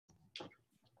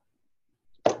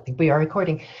We are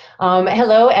recording.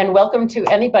 Hello and welcome to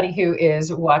anybody who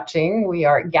is watching. We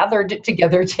are gathered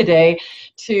together today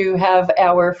to have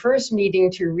our first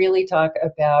meeting to really talk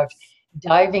about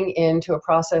diving into a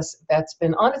process that's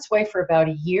been on its way for about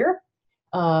a year.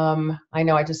 I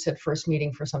know I just said first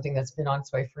meeting for something that's been on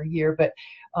its way for a year, but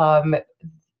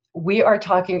we are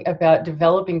talking about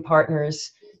developing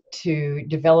partners to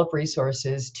develop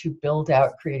resources to build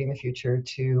out Creating the Future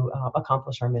to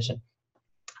accomplish our mission.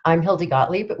 I'm Hildy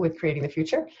Gottlieb with Creating the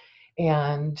Future,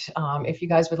 and if you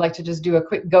guys would like to just do a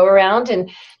quick go around and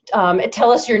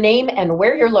tell us your name and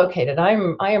where you're located. I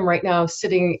am right now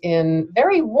sitting in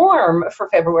very warm for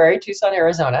February, Tucson,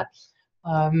 Arizona.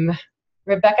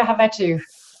 Rebecca, how about you?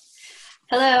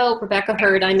 Hello, Rebecca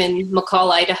Hurd. I'm in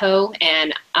McCall, Idaho,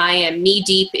 and I am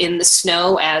knee-deep in the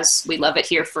snow, as we love it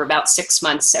here, for about 6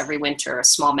 months every winter, a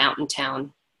small mountain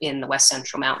town in the west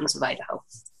central mountains of Idaho.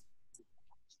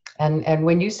 And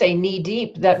when you say knee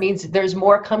deep, that means there's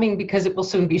more coming because it will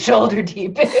soon be shoulder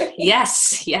deep.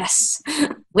 Yes, yes.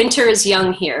 Winter is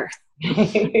young here.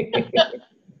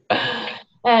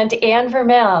 And Ann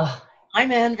Vermel.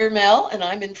 I'm Ann Vermel, and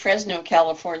I'm in Fresno,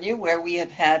 California, where we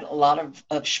have had a lot of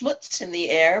schmutz in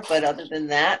the air, but other than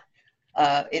that,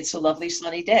 it's a lovely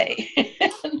sunny day.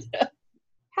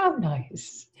 How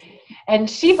nice. And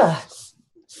Shiva.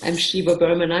 I'm Shiva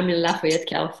Berman. I'm in Lafayette,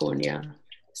 California.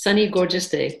 Sunny, gorgeous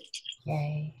day.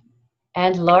 Yay.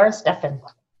 And Laura Steffen.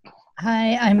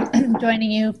 Hi, I'm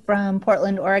joining you from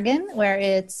Portland, Oregon, where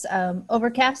it's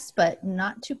overcast, but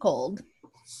not too cold.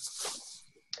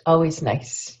 Always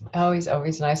nice. Always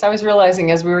nice. I was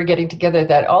realizing as we were getting together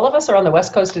that all of us are on the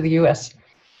west coast of the U.S.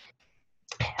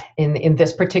 in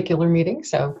this particular meeting,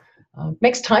 so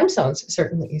makes time zones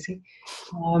certainly easy.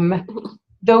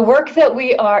 The work that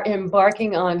we are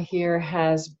embarking on here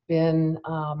has been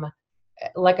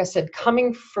like I said,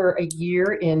 coming for a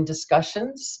year in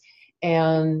discussions,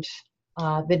 and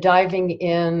the diving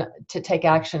in to take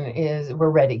action is, we're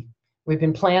ready. We've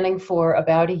been planning for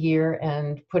about a year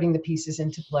and putting the pieces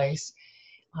into place.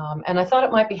 And I thought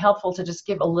it might be helpful to just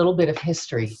give a little bit of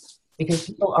history, because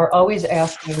people are always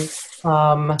asking,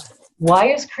 why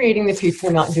is Creating the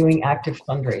Future not doing active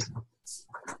fundraising?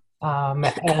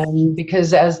 And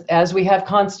because as we have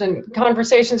constant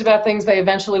conversations about things, they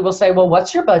eventually will say, well,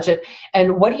 what's your budget?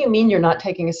 And what do you mean you're not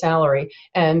taking a salary?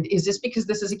 And is this because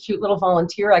this is a cute little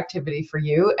volunteer activity for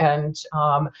you? And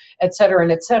et cetera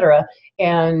and et cetera.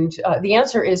 And the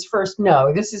answer is, first,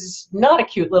 no, this is not a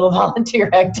cute little volunteer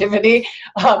activity,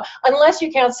 unless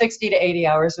you count 60 to 80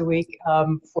 hours a week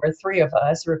for three of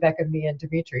us, Rebecca, me, and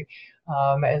Dimitri,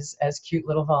 as cute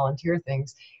little volunteer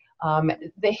things.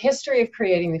 The history of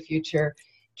Creating the Future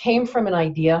came from an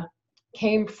idea,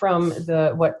 came from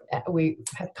what we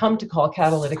have come to call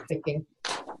catalytic thinking,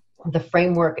 the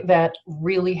framework that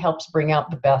really helps bring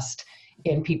out the best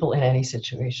in people in any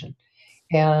situation.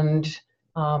 And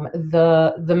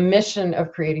the mission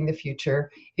of Creating the Future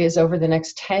is, over the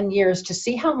next 10 years, to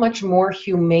see how much more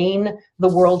humane the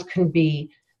world can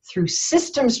be through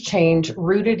systems change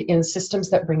rooted in systems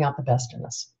that bring out the best in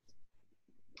us.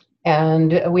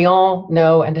 And we all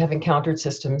know and have encountered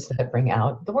systems that bring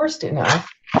out the worst in us.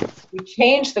 We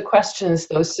change the questions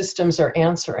those systems are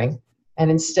answering, and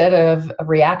instead of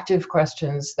reactive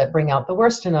questions that bring out the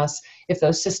worst in us, if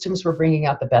those systems were bringing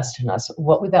out the best in us,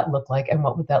 what would that look like, and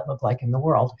what would that look like in the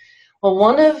world? Well,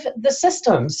 one of the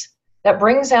systems that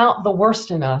brings out the worst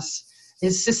in us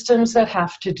is systems that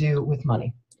have to do with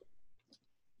money.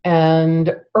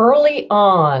 And early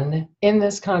on in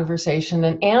this conversation,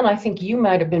 and Ann, I think you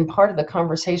might have been part of the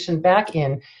conversation back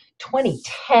in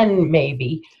 2010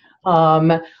 maybe,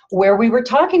 where we were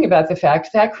talking about the fact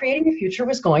that Creating the Future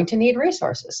was going to need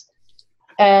resources.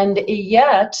 And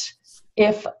yet,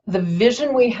 if the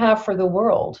vision we have for the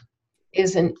world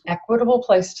is an equitable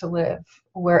place to live,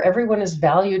 where everyone is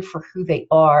valued for who they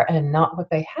are and not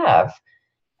what they have,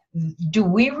 do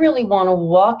we really want to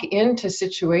walk into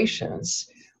situations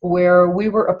where we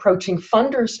were approaching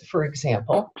funders, for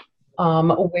example,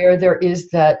 where there is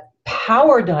that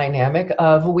power dynamic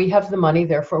of, we have the money,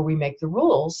 therefore we make the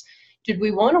rules? Did we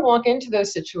want to walk into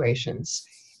those situations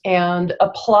and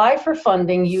apply for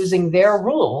funding using their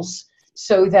rules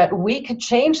so that we could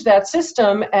change that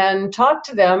system and talk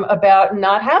to them about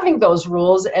not having those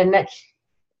rules? And that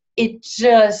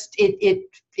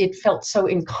it felt so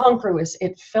incongruous.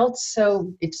 It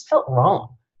just felt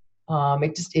wrong.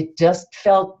 It just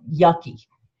felt yucky.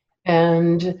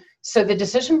 And so the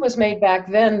decision was made back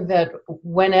then that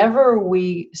whenever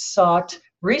we sought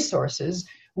resources,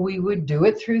 we would do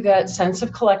it through that sense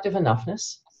of collective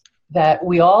enoughness, that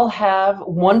we all have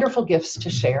wonderful gifts to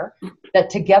share, that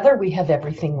together we have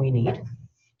everything we need.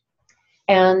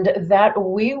 and that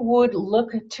we would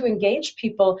look to engage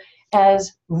people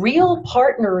as real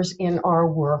partners in our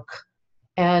work,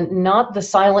 and not the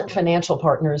silent financial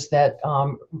partners that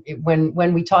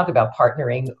when we talk about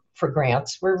partnering for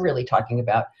grants, we're really talking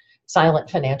about silent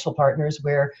financial partners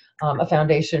where a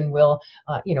foundation will,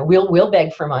 we'll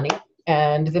beg for money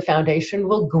and the foundation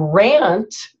will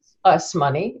grant us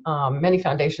money. Many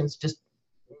foundations just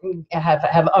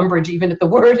have umbrage even at the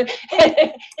word.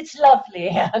 It's lovely,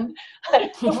 and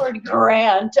the word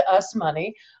grant us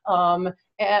money.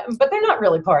 But they're not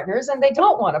really partners, and they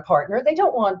don't want to partner. They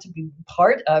don't want to be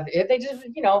part of it. They just,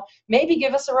 maybe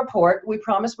give us a report. We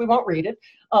promise we won't read it.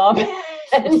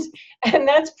 And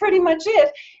that's pretty much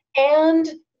it. And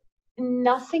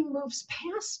nothing moves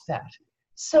past that.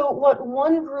 So what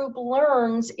one group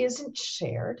learns isn't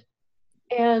shared.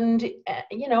 And,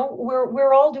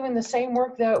 we're all doing the same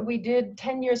work that we did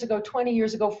 10 years ago, 20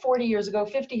 years ago, 40 years ago,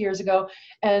 50 years ago.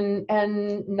 And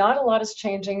not a lot is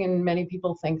changing. And many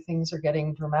people think things are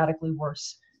getting dramatically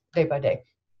worse day by day.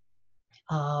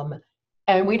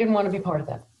 And we didn't want to be part of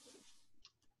that.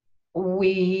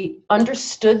 We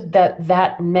understood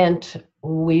that meant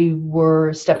we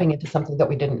were stepping into something that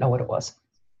we didn't know what it was.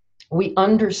 We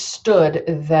understood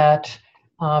that,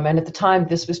 and at the time,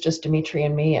 this was just Dimitri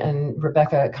and me and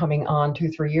Rebecca coming on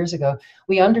 2-3 years ago.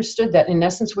 We understood that in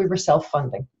essence, we were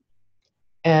self-funding,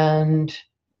 and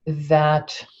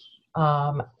that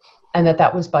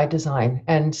was by design.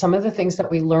 And some of the things that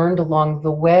we learned along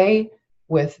the way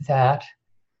with that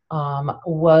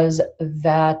was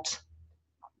that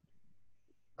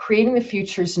creating the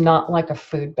future is not like a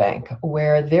food bank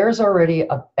where there's already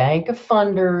a bank of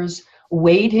funders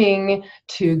waiting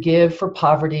to give for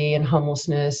poverty and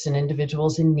homelessness and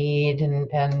individuals in need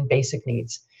and basic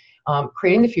needs.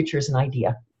 Creating the future is an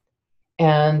idea.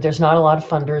 And there's not a lot of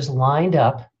funders lined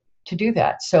up to do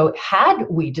that. So had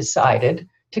we decided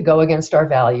to go against our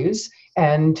values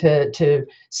and to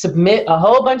submit a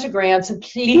whole bunch of grants and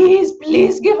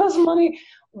please give us money,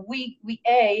 we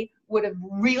would have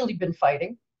really been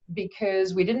fighting,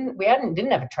 because we didn't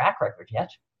have a track record yet.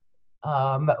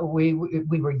 We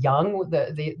were young.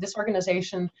 This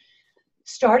organization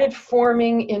started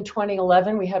forming in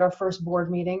 2011. We had our first board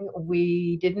meeting.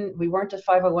 We weren't a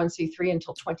 501c3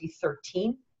 until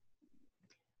 2013,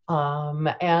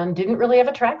 and didn't really have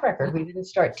a track record. We didn't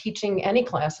start teaching any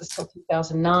classes till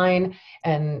 2009,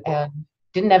 and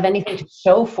didn't have anything to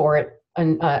show for it.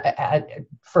 And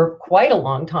for quite a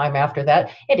long time after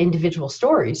that, had individual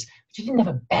stories, but you didn't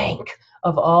have a bank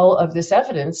of all of this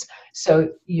evidence. So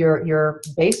you're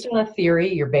based on a theory,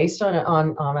 you're based on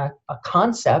a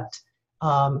concept.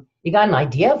 You got an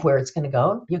idea of where it's going to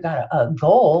go. You got a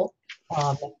goal.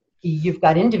 You've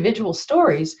got individual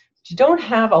stories, but you don't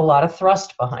have a lot of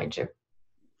thrust behind you.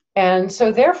 And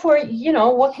so therefore,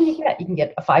 what can you get? You can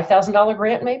get a $5,000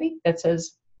 grant maybe that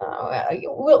says,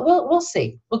 we'll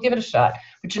see. We'll give it a shot.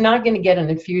 But you're not going to get an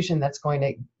infusion that's going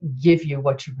to give you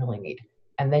what you really need.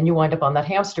 And then you wind up on that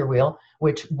hamster wheel,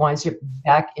 which winds you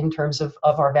back in terms of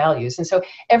our values. And so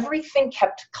everything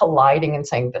kept colliding and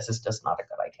saying, this is just not a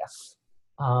good idea.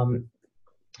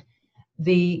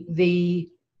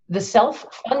 The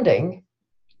self-funding,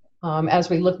 as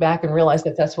we look back and realize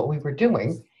that that's what we were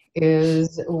doing,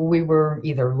 is we were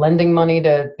either lending money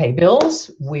to pay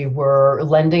bills, we were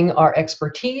lending our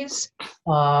expertise,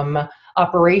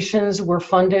 operations were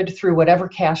funded through whatever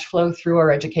cash flow through our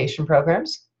education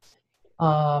programs,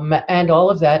 and all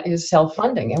of that is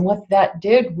self-funding. And what that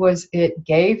did was it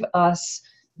gave us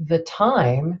the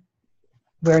time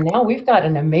where now we've got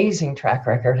an amazing track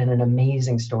record and an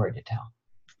amazing story to tell.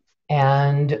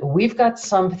 And we've got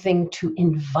something to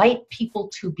invite people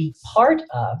to be part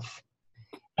of.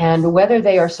 And whether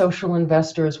they are social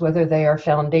investors, whether they are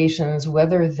foundations,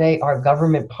 whether they are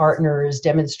government partners,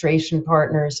 demonstration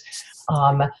partners,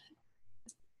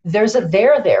 there's a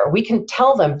there. We can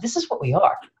tell them, this is what we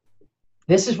are.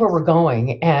 This is where we're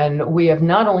going. And we have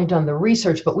not only done the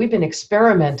research, but we've been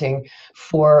experimenting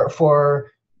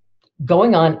for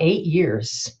going on 8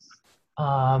 years.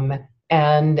 And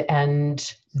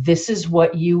this is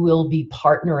what you will be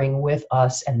partnering with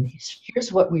us. And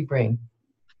here's what we bring.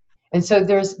 And so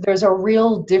there's a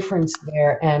real difference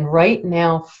there, and right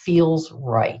now feels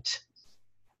right.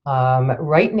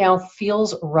 Right now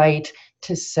feels right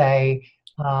to say,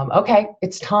 okay,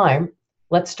 it's time.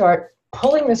 Let's start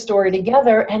pulling the story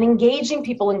together and engaging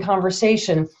people in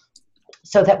conversation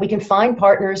so that we can find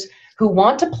partners who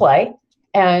want to play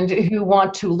and who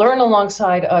want to learn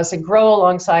alongside us and grow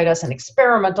alongside us and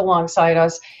experiment alongside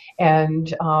us,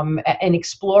 and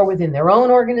explore within their own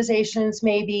organizations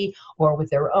maybe, or with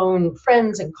their own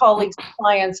friends and colleagues and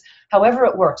clients, however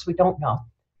it works, we don't know.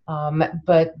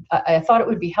 But I thought it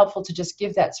would be helpful to just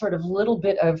give that sort of little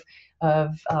bit of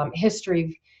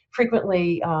history.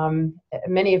 Frequently,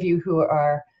 many of you who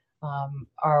are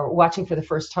watching for the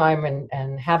first time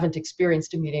and haven't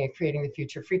experienced a meeting at Creating the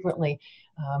Future frequently,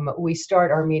 we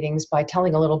start our meetings by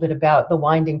telling a little bit about the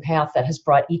winding path that has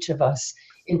brought each of us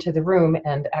into the room.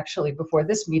 And actually, before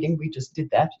this meeting, we just did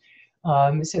that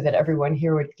so that everyone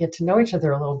here would get to know each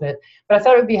other a little bit. But I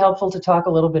thought it would be helpful to talk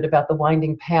a little bit about the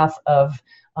winding path of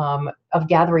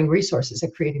gathering resources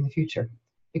at Creating the Future,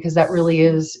 because that really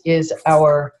is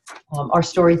our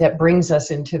story that brings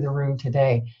us into the room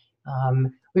today.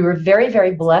 We were very,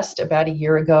 very blessed about a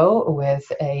year ago with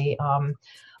a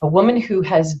woman who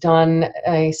has done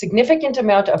a significant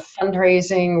amount of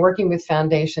fundraising, working with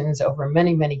foundations over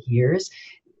many, many years.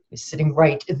 Sitting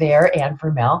right there, Anne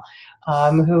Vermel,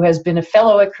 who has been a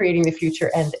fellow at Creating the Future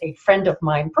and a friend of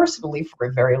mine personally for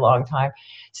a very long time,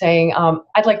 saying,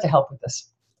 I'd like to help with this.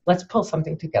 Let's pull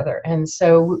something together. And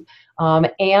so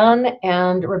Anne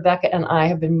and Rebecca and I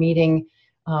have been meeting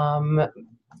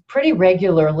pretty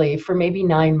regularly for maybe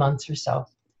 9 months or so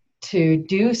to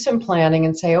do some planning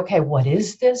and say, okay, what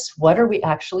is this? What are we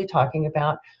actually talking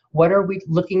about? What are we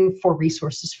looking for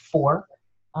resources for?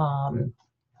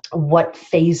 What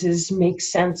phases make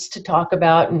sense to talk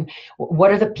about, and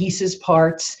what are the pieces,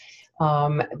 parts,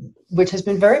 which has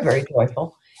been very, very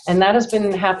joyful. And that has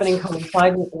been happening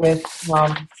coinciding with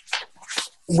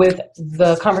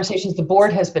the conversations the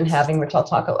board has been having, which I'll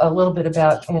talk a little bit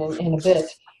about in a bit,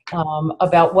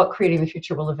 about what Creating the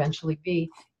Future will eventually be.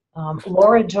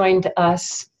 Laura joined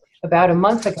us about a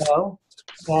month ago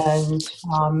and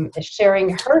is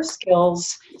sharing her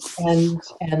skills and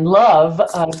love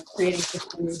of creating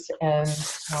systems, and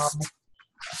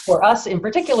for us in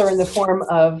particular in the form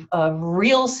of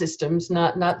real systems,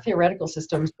 not theoretical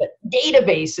systems, but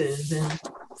databases and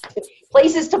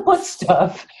places to put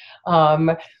stuff.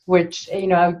 Which, you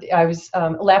know, I was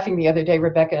laughing the other day,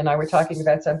 Rebecca and I were talking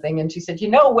about something, and she said, you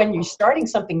know, when you're starting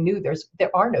something new,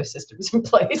 there are no systems in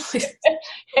place.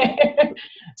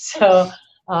 So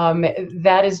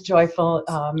that is joyful,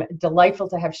 delightful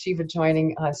to have Shiva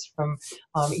joining us from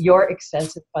your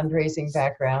extensive fundraising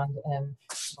background.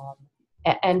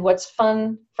 And what's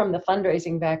fun from the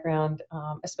fundraising background,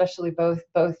 especially both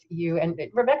you and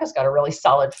Rebecca's got a really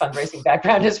solid fundraising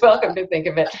background as well, come to think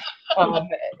of it.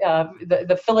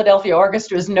 The Philadelphia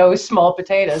Orchestra is no small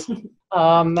potatoes.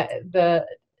 The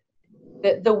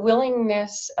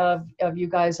willingness of you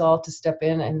guys all to step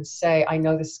in and say, I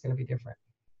know this is going to be different.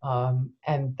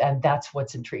 And that's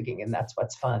what's intriguing and that's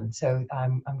what's fun. So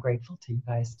I'm grateful to you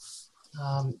guys.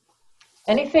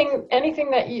 Anything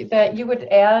that you would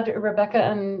add, Rebecca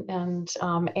and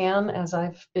Anne, as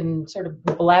I've been sort of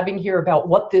blabbing here about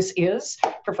what this is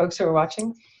for folks who are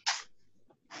watching?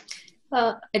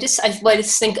 I just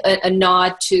think a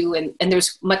nod to, and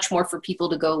there's much more for people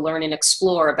to go learn and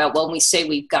explore about when we say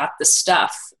we've got the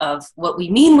stuff, of what we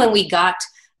mean when we got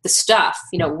the stuff.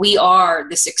 You know, we are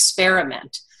this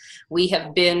experiment. We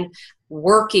have been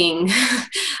working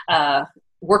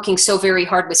so very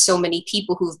hard with so many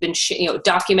people who've been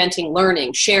documenting,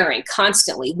 learning, sharing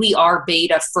constantly. We are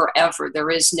beta forever.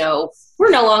 We're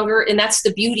no longer, and that's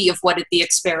the beauty of what the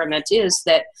experiment is,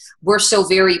 that we're so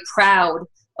very proud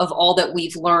of all that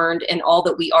we've learned and all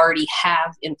that we already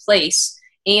have in place,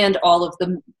 and all of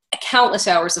the countless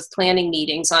hours of planning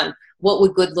meetings on what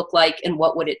would good look like and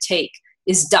what would it take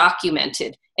is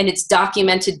documented. And it's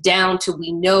documented down to,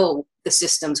 we know the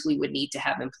systems we would need to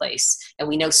have in place. And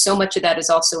we know so much of that is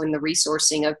also in the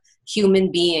resourcing of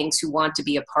human beings who want to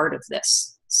be a part of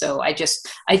this. So I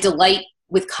delight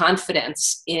with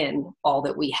confidence in all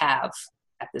that we have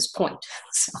at this point.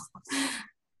 So.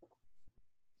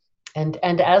 And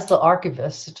as the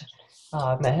archivist,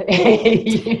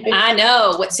 I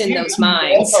know what's in those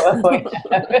minds.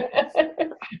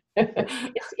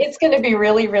 It's going to be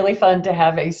really, really fun to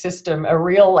have a system, a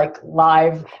real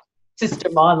live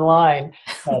system online.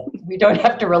 We don't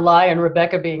have to rely on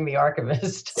Rebecca being the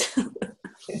archivist.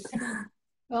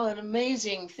 Well, an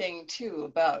amazing thing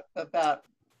too about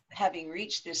having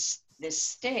reached this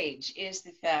stage is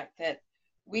the fact that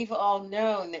we've all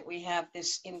known that we have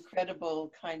this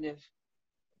incredible kind of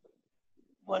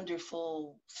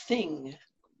wonderful thing,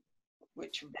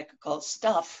 which Rebecca calls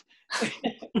stuff.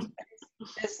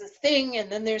 There's the thing, and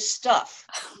then there's stuff,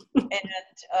 and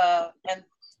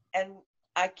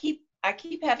I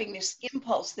keep having this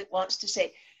impulse that wants to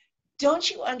say,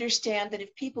 don't you understand that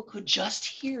if people could just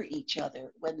hear each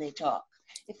other when they talk,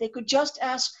 if they could just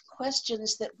ask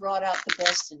questions that brought out the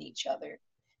best in each other,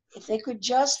 if they could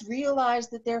just realize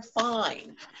that they're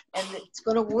fine and that it's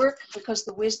going to work because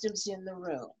the wisdom's in the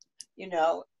room,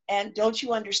 And don't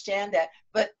you understand that?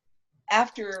 But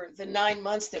after the 9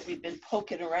 months that we've been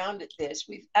poking around at this,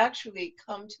 we've actually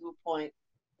come to a point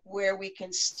where we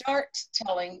can start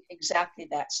telling exactly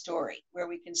that story, where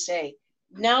we can say,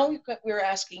 now we're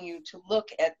asking you to look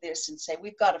at this and say,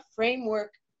 we've got a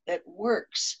framework that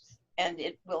works and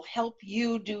it will help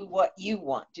you do what you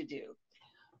want to do.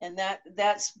 And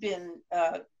that's been,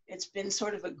 it's been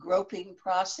sort of a groping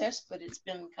process, but it's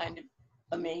been kind of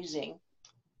amazing.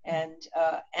 And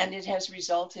it has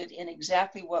resulted in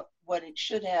exactly what it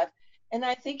should have. And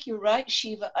I think you're right,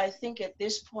 Shiva. I think at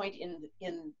this point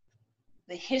in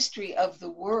the history of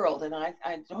the world, and I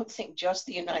don't think just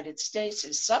the United States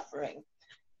is suffering,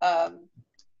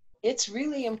 it's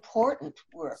really important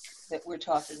work that we're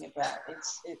talking about.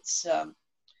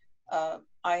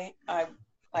 I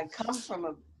come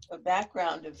from a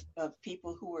background of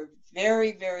people who were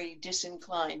very, very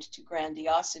disinclined to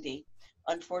grandiosity.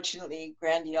 Unfortunately,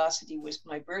 grandiosity was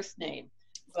my birth name.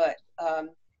 But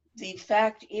the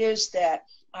fact is that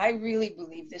I really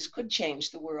believe this could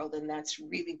change the world, and that's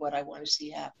really what I want to see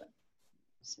happen.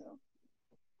 So.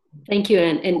 Thank you,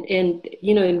 Anne. And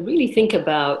you know, and really think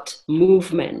about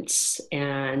movements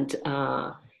and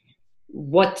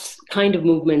what kind of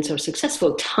movements are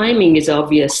successful. Timing is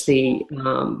obviously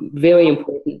very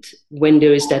important when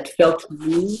there is that felt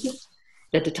need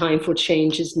that the time for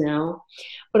change is now.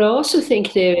 But I also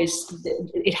think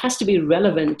it has to be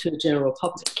relevant to the general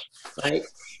public, right?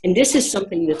 And this is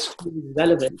something that's really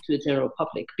relevant to the general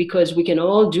public, because we can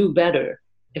all do better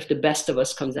if the best of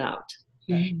us comes out.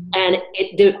 Mm-hmm. And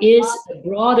there is a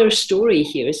broader story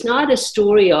here. It's not a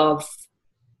story of,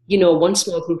 you know, one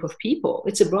small group of people.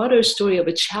 It's a broader story of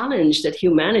a challenge that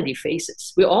humanity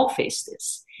faces. We all face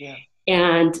this. Yeah.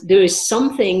 And there is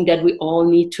something that we all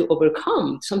need to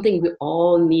overcome, something we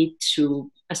all need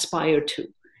to aspire to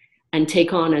and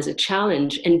take on as a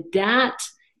challenge. And that,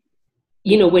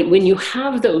 you know, when you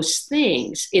have those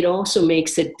things, it also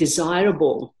makes it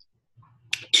desirable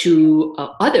to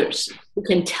others who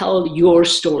can tell your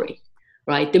story,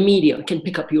 right? The media can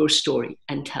pick up your story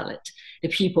and tell it. The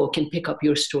people can pick up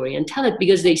your story and tell it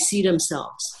because they see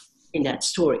themselves in that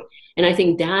story. And I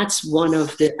think that's one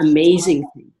of the amazing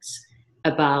things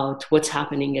about what's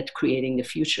happening at Creating the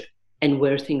Future and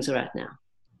where things are at now.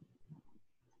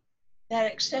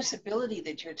 That accessibility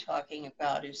that you're talking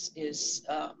about is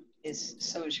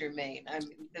so germane. I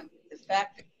mean, the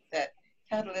fact that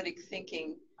catalytic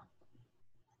thinking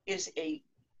is a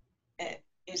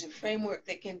framework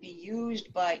that can be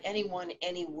used by anyone,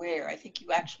 anywhere. I think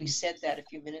you actually said that a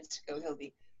few minutes ago,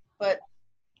 Hildy. But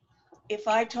if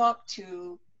I talk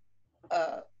to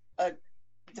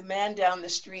the man down the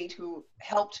street who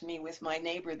helped me with my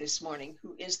neighbor this morning,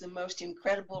 who is the most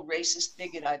incredible racist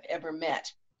bigot I've ever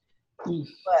met,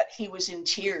 but he was in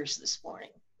tears this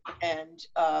morning, and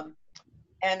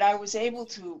I was able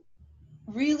to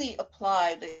really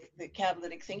apply the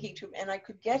catalytic thinking to him, and I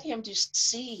could get him to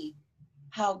see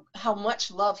how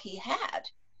much love he had,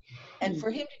 and for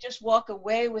him to just walk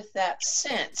away with that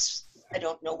sense. I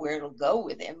don't know where it'll go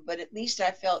with him, but at least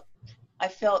I felt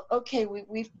okay.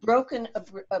 We've broken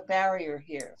a barrier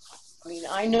here. I mean,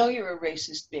 I know you're a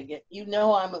racist bigot. You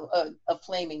know I'm a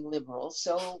flaming liberal,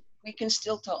 so we can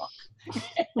still talk.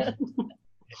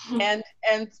 and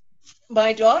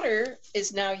my daughter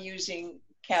is now using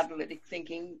catalytic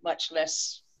thinking much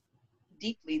less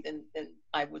deeply than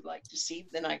I would like to see,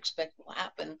 than I expect will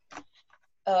happen,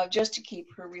 just to keep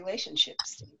her relationship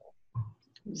stable.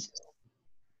 So.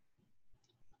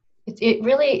 It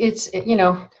really, it's, you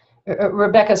know,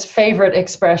 Rebecca's favorite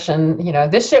expression, you know,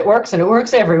 this shit works and it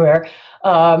works everywhere.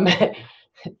 But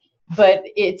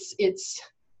it's,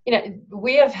 you know,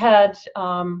 we have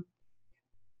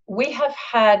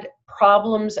had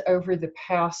problems over the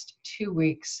past 2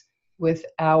 weeks with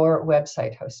our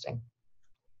website hosting.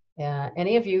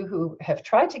 Any of you who have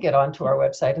tried to get onto our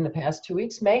website in the past 2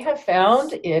 weeks may have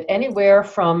found it anywhere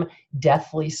from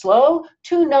deathly slow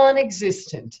to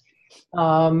non-existent.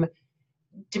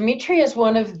 Dimitri is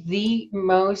one of the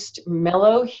most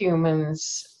mellow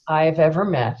humans I've ever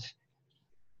met,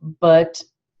 but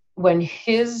when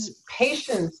his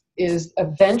patience is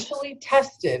eventually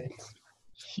tested,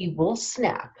 he will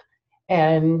snap.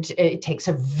 And it takes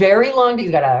a very long,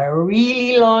 he's got a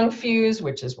really long fuse,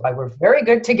 which is why we're very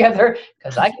good together,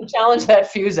 because I can challenge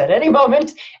that fuse at any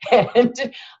moment.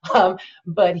 And,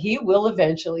 but he will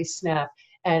eventually snap.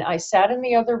 And I sat in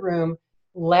the other room.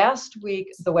 Last week,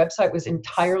 the website was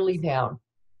entirely down.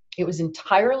 It was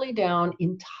entirely down,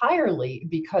 entirely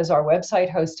because our website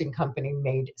hosting company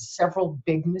made several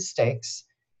big mistakes,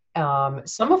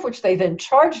 some of which they then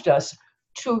charged us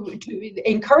to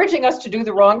encouraging us to do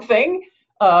the wrong thing,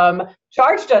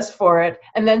 charged us for it,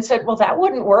 and then said, well, that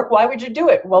wouldn't work. Why would you do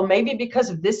it? Well, maybe because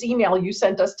of this email you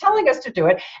sent us telling us to do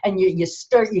it. And you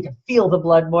can feel the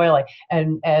blood boiling.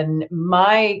 And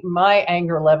my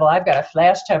anger level, I've got a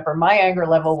flash temper. My anger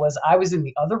level was, I was in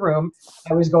the other room.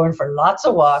 I was going for lots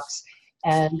of walks.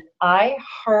 And I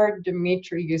heard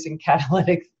Dimitri using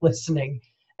catalytic listening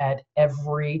at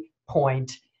every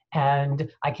point. And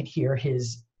I could hear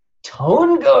his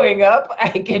tone going up. I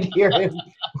could hear him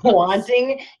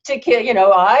wanting to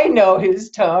kill, I know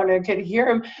his tone. I could hear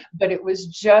him, but it was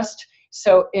just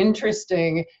so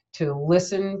interesting to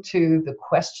listen to the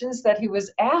questions that he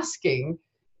was asking,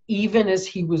 even as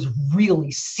he was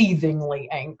really seethingly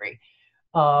angry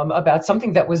about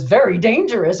something that was very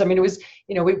dangerous. I mean, it was,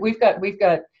 we've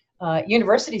got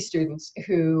university students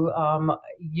who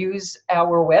use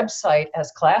our website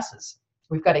as classes.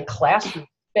 We've got a classroom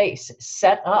space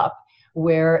set up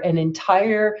where an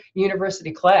entire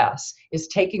university class is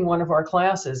taking one of our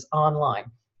classes online,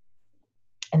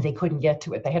 and they couldn't get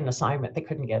to it. They had an assignment, they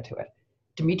couldn't get to it.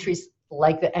 Dimitri's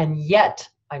like that, and yet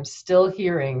I'm still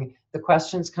hearing the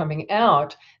questions coming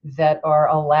out that are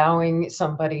allowing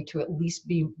somebody to at least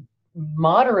be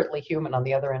moderately human on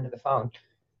the other end of the phone,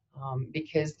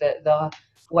 because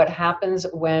what happens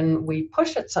when we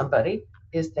push at somebody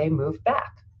is they move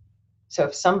back. So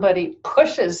if somebody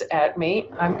pushes at me,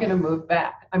 I'm going to move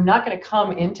back. I'm not going to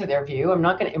come into their view. I'm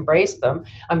not going to embrace them.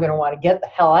 I'm going to want to get the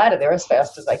hell out of there as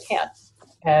fast as I can.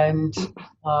 And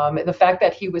the fact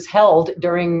that he was held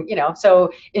during,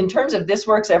 so in terms of this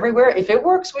works everywhere, if it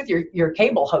works with your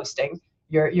cable hosting,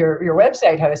 your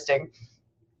website hosting,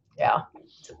 yeah,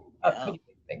 it's a pretty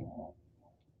big thing.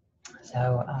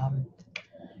 So,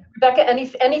 Rebecca,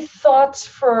 any thoughts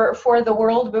for the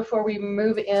world before we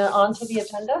move on to the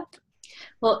agenda?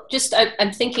 Well,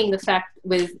 I'm thinking the fact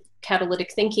with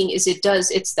catalytic thinking is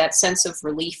it's that sense of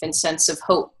relief and sense of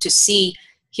hope to see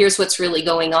here's what's really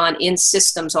going on in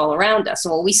systems all around us.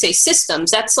 And when we say systems,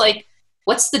 that's like,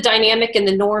 what's the dynamic and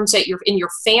the norms in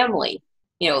your family?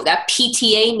 That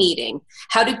PTA meeting.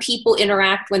 How do people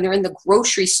interact when they're in the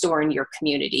grocery store in your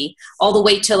community, all the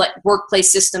way to like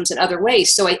workplace systems and other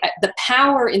ways. So the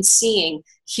power in seeing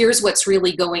here's what's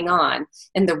really going on,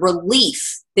 and the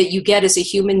relief that you get as a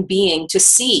human being to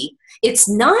see it's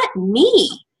not me.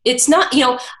 It's not,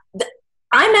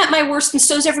 I'm at my worst and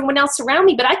so is everyone else around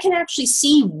me, but I can actually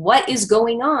see what is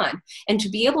going on, and to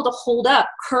be able to hold up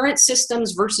current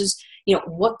systems versus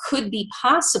what could be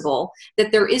possible,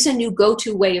 that there is a new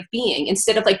go-to way of being,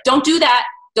 instead of like, don't do that,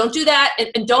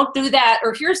 and don't do that,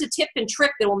 or here's a tip and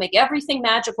trick that will make everything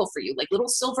magical for you, like little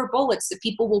silver bullets that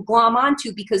people will glom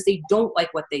onto because they don't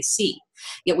like what they see.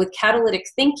 Yet with catalytic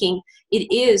thinking, it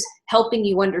is helping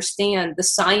you understand the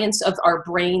science of our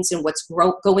brains and what's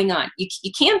going on.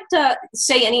 You can't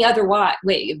say any other way.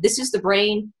 If this is the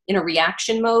brain in a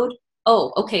reaction mode,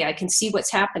 oh, okay, I can see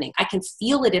what's happening. I can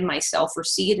feel it in myself or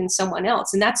see it in someone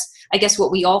else. And that's, I guess, what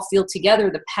we all feel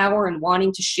together, the power in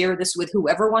wanting to share this with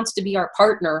whoever wants to be our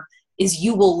partner, is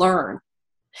you will learn.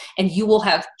 And you will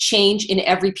have change in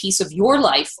every piece of your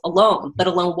life alone, let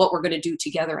alone what we're going to do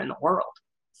together in the world.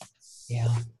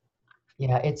 Yeah.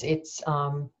 Yeah, it's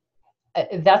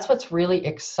that's what's really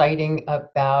exciting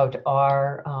about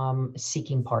our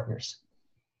seeking partners,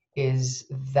 is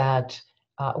that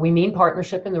we mean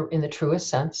partnership in the truest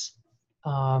sense,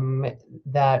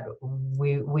 that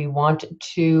we want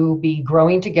to be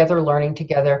growing together, learning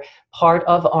together. Part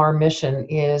of our mission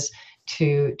is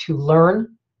to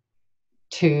learn,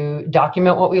 to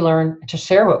document what we learn, to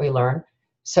share what we learn,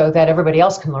 so that everybody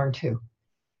else can learn too.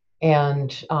 And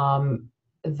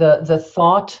the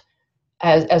thought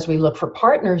as we look for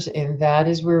partners in that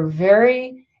is we're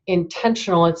very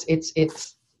intentional.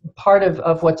 It's part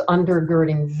of what's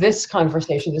undergirding this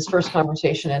conversation, this first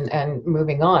conversation, and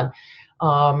moving on.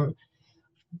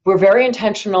 We're very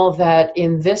intentional that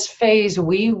in this phase,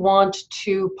 we want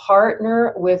to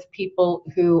partner with people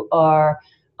who are,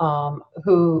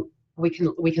 who we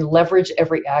can leverage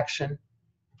every action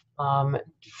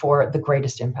for the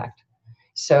greatest impact.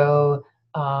 So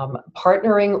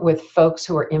partnering with folks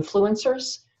who are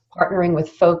influencers, partnering with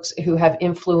folks who have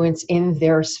influence in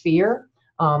their sphere,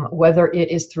 whether it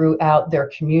is throughout their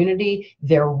community,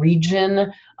 their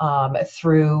region,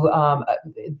 through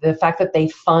the fact that they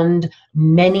fund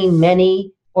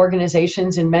many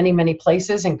organizations in many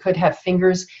places and could have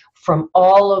fingers from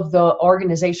all of the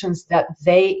organizations that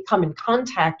they come in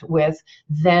contact with,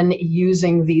 then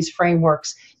using these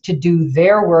frameworks to do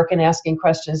their work and asking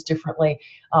questions differently.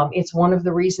 It's one of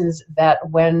the reasons that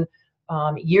when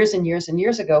years and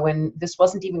years ago, when this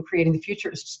wasn't even Creating the Future,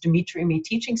 it was just Dimitri and me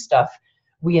teaching stuff,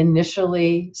 we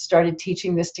initially started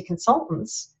teaching this to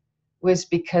consultants was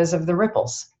because of the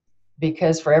ripples.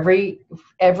 Because for every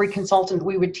consultant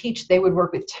we would teach, they would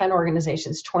work with 10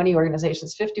 organizations, 20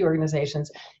 organizations, 50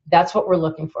 organizations. That's what we're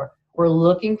looking for. We're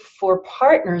looking for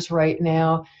partners right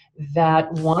now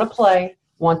that want to play,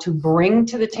 want to bring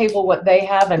to the table what they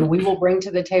have, and we will bring to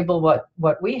the table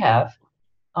what we have,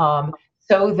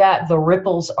 so that the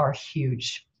ripples are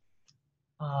huge.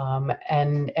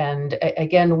 And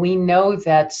again, we know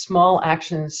that small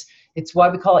actions, it's why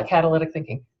we call it catalytic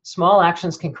thinking. Small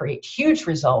actions can create huge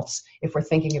results if we're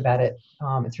thinking about it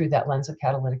through that lens of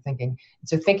catalytic thinking.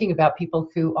 So thinking about people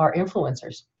who are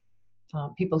influencers,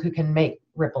 people who can make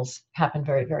ripples happen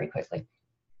very, very quickly.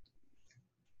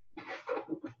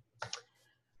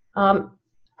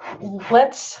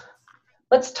 Let's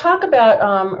talk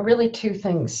about really two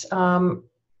things.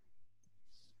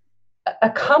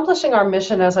 Accomplishing our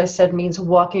mission, as I said, means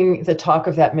walking the talk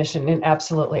of that mission in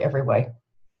absolutely every way,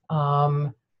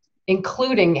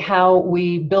 including how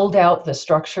we build out the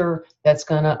structure that's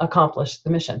going to accomplish the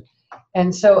mission.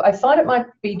 And so I thought it might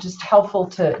be just helpful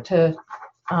to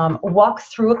walk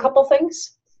through a couple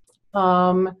things,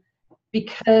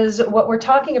 because what we're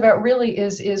talking about really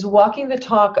is walking the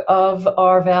talk of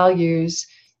our values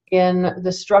in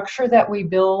the structure that we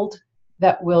build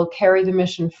that will carry the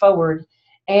mission forward,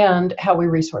 and how we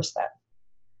resource that.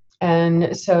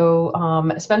 And so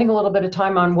spending a little bit of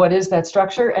time on what is that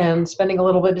structure, and spending a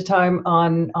little bit of time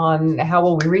on how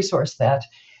will we resource that,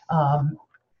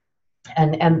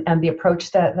 and the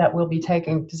approach that we'll be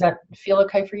taking. Does that feel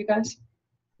okay for you guys?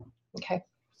 Okay.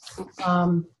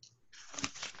 I'm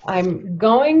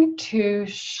going to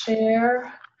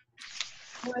share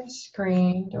my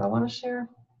screen. Do I want to share?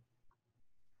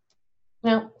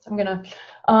 No, I'm gonna.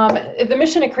 The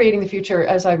mission of Creating the Future,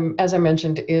 as I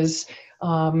mentioned, is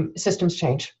systems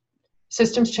change.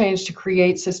 Systems change to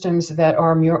create systems that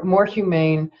are more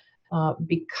humane,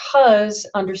 because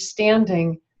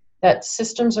understanding that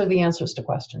systems are the answers to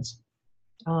questions.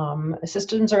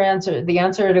 Systems are the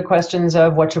answer to questions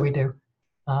of what should we do?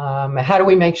 How do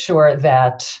we make sure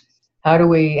that? How do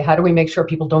we make sure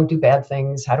people don't do bad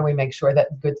things? How do we make sure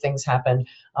that good things happen?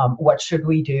 What should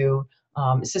we do?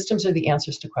 Systems are the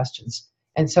answers to questions.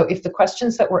 And so if the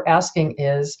questions that we're asking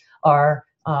are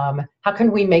how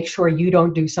can we make sure you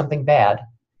don't do something bad?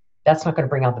 That's not going to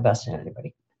bring out the best in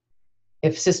anybody.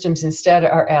 If systems instead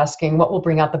are asking what will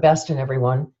bring out the best in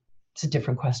everyone, it's a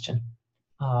different question.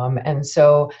 And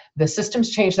so the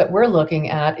systems change that we're looking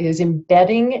at is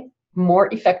embedding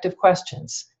more effective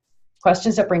questions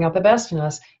that bring out the best in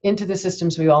us into the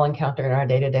systems we all encounter in our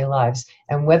day-to-day lives.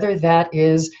 And whether that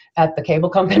is at the cable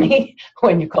company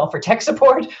when you call for tech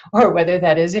support, or whether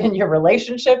that is in your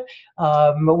relationship,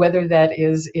 whether that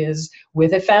is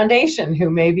with a foundation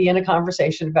who may be in a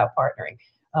conversation about partnering.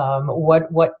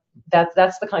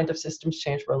 That's the kind of systems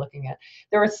change we're looking at.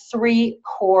 There are three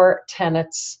core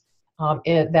tenets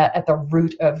at the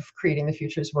root of Creating the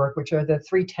Future's work, which are the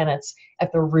three tenets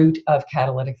at the root of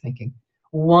catalytic thinking.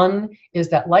 One is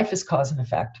that life is cause and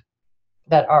effect,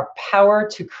 that our power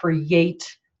to create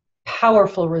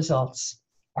powerful results,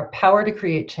 our power to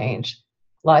create change,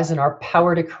 lies in our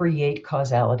power to create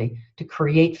causality, to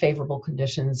create favorable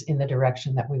conditions in the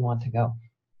direction that we want to go.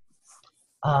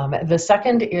 The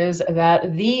second is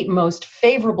that the most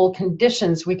favorable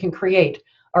conditions we can create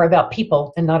are about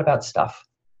people and not about stuff.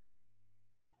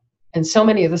 And so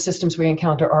many of the systems we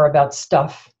encounter are about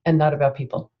stuff and not about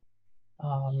people.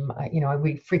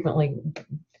 We frequently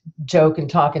joke and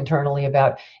talk internally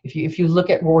about if you look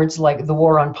at words like the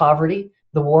war on poverty,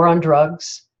 the war on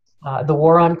drugs, the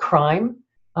war on crime,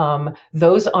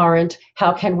 those aren't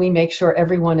how can we make sure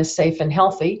everyone is safe and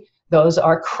healthy. Those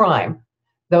are crime.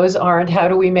 Those aren't how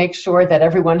do we make sure that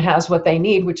everyone has what they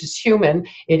need, which is human.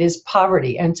 It is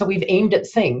poverty. And so we've aimed at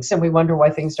things and we wonder why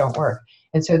things don't work.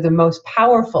 And so the most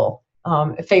powerful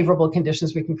favorable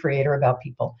conditions we can create are about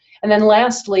people. And then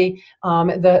lastly,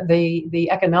 the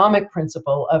economic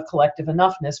principle of collective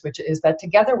enoughness, which is that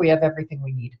together we have everything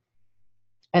we need.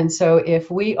 And so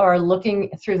if we are looking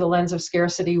through the lens of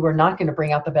scarcity, we're not going to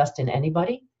bring out the best in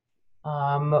anybody.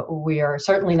 We are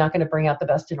certainly not going to bring out the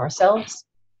best in ourselves.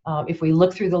 If we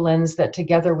look through the lens that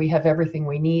together we have everything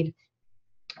we need,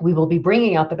 we will be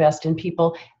bringing out the best in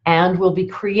people, and we'll be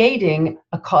creating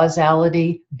a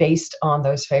causality based on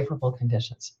those favorable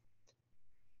conditions.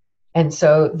 And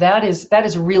so that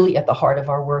is really at the heart of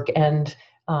our work. And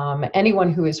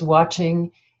anyone who is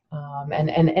watching,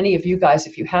 and any of you guys,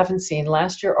 if you haven't seen,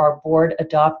 last year our board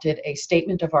adopted a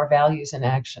statement of our values in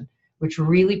action, which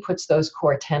really puts those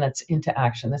core tenets into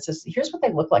action. That says, here's what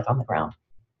they look like on the ground.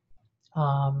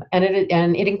 And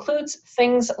it includes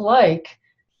things like,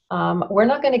 we're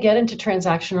not going to get into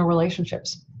transactional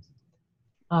relationships.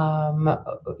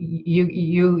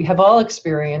 You have all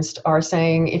experienced our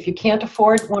saying, if you can't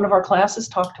afford one of our classes,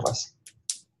 talk to us.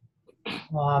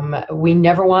 We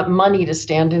never want money to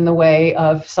stand in the way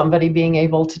of somebody being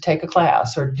able to take a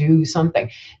class or do something.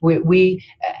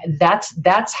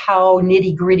 That's how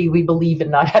nitty gritty we believe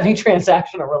in not having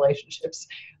transactional relationships.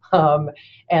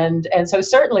 And so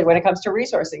certainly when it comes to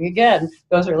resourcing, again,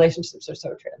 those relationships are so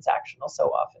transactional so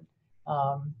often.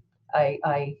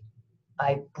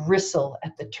 I bristle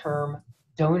at the term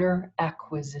donor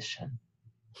acquisition.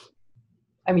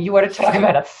 I mean, you want to talk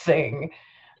about a thing.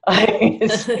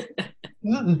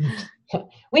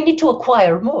 We need to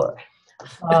acquire more.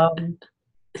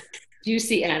 Do you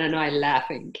see Anna and I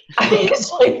laughing?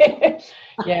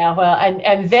 Yeah, well,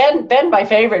 and then my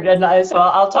favorite, and so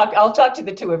I'll talk to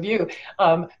the two of you.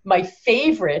 My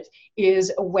favorite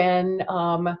is when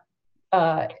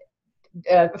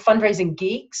fundraising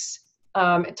geeks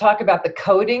talk about the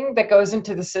coding that goes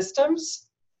into the systems.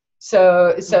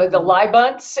 So the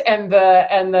Libunts and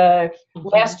the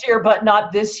last year but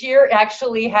not this year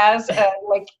actually has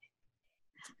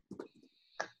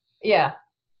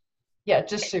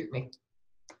just shoot me.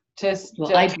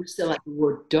 I do still like the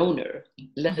word donor,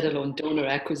 let alone donor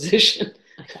acquisition.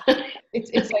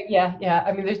 It's like yeah.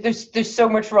 I mean, there's so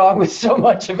much wrong with so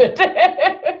much of it.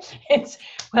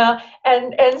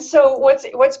 And so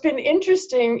what's been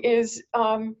interesting is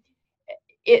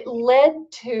it led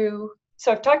to.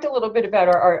 So I've talked a little bit about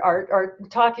our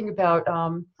talking about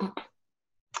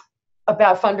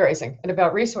fundraising and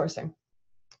about resourcing.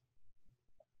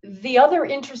 The other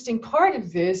interesting part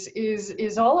of this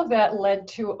is all of that led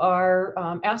to our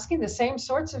asking the same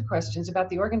sorts of questions about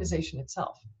the organization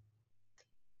itself.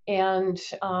 And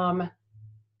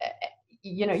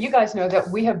you guys know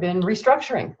that we have been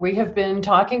restructuring. We have been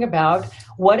talking about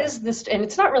what is this, and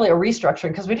it's not really a restructuring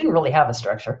because we didn't really have a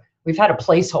structure. We've had a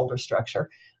placeholder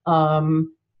structure.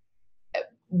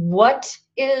 What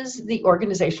is the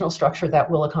organizational structure that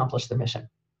will accomplish the mission,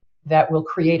 that will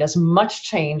create as much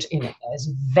change in it, as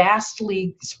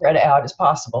vastly spread out as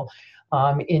possible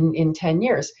in 10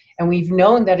 years? And we've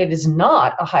known that it is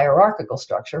not a hierarchical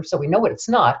structure, so we know what it's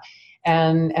not,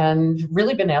 and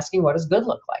really been asking, what does good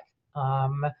look like?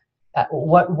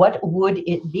 What would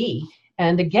it be?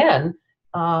 And again,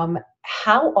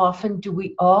 how often do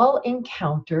we all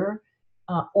encounter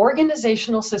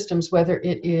organizational systems, whether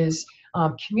it is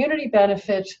community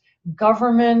benefit,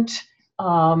 government,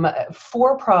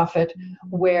 for-profit,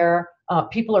 where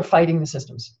people are fighting the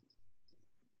systems?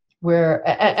 Where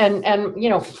and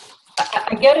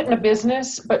I get it in a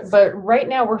business, but right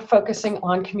now we're focusing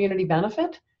on community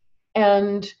benefit,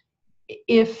 and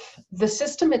if the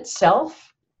system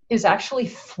itself is actually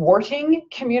thwarting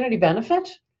community benefit,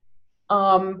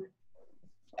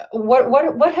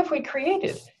 what have we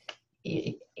created?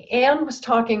 Anne was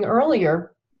talking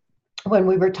earlier when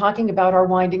we were talking about our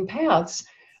winding paths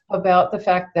about the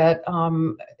fact that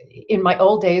in my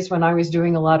old days when I was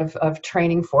doing a lot of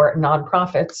training for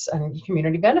nonprofits and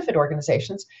community benefit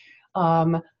organizations,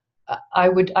 I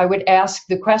would ask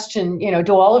the question,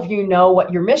 do all of you know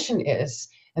what your mission is?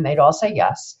 And they'd all say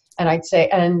yes. And I'd say,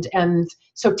 and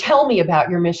so tell me about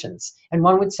your missions. And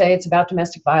one would say it's about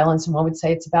domestic violence, and one would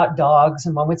say it's about dogs,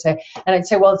 and one would say, and I'd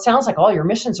say, well, it sounds like all your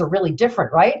missions are really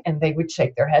different, right? And they would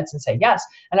shake their heads and say yes.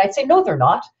 And I'd say, no, they're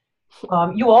not.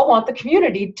 You all want the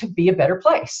community to be a better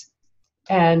place.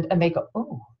 And they go,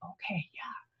 oh, okay,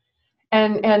 yeah.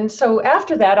 And so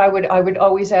after that, I would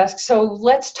always ask, so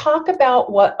let's talk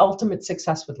about what ultimate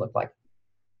success would look like.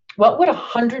 What would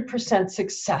 100%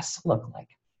 success look like?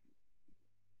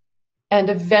 And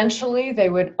eventually they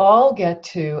would all get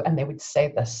to, and they would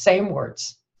say the same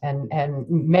words. And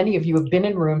many of you have been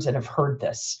in rooms and have heard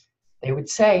this. They would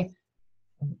say,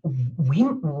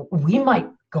 we might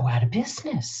go out of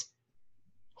business.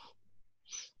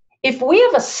 If we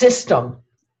have a system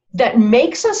that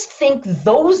makes us think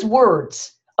those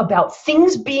words about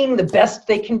things being the best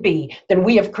they can be, then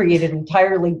we have created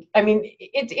entirely, I mean,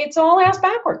 it's all ass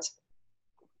backwards.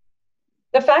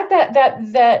 The fact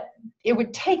that it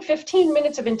would take 15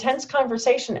 minutes of intense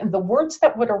conversation and the words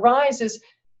that would arise is,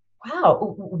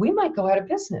 wow, we might go out of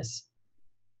business.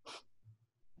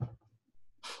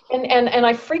 And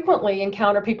I frequently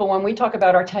encounter people when we talk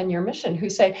about our 10-year mission who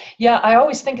say, yeah, I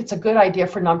always think it's a good idea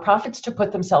for nonprofits to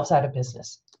put themselves out of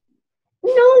business.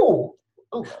 No,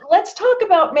 let's talk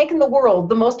about making the world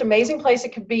the most amazing place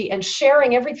it could be and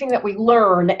sharing everything that we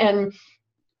learn. And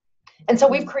so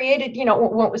we've created,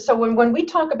 so when we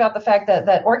talk about the fact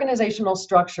that organizational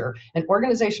structure and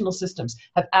organizational systems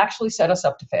have actually set us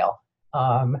up to fail.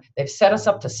 They've set us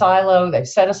up to silo, they've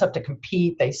set us up to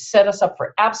compete, they set us up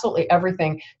for absolutely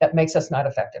everything that makes us not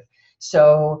effective.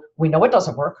 So we know it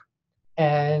doesn't work.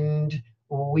 And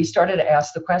we started to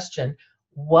ask the question,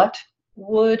 what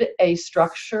would a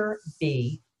structure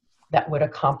be that would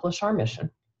accomplish our mission?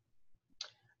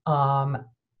 And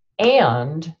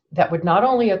that would not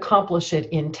only accomplish it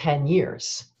in 10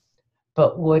 years,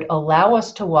 but would allow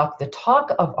us to walk the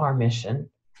talk of our mission,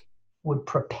 would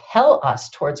propel us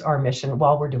towards our mission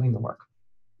while we're doing the work.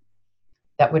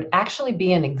 That would actually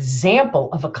be an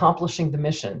example of accomplishing the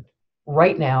mission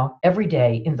right now, every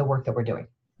day in the work that we're doing.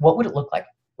 What would it look like?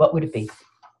 What would it be?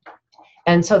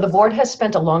 And so the board has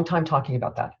spent a long time talking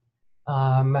about that.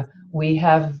 We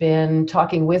have been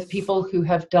talking with people who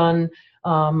have done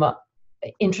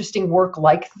interesting work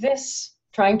like this,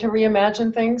 trying to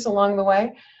reimagine things along the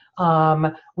way.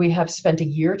 We have spent a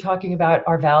year talking about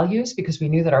our values because we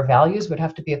knew that our values would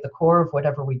have to be at the core of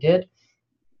whatever we did.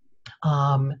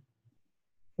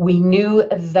 We knew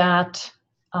that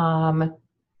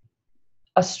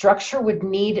a structure would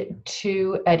need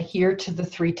to adhere to the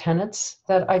 3 tenets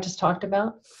that I just talked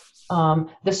about.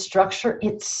 The structure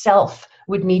itself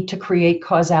would need to create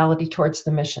causality towards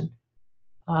the mission.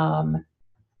 And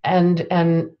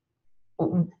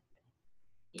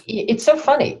it's so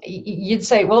funny. You'd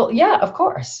say, well, yeah, of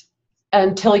course,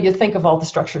 until you think of all the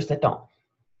structures that don't.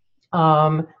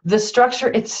 The structure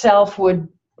itself would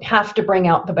have to bring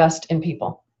out the best in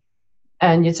people.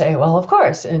 And you'd say, well, of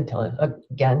course, until,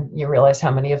 again, you realize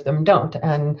how many of them don't.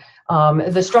 And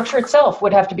the structure itself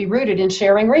would have to be rooted in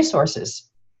sharing resources.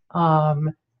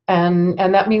 And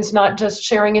that means not just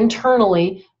sharing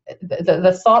internally,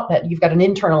 the thought that you've got an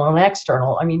internal and an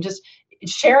external. I mean, just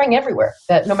sharing everywhere,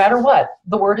 that no matter what,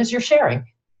 the word is you're sharing.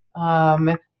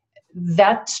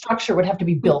 That structure would have to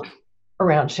be built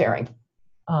around sharing.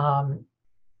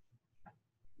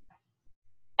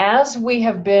 As we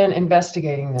have been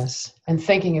investigating this and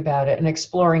thinking about it and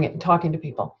exploring it and talking to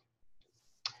people,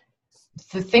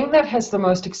 the thing that has the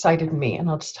most excited me, and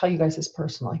I'll just tell you guys this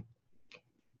personally,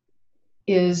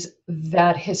 is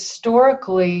that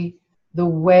historically, the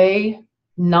way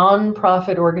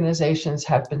nonprofit organizations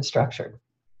have been structured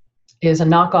is a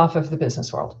knockoff of the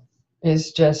business world.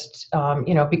 Is just,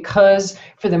 because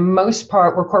for the most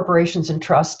part, we're corporations and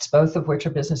trusts, both of which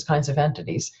are business kinds of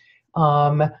entities.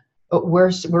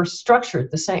 We're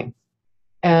structured the same.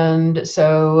 And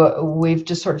so we've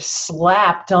just sort of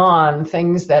slapped on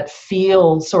things that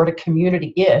feel sort of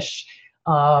community-ish.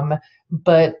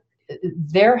 But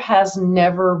there has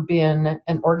never been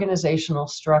an organizational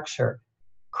structure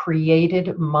created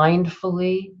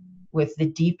mindfully with the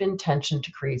deep intention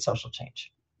to create social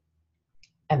change.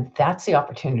 And that's the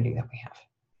opportunity that we have.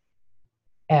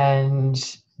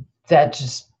 And that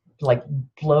just like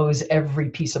blows every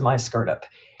piece of my skirt up.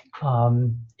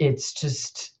 It's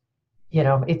just,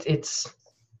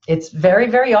 it's very,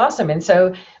 very awesome. And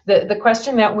so the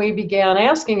question that we began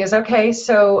asking is, okay,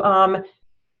 so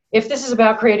if this is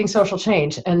about creating social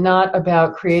change and not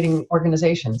about creating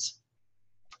organizations,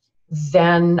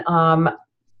 then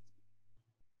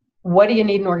what do you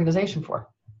need an organization for?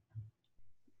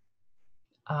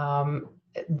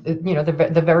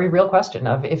 The very real question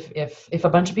of if a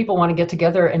bunch of people want to get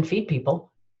together and feed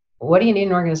people, what do you need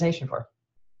an organization for?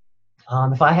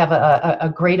 If I have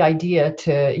a great idea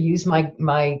to use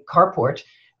my carport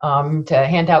to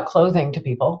hand out clothing to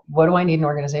people, what do I need an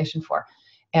organization for?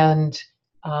 And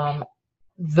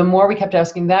the more we kept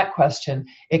asking that question,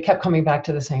 it kept coming back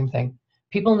to the same thing.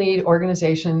 People need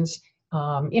organizations.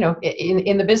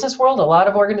 In the business world, a lot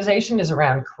of organization is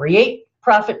around create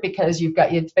profit, because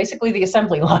it's basically the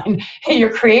assembly line.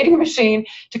 You're creating a machine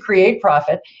to create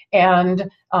profit, and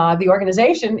the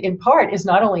organization in part is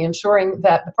not only ensuring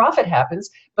that the profit happens,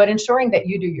 but ensuring that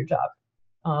you do your job,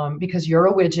 because you're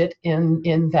a widget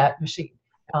in that machine,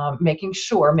 making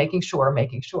sure.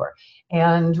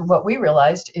 And what we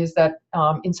realized is that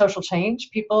in social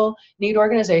change, people need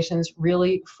organizations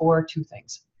really for 2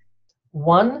 things.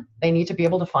 One, they need to be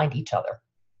able to find each other,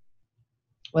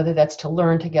 whether that's to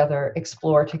learn together,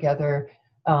 explore together,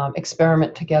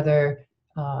 experiment together,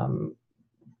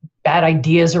 bad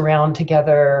ideas around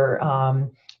together.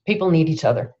 People need each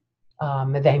other.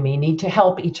 They may need to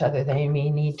help each other. They may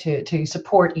need to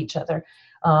support each other.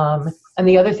 And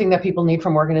the other thing that people need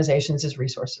from organizations is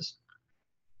resources.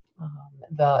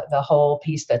 The whole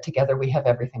piece that together we have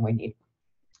everything we need.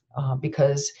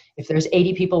 Because if there's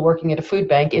 80 people working at a food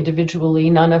bank, individually,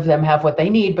 none of them have what they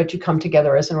need, but you come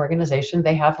together as an organization,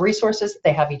 they have resources,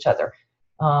 they have each other.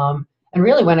 And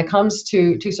really, when it comes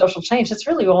to social change, that's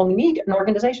really all we need an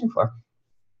organization for.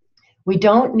 We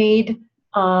don't need,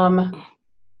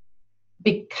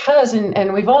 because,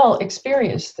 and we've all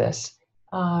experienced this,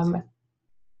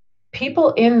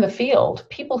 people in the field,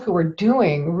 people who are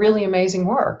doing really amazing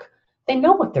work, they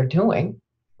know what they're doing.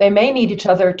 They may need each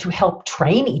other to help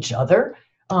train each other,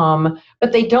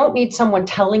 but they don't need someone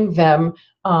telling them,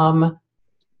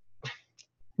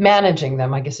 managing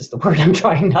them, I guess is the word I'm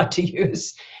trying not to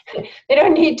use. They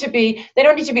don't need to be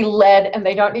led, and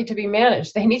they don't need to be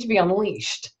managed. They need to be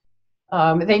unleashed.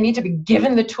 They need to be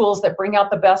given the tools that bring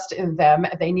out the best in them.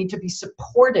 They need to be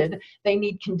supported. They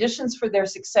need conditions for their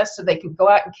success so they can go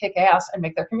out and kick ass and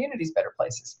make their communities better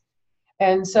places.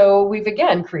 And so we've,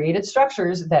 again, created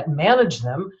structures that manage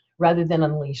them rather than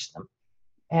unleash them.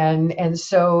 And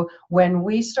so when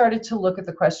we started to look at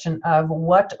the question of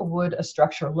what would a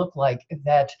structure look like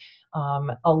that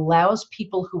allows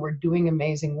people who are doing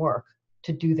amazing work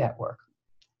to do that work,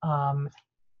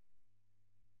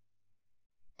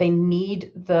 they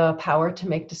need the power to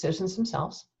make decisions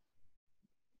themselves.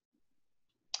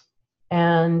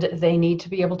 And they need to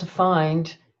be able to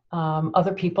find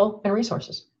other people and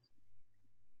resources.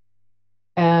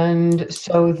 And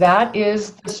so that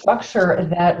is the structure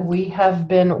that we have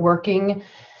been working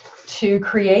to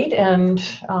create. And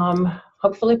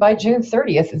hopefully by June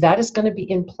 30th, that is going to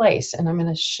be in place. And I'm going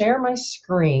to share my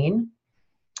screen.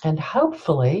 And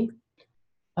hopefully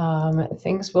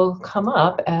things will come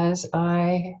up as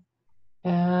I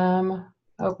am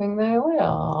hoping they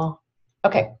will.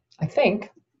 Okay, I think.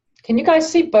 Can you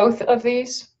guys see both of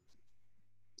these?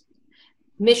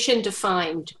 Mission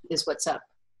defined is what's up.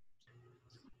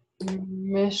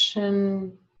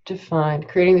 Mission defined.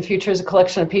 Creating the future as a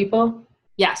collection of people?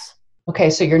 Yes.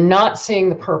 Okay, so you're not seeing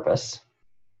the purpose.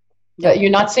 You're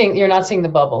not seeing the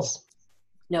bubbles.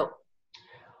 No.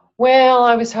 Well,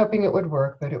 I was hoping it would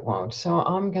work, but it won't. So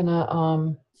I'm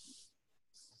gonna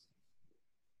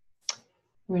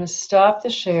stop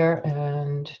the share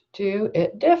and do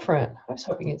it different. I was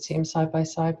hoping it'd see them side by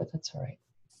side, but that's all right.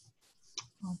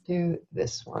 I'll do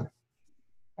this one.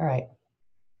 All right.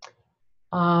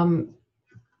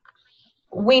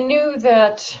 We knew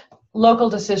that local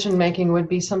decision making would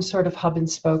be some sort of hub and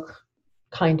spoke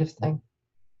kind of thing.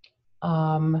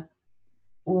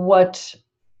 What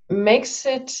makes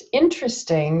it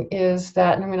interesting is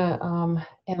that, and I'm going to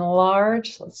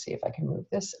enlarge, let's see if I can move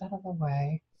this out of the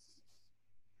way.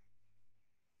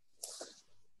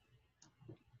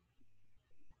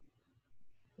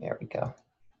 There we go.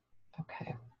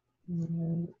 Okay.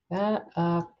 Move that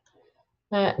up,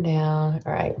 that down.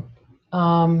 All right.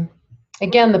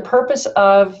 Again, the purpose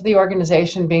of the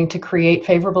organization being to create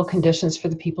favorable conditions for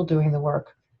the people doing the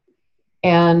work.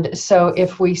 And so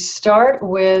if we start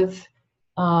with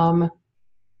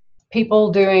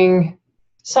people doing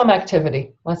some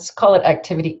activity, let's call it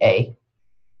activity A,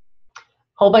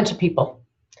 whole bunch of people,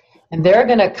 and they're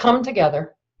going to come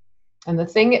together. And the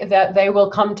thing that they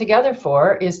will come together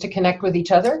for is to connect with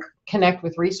each other, connect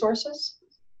with resources.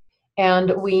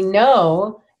 And we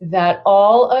know that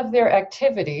all of their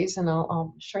activities, and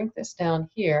I'll shrink this down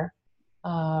here.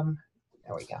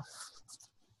 There we go.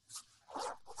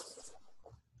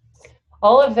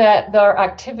 All of that, their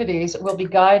activities will be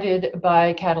guided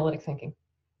by catalytic thinking.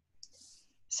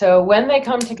 So when they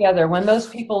come together, when those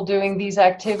people doing these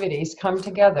activities come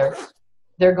together,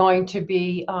 they're going to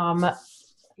be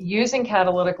using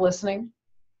catalytic listening,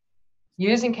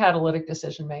 using catalytic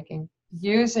decision making,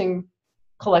 using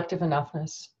collective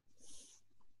enoughness.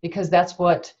 Because that's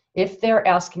what, if they're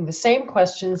asking the same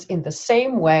questions in the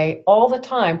same way all the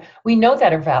time, we know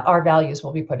that our values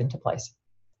will be put into place.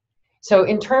 So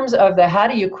in terms of the how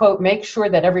do you, quote, make sure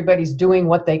that everybody's doing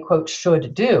what they, quote,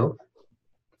 should do,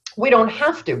 we don't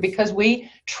have to, because we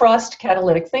trust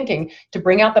catalytic thinking to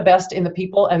bring out the best in the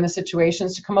people and the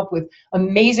situations, to come up with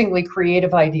amazingly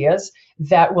creative ideas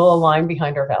that will align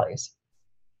behind our values.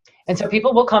 And so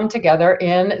people will come together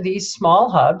in these small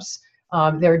hubs.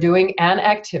 They're doing an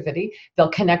activity. They'll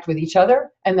connect with each other,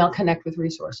 and they'll connect with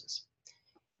resources.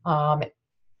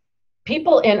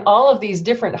 People in all of these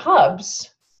different hubs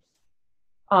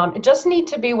just need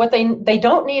to be, what they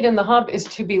don't need in the hub is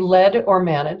to be led or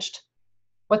managed.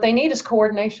 What they need is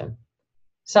coordination.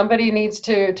 Somebody needs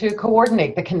to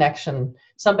coordinate the connection.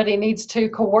 Somebody needs to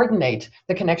coordinate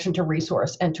the connection to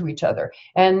resource and to each other.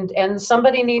 And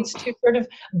somebody needs to sort of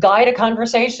guide a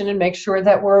conversation and make sure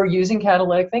that we're using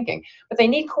catalytic thinking. But they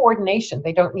need coordination.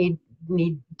 They don't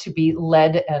need to be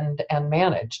led and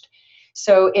managed.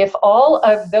 So if all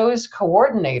of those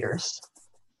coordinators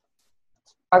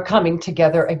are coming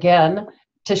together again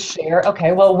to share,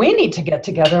 okay, well, we need to get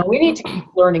together and we need to keep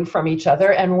learning from each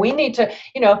other, and we need to,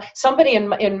 somebody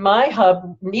in my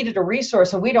hub needed a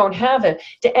resource and we don't have it.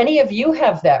 Do any of you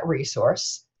have that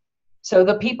resource? So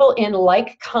the people in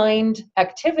like-kind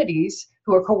activities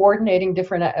who are coordinating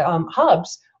different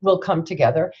hubs will come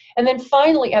together. And then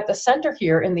finally at the center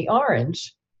here in the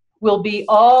orange will be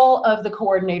all of the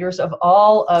coordinators of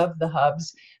all of the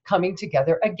hubs coming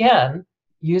together again,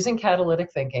 using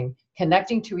catalytic thinking,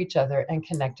 connecting to each other and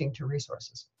connecting to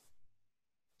resources.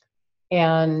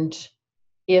 And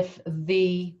if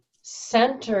the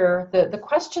center, the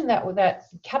question that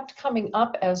kept coming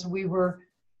up as we were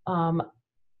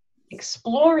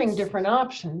exploring different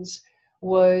options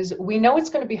was, we know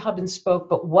it's going to be hub and spoke,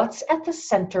 but what's at the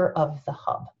center of the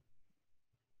hub?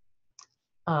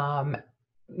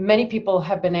 Many people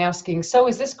have been asking, so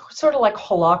is this sort of like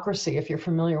holacracy, if you're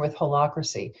familiar with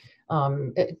holacracy?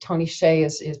 Tony Hsieh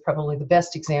is probably the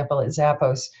best example at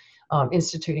Zappos,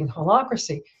 instituting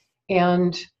holacracy.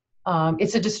 And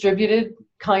it's a distributed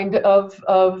kind of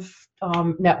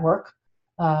network,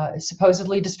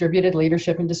 supposedly distributed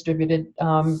leadership and distributed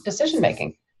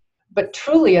decision-making. But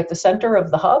truly at the center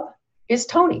of the hub is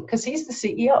Tony, because he's the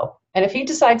CEO. And if he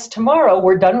decides tomorrow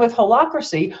we're done with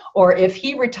holacracy, or if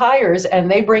he retires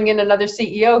and they bring in another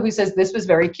CEO who says this was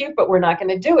very cute, but we're not going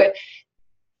to do it,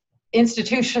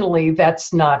 institutionally,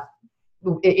 that's not,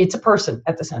 it's a person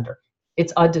at the center.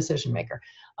 It's a decision maker.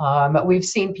 We've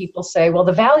seen people say, well,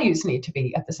 the values need to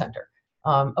be at the center.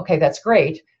 Okay, that's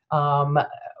great.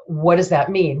 What does that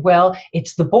mean? Well,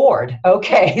 it's the board.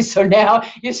 Okay, so now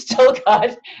you still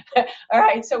got, all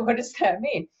right, so what does that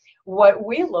mean? What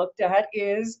we looked at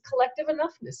is collective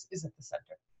enoughness is at the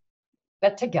center.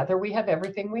 That together we have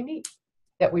everything we need.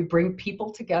 That we bring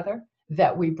people together,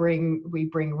 that we bring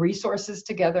resources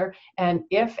together, and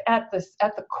if at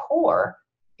the core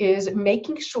is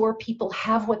making sure people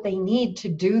have what they need to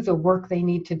do the work they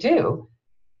need to do,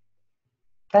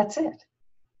 that's it.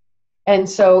 And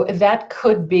so that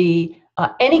could be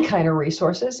any kind of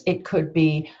resources. It could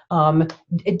be,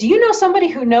 do you know somebody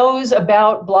who knows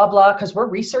about blah, blah, because we're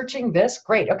researching this?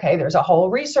 Great, okay, there's a whole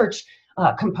research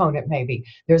component maybe.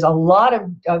 There's a lot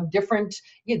of different,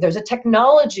 there's a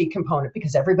technology component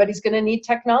because everybody's going to need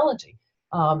technology.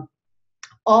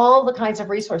 All the kinds of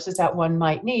resources that one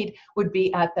might need would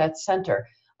be at that center.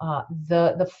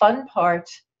 The fun part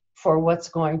for what's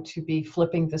going to be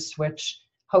flipping the switch,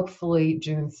 hopefully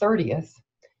June 30th,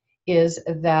 is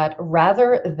that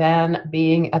rather than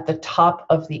being at the top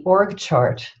of the org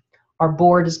chart, our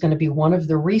board is going to be one of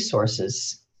the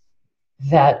resources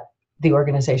that the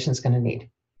organization is going to need.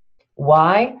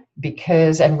 Why?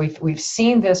 Because, and we've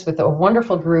seen this with a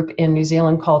wonderful group in New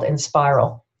Zealand called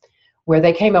Inspiral, where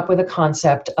they came up with a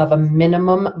concept of a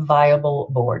minimum viable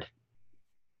board,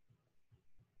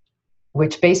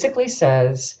 which basically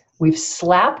says we've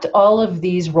slapped all of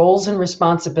these roles and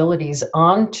responsibilities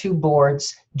onto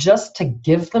boards just to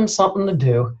give them something to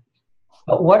do.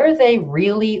 But what are they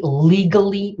really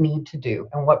legally need to do?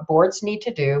 And what boards need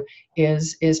to do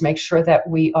is make sure that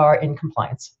we are in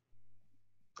compliance.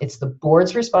 It's the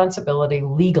board's responsibility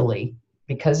legally,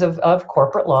 because of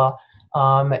corporate law,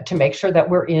 to make sure that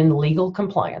we're in legal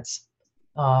compliance.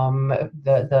 The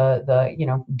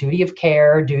duty of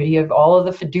care, duty of all of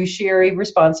the fiduciary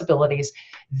responsibilities,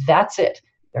 that's it.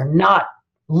 They're not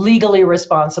legally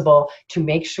responsible to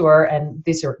make sure, and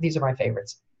these are my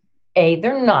favorites.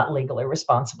 They're not legally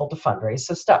responsible to fundraise,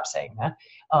 so stop saying that.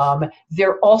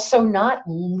 They're also not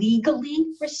legally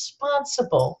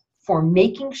responsible for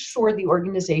making sure the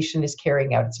organization is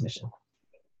carrying out its mission.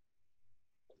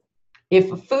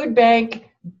 If a food bank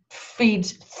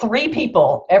feeds 3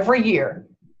 people every year,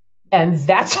 and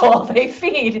that's all they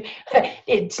feed,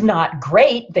 it's not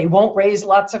great. They won't raise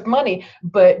lots of money,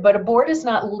 but a board is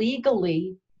not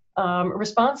legally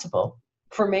responsible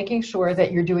for making sure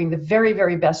that you're doing the very,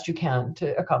 very best you can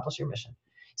to accomplish your mission.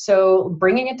 So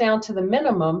bringing it down to the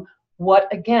minimum, what,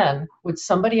 again, would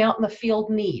somebody out in the field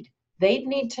need? They'd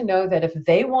need to know that if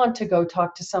they want to go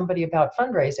talk to somebody about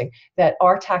fundraising, that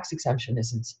our tax exemption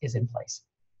is in place.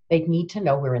 They need to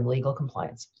know we're in legal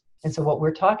compliance. And so what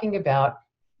we're talking about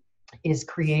is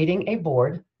creating a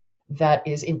board that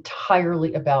is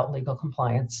entirely about legal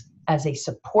compliance as a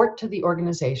support to the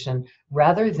organization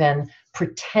rather than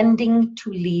pretending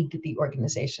to lead the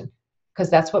organization. Because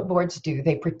that's what boards do.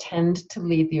 They pretend to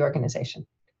lead the organization.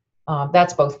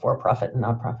 That's both for-profit and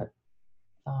nonprofit.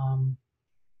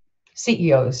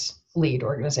 CEOs lead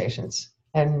organizations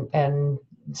and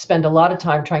spend a lot of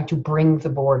time trying to bring the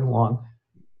board along.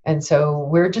 And so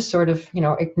we're just sort of,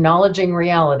 acknowledging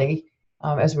reality,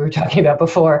 as we were talking about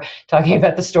before, talking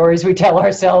about the stories we tell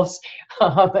ourselves,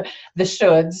 the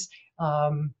shoulds.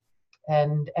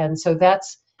 And so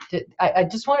that's, I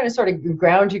just wanted to sort of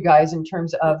ground you guys in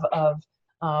terms of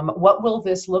what will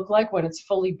this look like when it's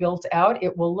fully built out.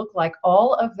 It will look like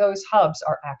all of those hubs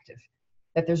are active.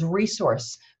 that there's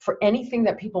resource for anything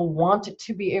that people want it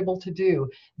to be able to do,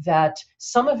 that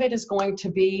some of it is going to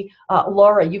be,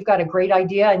 Laura, you've got a great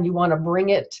idea and you want to bring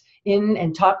it in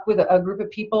and talk with a group of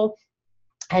people,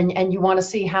 and you want to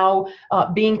see how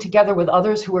being together with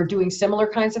others who are doing similar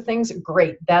kinds of things,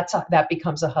 great, that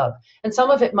becomes a hub. And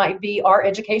some of it might be our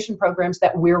education programs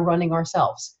that we're running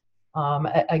ourselves.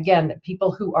 Again,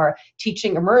 people who are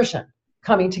teaching immersion,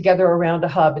 coming together around a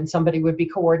hub, and somebody would be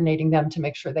coordinating them to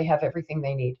make sure they have everything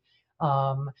they need.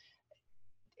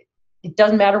 It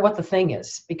doesn't matter what the thing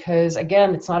is, because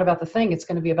again, it's not about the thing, it's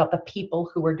going to be about the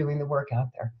people who are doing the work out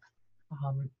there.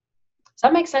 Does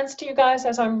that make sense to you guys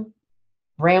as I'm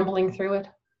rambling through it?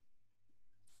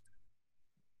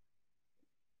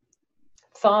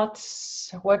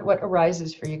 Thoughts? What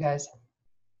arises for you guys?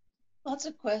 Lots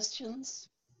of questions.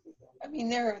 I mean,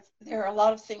 there are a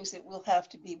lot of things that will have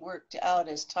to be worked out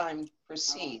as time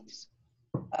proceeds.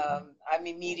 I'm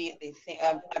immediately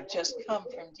I've just come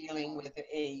from dealing with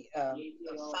a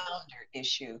founder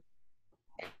issue,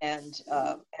 and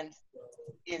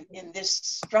in this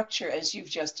structure, as you've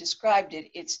just described it,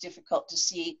 it's difficult to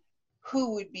see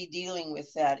who would be dealing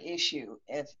with that issue.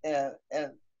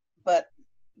 But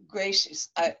gracious,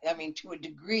 I mean, to a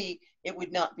degree, it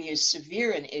would not be as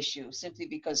severe an issue simply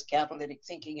because catalytic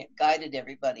thinking had guided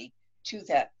everybody to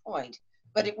that point,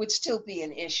 but it would still be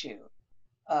an issue.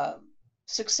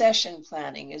 Succession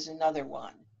planning is another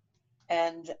one.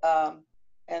 And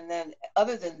then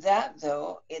other than that,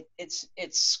 though,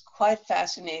 it's quite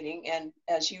fascinating, and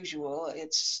as usual,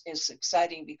 it's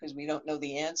exciting because we don't know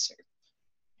the answer.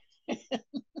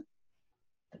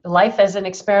 Life as an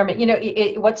experiment. You know,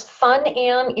 what's fun,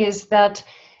 Anne, is that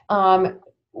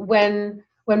when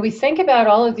we think about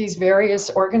all of these various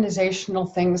organizational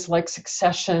things like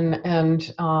succession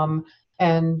and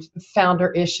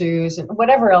founder issues and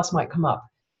whatever else might come up,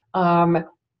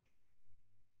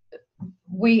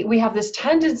 we have this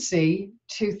tendency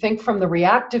to think from the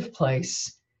reactive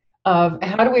place of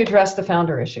how do we address the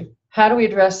founder issue? How do we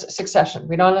address succession?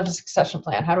 We don't have a succession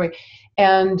plan. How do we?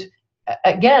 And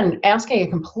again, asking a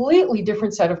completely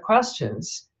different set of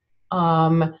questions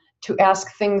to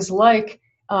ask things like,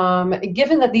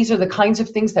 given that these are the kinds of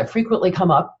things that frequently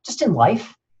come up just in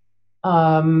life,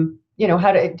 you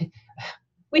know,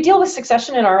 we deal with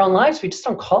succession in our own lives. We just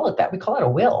don't call it that. We call it a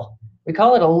will. We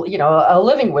call it a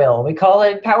living will. We call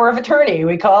it power of attorney.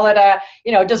 We call it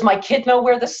does my kid know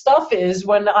where the stuff is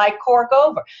when I cork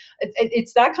over?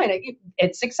 It's that kind of,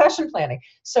 it's succession planning.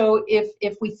 So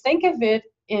if we think of it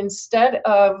instead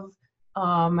of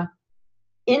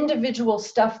individual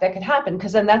stuff that could happen,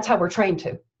 because then that's how we're trained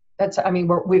to.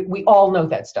 We all know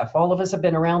that stuff. All of us have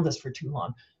been around this for too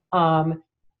long.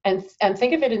 And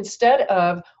think of it instead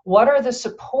of what are the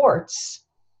supports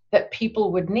that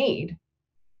people would need,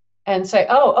 and say,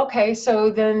 oh, okay,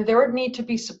 so then there would need to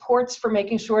be supports for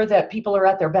making sure that people are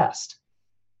at their best,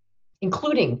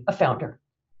 including a founder.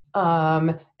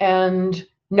 And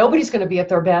nobody's going to be at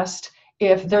their best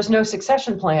if there's no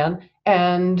succession plan,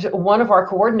 and one of our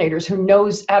coordinators who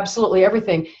knows absolutely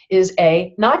everything is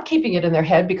not keeping it in their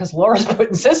head because Laura's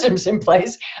putting systems in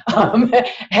place.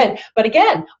 But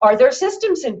again, are there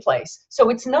systems in place? So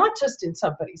it's not just in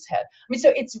somebody's head. I mean,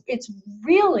 so it's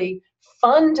really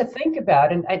fun to think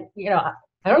about, and I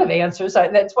don't have answers.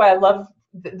 That's why I love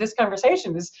this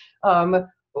conversation. Is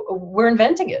we're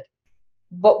inventing it.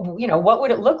 What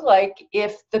would it look like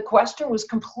if the question was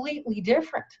completely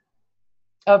different?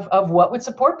 Of what would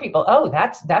support people? Oh,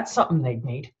 that's something they'd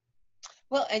need.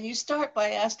 Well, and you start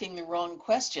by asking the wrong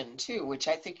question too, which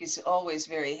I think is always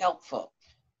very helpful.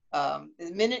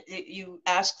 The minute that you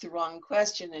ask the wrong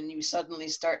question and you suddenly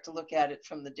start to look at it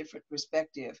from the different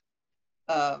perspective,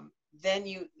 then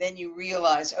you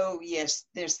realize, oh yes,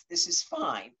 this is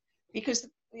fine, because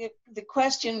the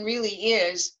question really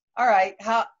is, all right,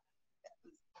 how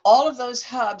all of those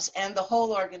hubs and the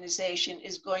whole organization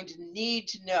is going to need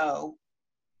to know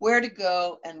where to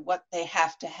go and what they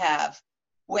have to have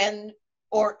when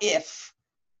or if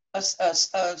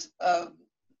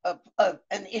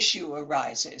an issue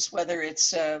arises, whether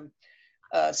it's a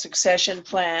succession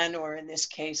plan or in this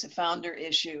case a founder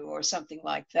issue or something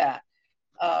like that.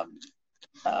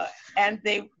 And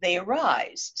they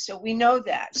arise. So we know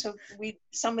that. So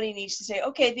somebody needs to say,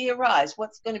 okay, they arise.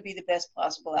 What's going to be the best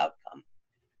possible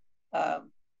outcome?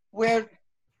 Where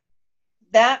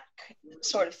that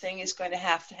sort of thing is going to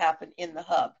have to happen in the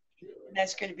hub. And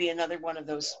that's going to be another one of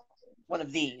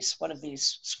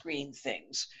these screen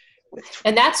things.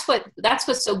 And that's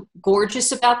what's so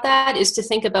gorgeous about that, is to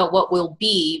think about what will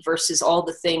be versus all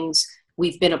the things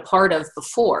we've been a part of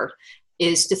before,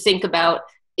 is to think about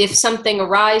if something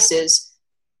arises,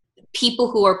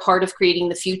 people who are part of creating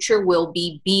the future will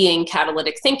be being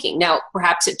catalytic thinking. Now,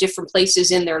 perhaps at different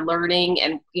places in their learning,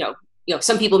 and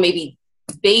some people may be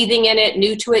bathing in it,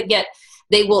 new to it, yet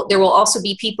there will also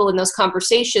be people in those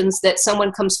conversations that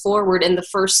someone comes forward and the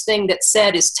first thing that's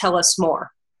said is, tell us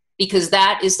more, because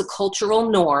that is the cultural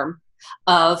norm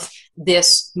of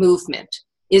this movement,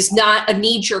 is not a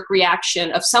knee-jerk reaction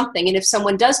of something. And if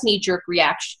someone does knee-jerk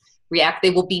react, they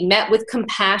will be met with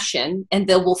compassion, and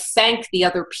they will thank the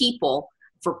other people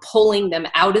for pulling them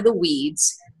out of the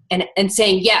weeds and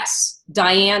saying, yes,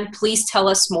 Diane, please tell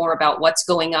us more about what's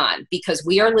going on, because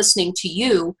we are listening to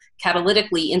you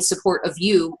catalytically in support of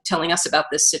you telling us about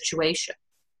this situation.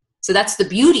 So that's the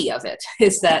beauty of it,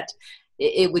 is that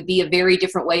it would be a very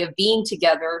different way of being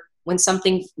together when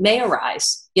something may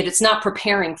arise, yet it's not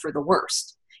preparing for the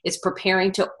worst. It's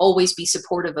preparing to always be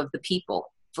supportive of the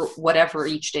people for whatever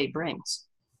each day brings.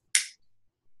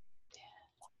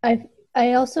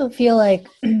 I also feel like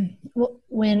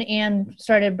when Anne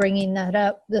started bringing that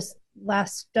up, this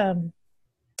last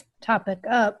topic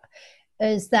up,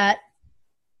 is that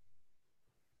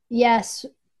yes,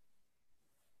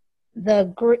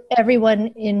 everyone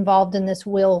involved in this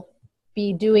will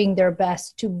be doing their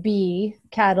best to be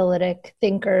catalytic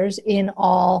thinkers in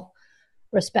all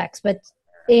respects.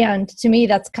 And to me,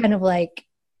 that's kind of like,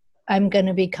 I'm going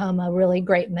to become a really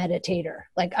great meditator.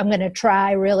 Like, I'm going to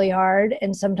try really hard,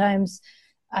 and sometimes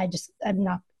I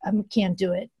can't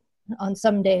do it on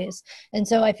some days. And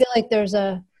so I feel like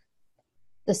the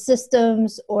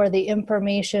systems or the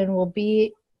information will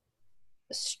be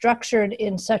structured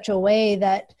in such a way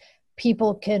that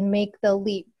people can make the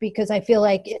leap, because I feel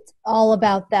like it's all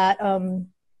about that,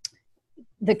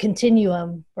 the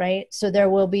continuum, right? So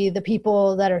there will be the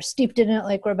people that are steeped in it,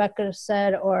 like Rebecca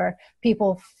said, or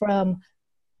people from,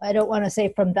 I don't want to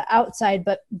say from the outside,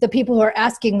 but the people who are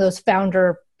asking those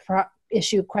founder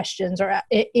issue questions, or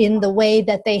in the way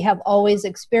that they have always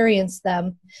experienced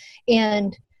them.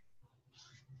 And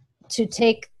to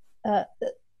take,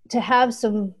 to have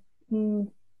some,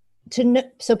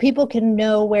 so people can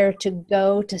know where to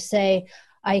go to say,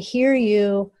 I hear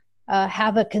you,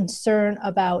 have a concern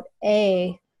about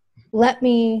A, let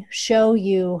me show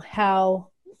you how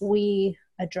we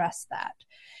address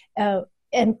that.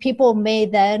 And people may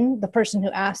then, the person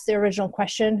who asked the original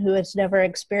question, who has never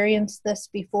experienced this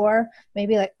before, may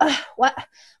be like, what?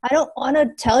 I don't want to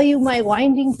tell you my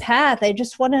winding path. I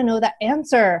just want to know the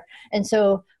answer. And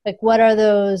so, like, what are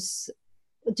those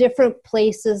different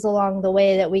places along the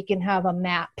way that we can have a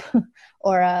map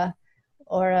or a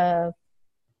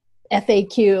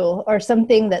FAQ or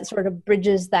something that sort of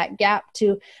bridges that gap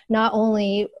to not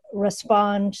only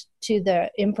respond to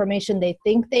the information they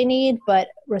think they need, but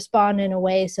respond in a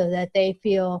way so that they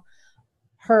feel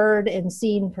heard and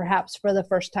seen, perhaps for the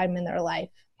first time in their life.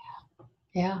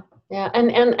 Yeah.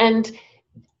 And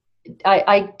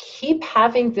I keep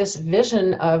having this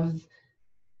vision of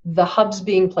the hubs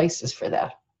being places for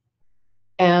that.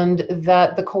 And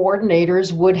that the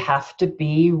coordinators would have to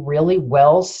be really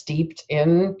well steeped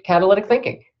in catalytic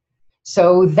thinking,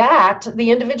 so that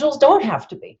the individuals don't have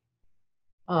to be.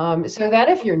 So that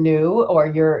if you're new or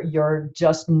you're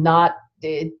just not,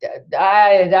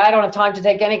 I don't have time to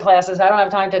take any classes, I don't have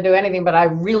time to do anything, but I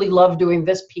really love doing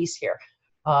this piece here.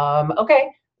 Okay.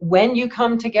 When you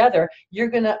come together, you're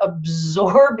going to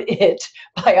absorb it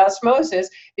by osmosis,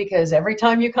 because every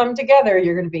time you come together,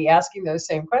 you're going to be asking those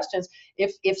same questions.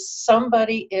 If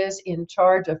somebody is in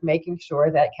charge of making sure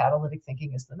that catalytic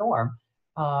thinking is the norm,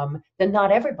 then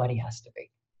not everybody has to be.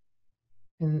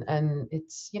 And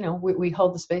it's, we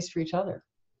hold the space for each other.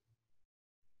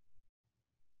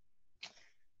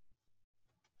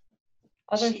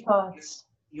 Other thoughts?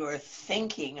 You're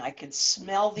thinking. I can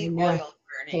smell the oil burning.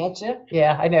 Can't you?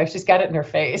 Yeah, I know. She's got it in her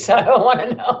face. I don't want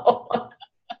to know.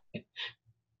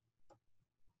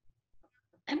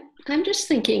 I'm just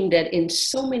thinking that in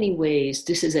so many ways,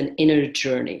 this is an inner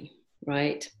journey,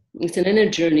 right? It's an inner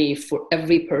journey for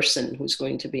every person who's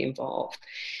going to be involved.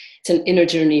 It's an inner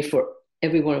journey for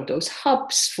every one of those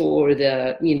hubs, for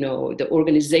the, the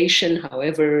organization,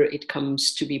 however it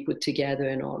comes to be put together,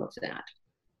 and all of that.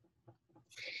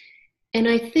 And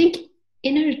I think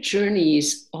inner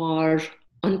journeys are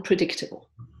unpredictable.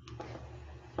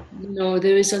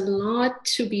 There is a lot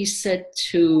to be said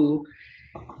to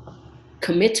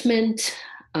commitment,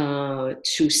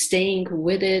 to staying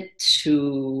with it,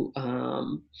 to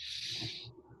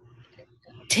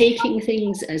taking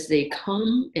things as they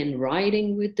come and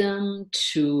riding with them,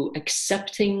 to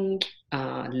accepting,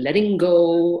 letting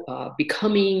go,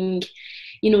 becoming,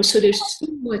 so there's so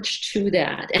much to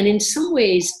that. And in some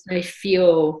ways, I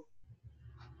feel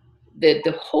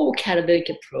the whole catalytic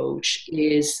approach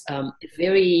is a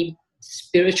very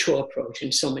spiritual approach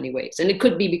in so many ways, and it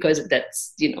could be because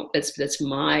that's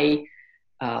my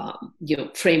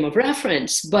frame of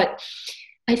reference. But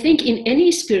I think in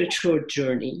any spiritual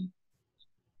journey,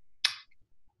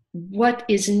 what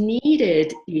is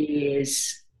needed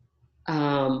is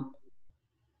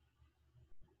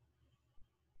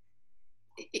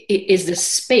the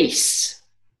space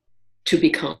to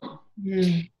become.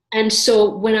 Mm. And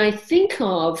so when I think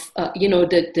of,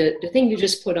 the thing you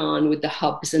just put on with the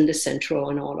hubs and the central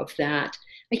and all of that,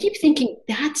 I keep thinking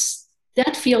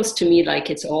that feels to me like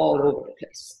it's all over the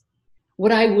place.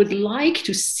 What I would like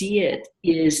to see it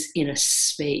is in a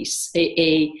space,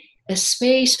 a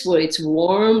space where it's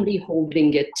warmly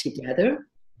holding it together.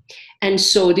 And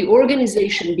so the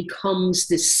organization becomes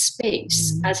this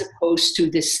space as opposed to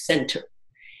this center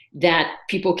that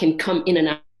people can come in and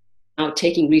out,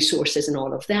 taking resources and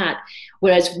all of that.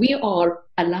 Whereas we are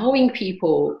allowing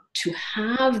people to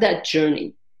have that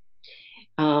journey,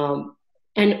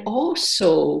 and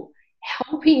also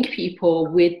helping people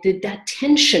with that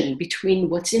tension between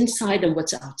what's inside and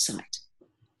what's outside.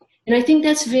 And I think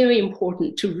that's very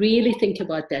important to really think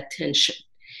about that tension,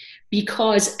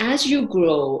 because as you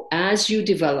grow, as you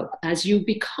develop, as you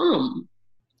become,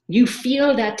 you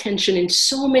feel that tension in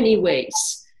so many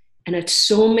ways and at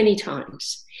so many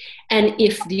times. And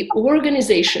if the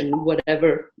organization,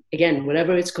 whatever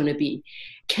it's going to be,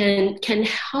 can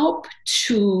help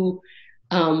to,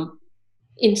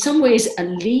 in some ways,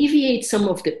 alleviate some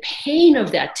of the pain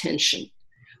of that tension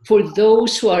for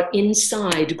those who are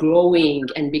inside growing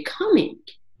and becoming,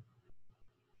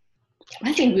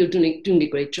 I think we're doing a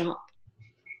great job.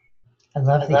 I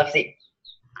love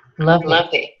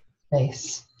the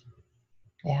space.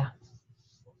 Yeah.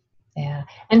 Yeah.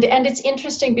 And it's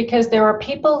interesting because there are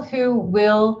people who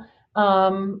will,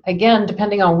 again,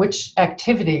 depending on which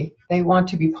activity they want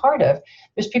to be part of,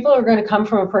 there's people who are going to come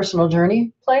from a personal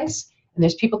journey place, and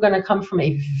there's people going to come from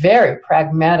a very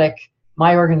pragmatic,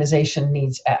 my organization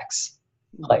needs X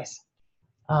place.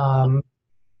 We're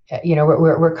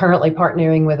currently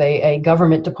partnering with a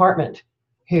government department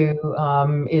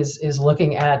who is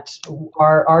looking at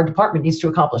our department needs to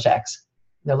accomplish X.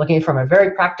 They're looking from a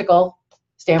very practical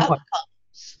standpoint.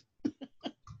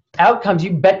 Outcomes,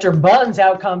 you bet your buns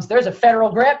outcomes. There's a federal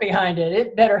grant behind it.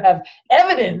 It better have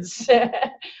evidence.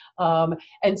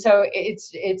 And so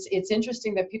it's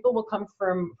interesting that people will come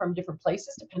from different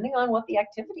places depending on what the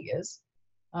activity is,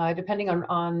 depending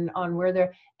on where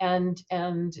they're, and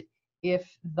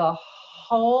if the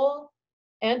whole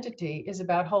entity is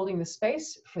about holding the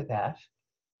space for that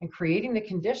and creating the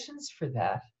conditions for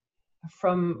that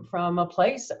from a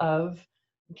place of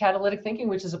catalytic thinking,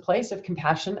 which is a place of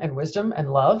compassion and wisdom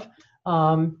and love.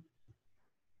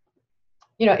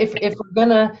 If we're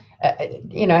gonna,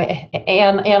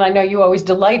 and I know you always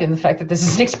delight in the fact that this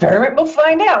is an experiment. We'll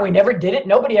find out. We never did it.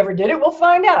 Nobody ever did it. We'll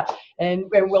find out, and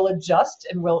we'll adjust,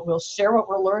 and we'll share what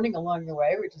we're learning along the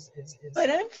way, which is. But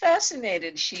I'm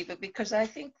fascinated, Shiva, because I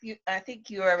think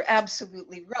you are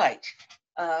absolutely right.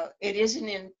 It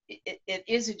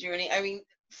is a journey. I mean,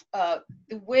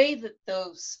 the way that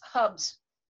those hubs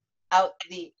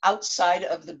outside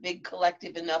of the big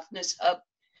collective enoughness hub,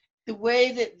 the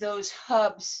way that those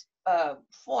hubs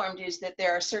formed is that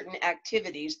there are certain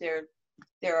activities. There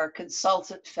are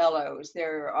consultant fellows.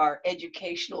 There are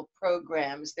educational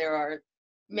programs. There are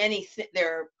many.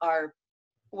 There are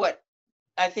what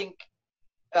I think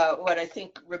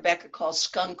Rebecca calls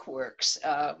skunk works,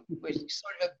 which is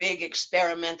sort of a big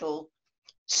experimental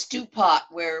stew pot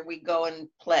where we go and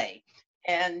play,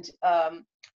 and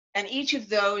each of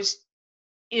those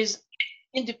is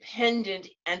independent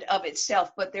and of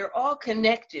itself, but they're all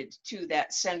connected to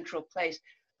that central place.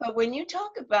 But when you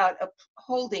talk about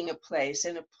holding a place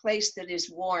and a place that is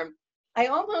warm, I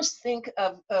almost think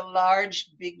of a large,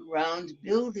 big, round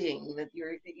building that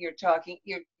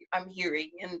I'm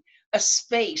hearing, in a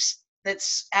space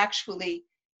that's actually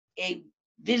a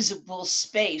visible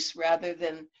space, rather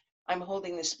than I'm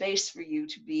holding the space for you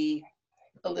to be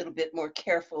a little bit more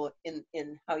careful in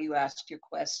how you asked your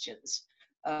questions.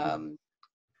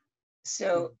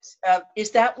 Is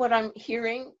that what I'm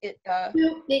hearing?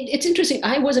 It's interesting.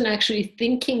 I wasn't actually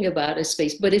thinking about a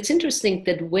space, but it's interesting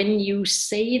that when you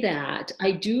say that,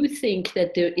 I do think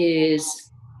that there is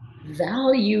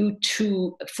value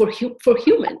for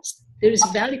humans. There is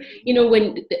value.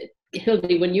 When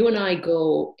Hildy, when you and I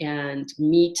go and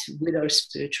meet with our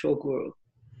spiritual group,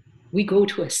 we go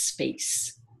to a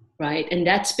space, right? And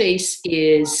that space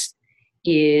is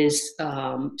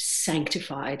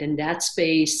sanctified, and that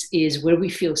space is where we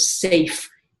feel safe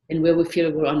and where we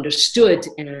feel we're understood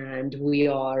and we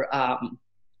are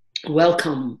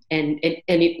welcome, and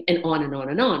on and on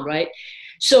and on, right?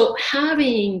 So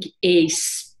having a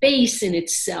space in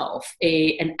itself,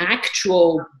 an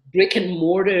actual brick and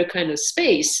mortar kind of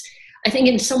space, I think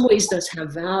in some ways does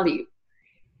have value.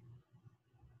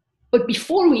 But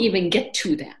before we even get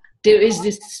to that, there is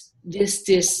this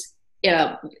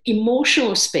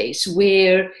emotional space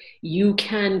where you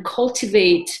can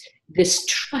cultivate this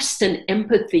trust and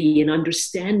empathy and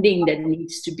understanding that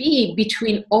needs to be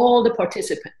between all the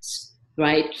participants,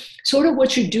 right? Sort of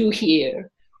what you do here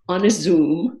on a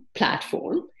Zoom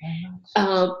platform.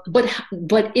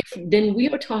 But if then we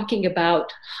are talking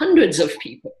about hundreds of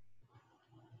people,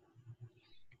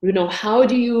 how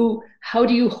do you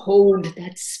hold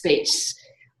that space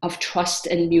of trust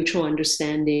and mutual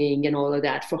understanding and all of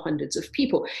that for hundreds of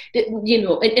people?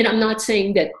 And I'm not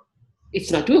saying that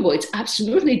it's not doable. It's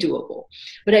absolutely doable.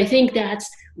 But I think that's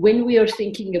when we are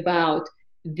thinking about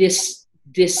this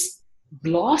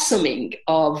blossoming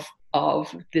of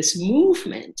this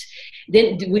movement,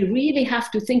 then we really have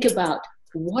to think about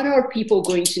what are people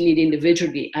going to need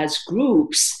individually as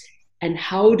groups, and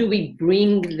how do we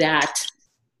bring that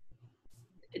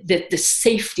the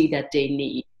safety that they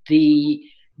need, the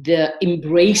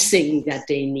embracing that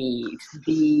they need,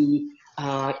 the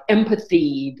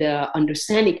empathy, the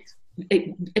understanding,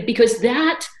 because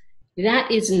that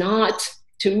is not,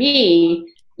 to me,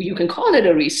 you can call it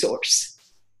a resource,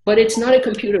 but it's not a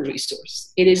computer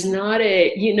resource. It is not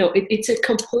it's a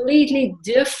completely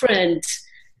different,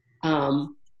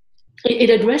 it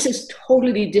addresses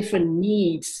totally different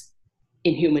needs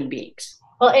in human beings.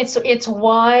 Well, it's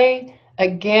why,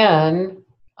 again,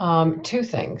 two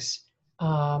things.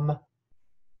 One,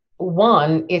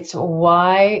 it's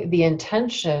why the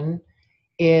intention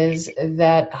is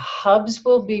that hubs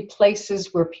will be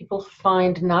places where people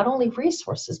find not only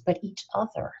resources, but each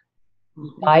other,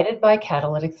 guided by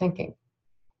catalytic thinking.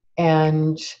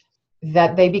 And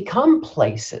that they become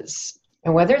places,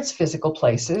 and whether it's physical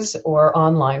places or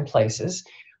online places,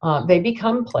 they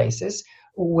become places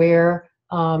where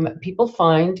people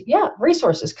find,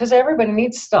 resources, because everybody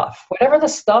needs stuff. Whatever the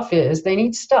stuff is, they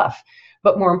need stuff.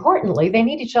 But more importantly, they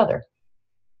need each other.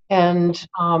 And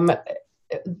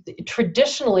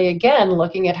traditionally, again,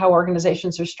 looking at how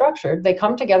organizations are structured, they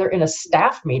come together in a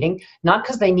staff meeting, not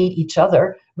because they need each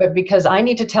other, but because I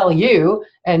need to tell you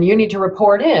and you need to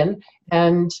report in.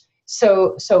 And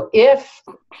so if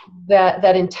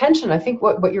that intention, I think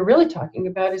what you're really talking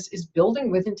about is building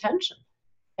with intention,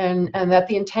 and that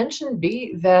the intention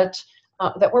be that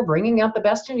we're bringing out the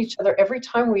best in each other every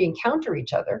time we encounter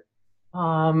each other.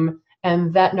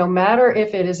 And that no matter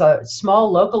if it is a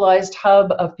small localized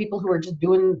hub of people who are just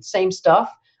doing the same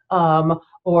stuff,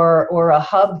 or a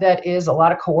hub that is a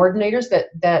lot of coordinators,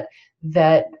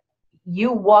 that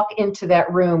you walk into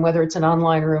that room, whether it's an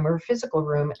online room or a physical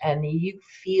room, and you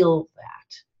feel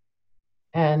that.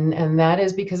 And that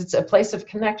is because it's a place of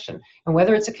connection. And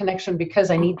whether it's a connection because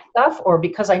I need stuff or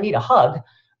because I need a hug,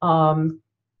 I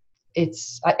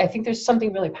think there's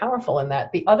something really powerful in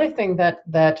that. The other thing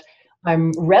that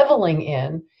I'm reveling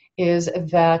in is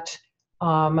that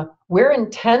we're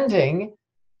intending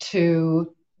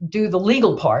to do the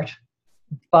legal part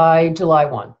by July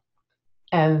 1.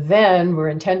 And then we're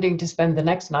intending to spend the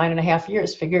next 9.5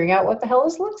 years figuring out what the hell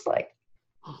this looks like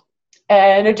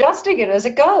and adjusting it as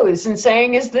it goes and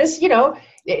saying, is this, it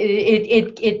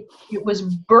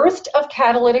was birthed of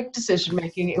catalytic decision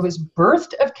making. It was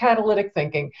birthed of catalytic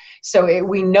thinking. So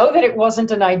we know that it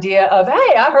wasn't an idea of,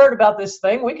 hey, I heard about this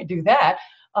thing, we could do that.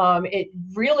 It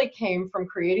really came from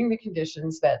creating the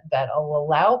conditions that will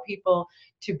allow people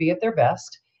to be at their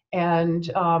best,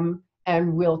 and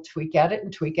we'll tweak at it.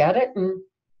 And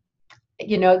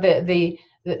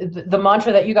the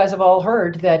mantra that you guys have all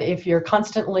heard, that if your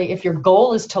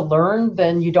goal is to learn,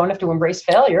 then you don't have to embrace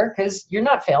failure, because you're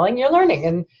not failing, you're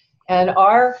learning. And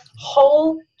our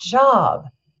whole job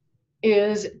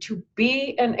is to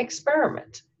be an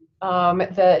experiment.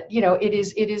 That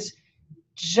it is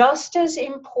just as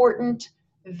important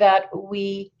that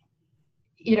we,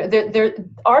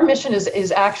 our mission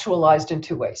is actualized in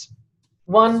two ways.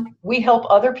 One, we help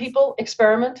other people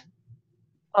experiment,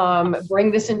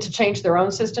 bring this in to change their own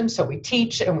systems. So we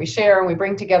teach and we share and we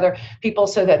bring together people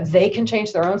so that they can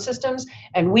change their own systems,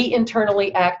 and we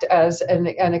internally act as an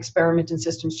experiment in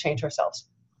systems change ourselves.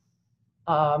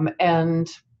 And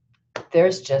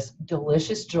there's just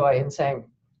delicious joy in saying,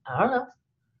 I don't know.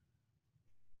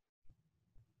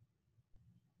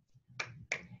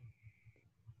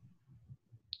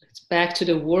 It's back to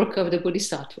the work of the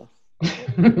Bodhisattva.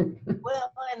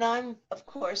 Well, and I'm, of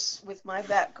course, with my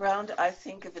background, I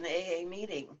think of an AA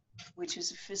meeting, which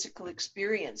is a physical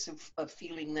experience of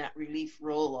feeling that relief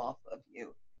roll off of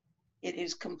you. It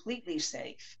is completely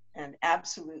safe and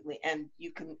absolutely, and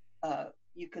you can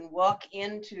walk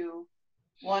into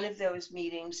one of those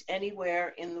meetings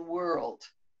anywhere in the world,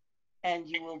 and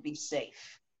you will be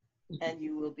safe, and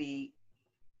you will be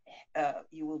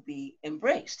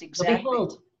embraced. Exactly what I'm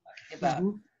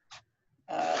talking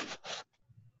about.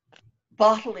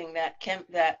 Bottling that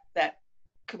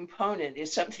component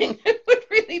is something that would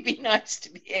really be nice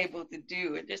to be able to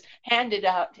do, and just hand it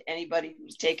out to anybody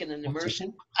who's taken an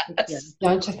immersion class.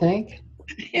 Don't you think?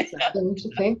 Yeah. Don't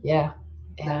you think? Yeah.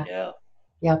 Yeah. Yeah.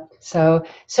 Yep. So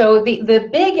the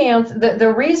big answer,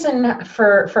 the reason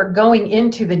for going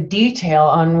into the detail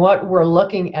on what we're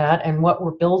looking at and what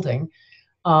we're building,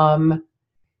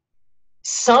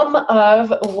 some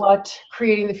of what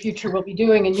Creating the Future will be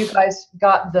doing, and you guys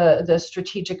got the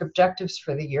strategic objectives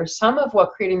for the year, some of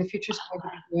what Creating the Future is going to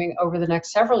be doing over the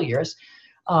next several years,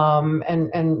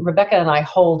 and Rebecca and I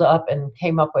holed up and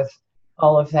came up with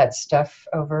all of that stuff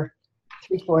over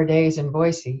 3-4 days in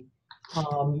Boise.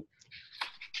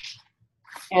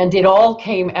 And it all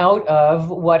came out of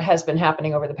what has been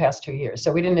happening over the past 2 years.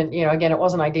 So we didn't, again, it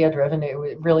wasn't idea driven. It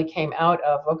really came out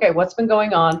of, okay, what's been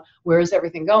going on? Where is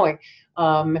everything going?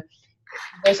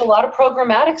 There's a lot of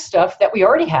programmatic stuff that we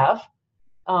already have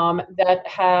that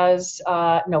has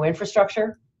no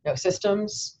infrastructure, no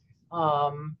systems.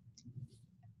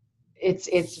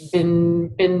 It's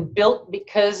been built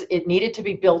because it needed to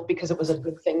be built because it was a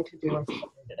good thing to do and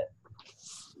people did it.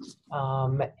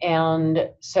 And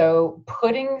so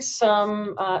putting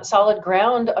some solid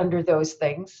ground under those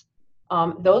things,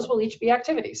 those will each be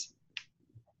activities.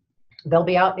 They'll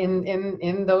be out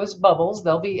in those bubbles,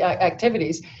 they'll be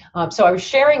activities. So I was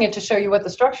sharing it to show you what the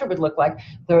structure would look like.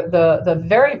 The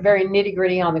very, very nitty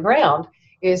gritty on the ground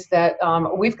is that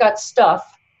we've got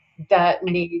stuff that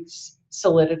needs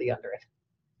solidity under it.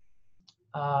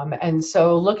 And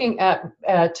so looking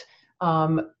at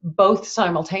both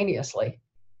simultaneously.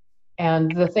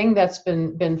 And the thing that's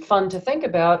been fun to think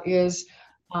about is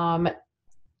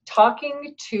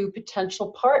talking to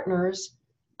potential partners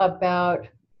about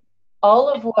all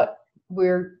of what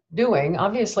we're doing,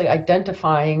 obviously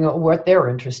identifying what they're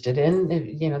interested in.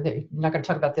 They're not going to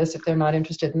talk about this if they're not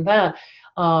interested in that,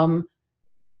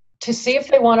 to see if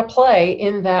they want to play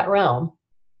in that realm.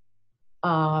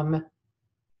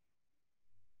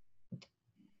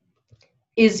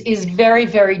 Is very,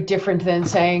 very different than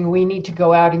saying we need to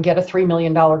go out and get a $3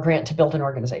 million grant to build an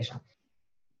organization.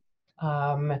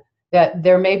 That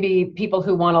there may be people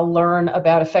who want to learn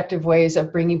about effective ways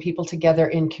of bringing people together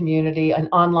in community and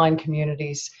online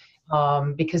communities,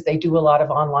 because they do a lot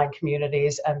of online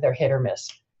communities and they're hit or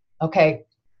miss. Okay,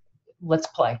 let's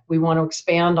play. We want to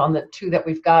expand on the 2 that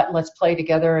we've got. Let's play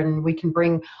together, and we can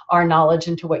bring our knowledge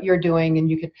into what you're doing. And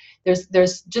you could,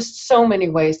 there's just so many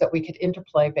ways that we could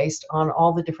interplay based on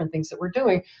all the different things that we're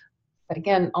doing. But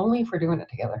again, only if we're doing it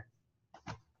together.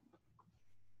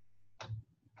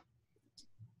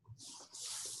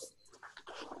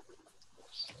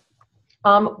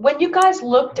 When you guys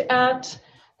looked at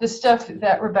the stuff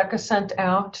that Rebecca sent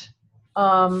out,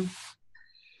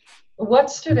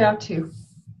 what stood out to you?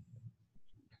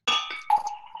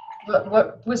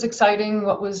 What was exciting?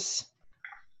 What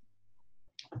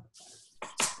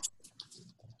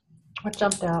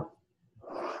jumped out?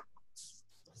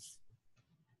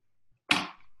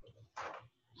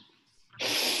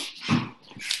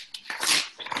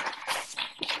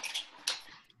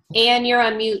 Anne, you're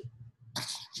on mute.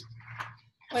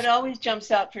 What always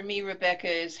jumps out for me, Rebecca,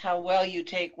 is how well you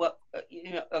take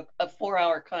a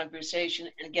 4-hour conversation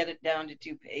and get it down to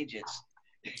 2 pages.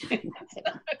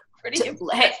 Pretty impressive.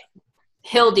 Hey,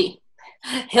 Hildy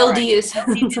right. Is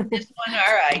Hildy did this one.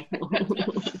 All right.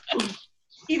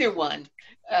 Either one,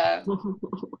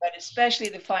 but especially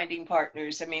the finding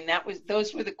partners. I mean,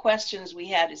 those were the questions we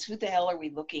had: is who the hell are we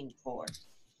looking for,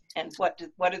 and what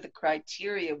are the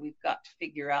criteria we've got to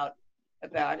figure out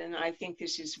about? And I think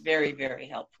this is very, very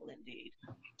helpful indeed.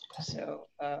 So.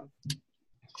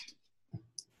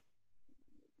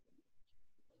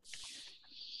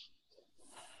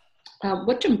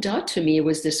 What jumped out to me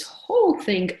was this whole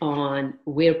thing on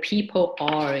where people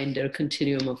are in their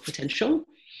continuum of potential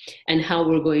and how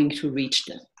we're going to reach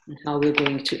them and how we're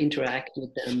going to interact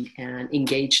with them and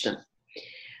engage them.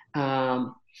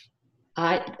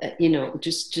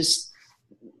 Just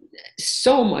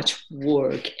so much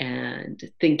work and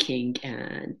thinking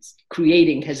and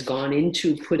creating has gone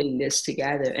into putting this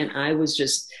together. And I was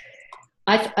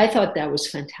I thought that was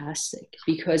fantastic,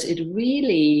 because it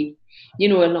really, a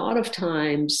lot of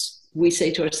times we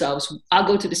say to ourselves, I'll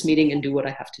go to this meeting and do what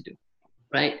I have to do,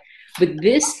 right? But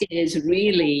this is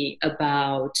really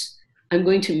about, I'm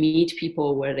going to meet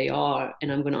people where they are,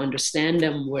 and I'm going to understand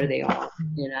them where they are,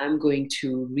 and I'm going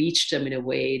to reach them in a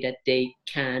way that they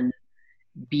can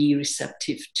be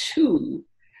receptive to,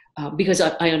 because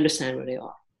I understand where they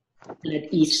are. And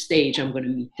at each stage, I'm going to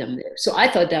meet them there. So I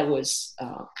thought that was,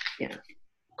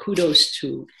 kudos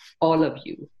to all of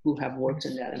you who have worked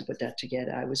on that and put that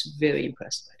together. I was very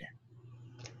impressed by that.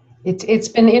 It's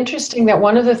been interesting that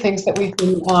one of the things that we've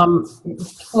been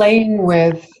playing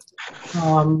with,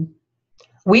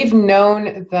 we've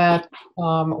known that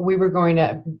we were going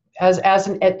to,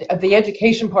 the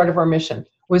education part of our mission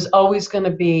was always going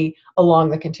to be along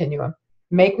the continuum,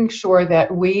 making sure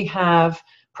that we have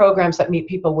programs that meet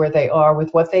people where they are with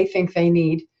what they think they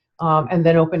need, and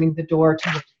then opening the door to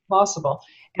what's possible.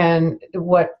 And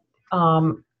what,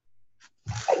 again,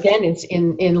 it's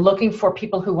in looking for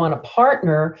people who want to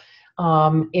partner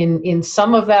in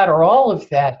some of that or all of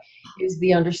that, is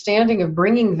the understanding of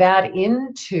bringing that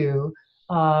into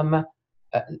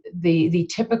the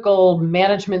typical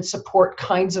management support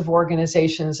kinds of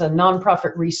organizations, a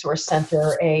nonprofit resource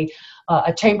center, a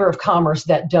chamber of commerce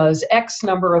that does X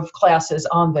number of classes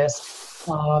on this,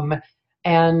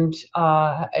 and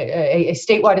a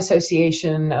statewide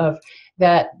association of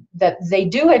that they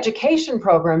do education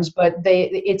programs, but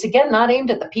it's again not aimed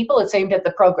at the people, it's aimed at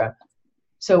the program.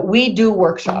 So we do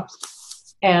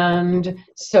workshops. And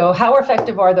so how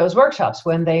effective are those workshops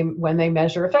when they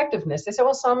measure effectiveness? They say,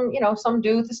 well, some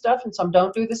do the stuff and some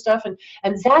don't do the stuff, and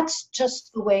that's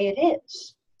just the way it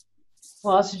is.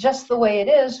 Well, it's just the way it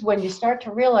is when you start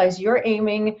to realize you're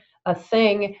aiming a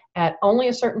thing at only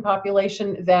a certain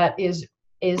population that is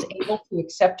able to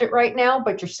accept it right now,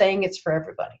 but you're saying it's for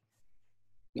everybody.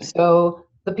 So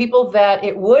the people that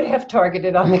it would have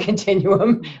targeted on the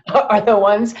continuum are the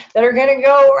ones that are going to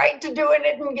go right to doing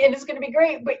it, and it's going to be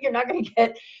great, but you're not going to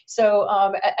get.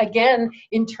 So again,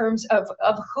 in terms of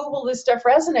who will this stuff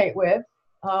resonate with,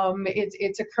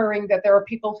 it's occurring that there are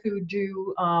people who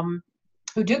do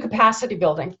capacity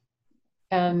building,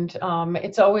 and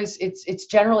it's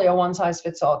generally a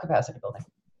one-size-fits-all capacity building.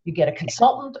 You get a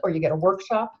consultant or you get a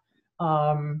workshop,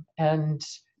 and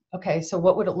okay, so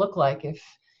what would it look like if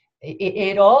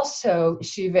it also,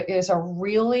 Shiva, is a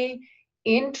really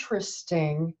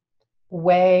interesting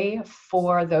way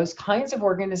for those kinds of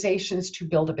organizations to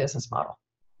build a business model.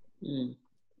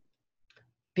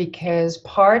 Because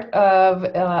part of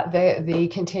the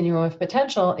continuum of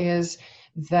potential is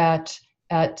that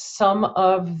at some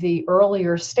of the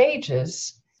earlier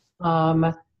stages,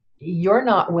 you're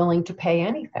not willing to pay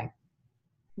anything.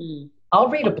 I'll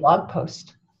read a blog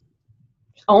post,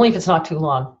 only if it's not too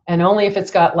long, and only if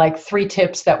it's got like 3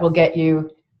 tips that will get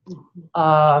you,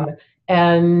 and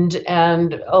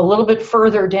a little bit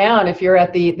further down, if you're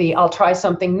at the I'll try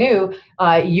something new,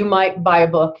 you might buy a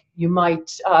book, you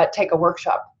might take a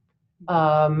workshop,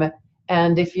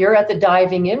 and if you're at the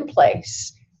diving in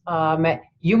place,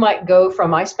 you might go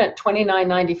from I spent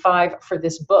 $29.95 for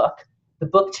this book, the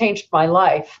book changed my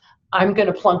life, I'm going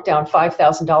to plunk down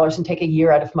 $5,000 and take a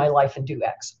year out of my life and do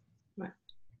X.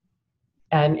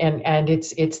 And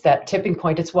it's that tipping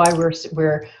point. It's why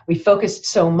we focused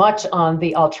so much on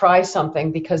the I'll try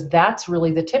something, because that's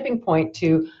really the tipping point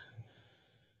to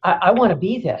I want to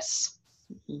be this.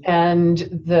 And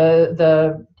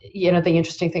the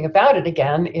interesting thing about it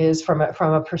again is from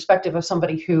a perspective of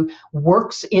somebody who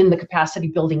works in the capacity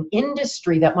building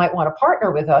industry that might want to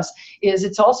partner with us, is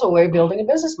it's also a way of building a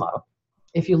business model.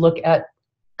 If you look at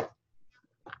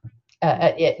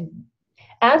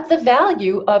the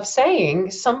value of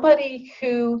saying somebody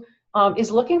who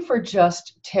is looking for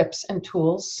just tips and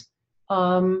tools,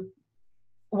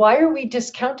 why are we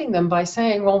discounting them by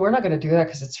saying, well, we're not going to do that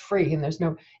because it's free and there's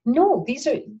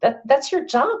that's your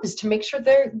job, is to make sure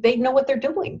they know what they're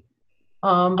doing,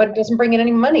 but it doesn't bring in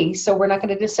any money, so we're not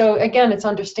going to do. So again, it's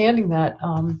understanding that.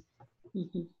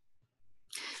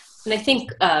 And I think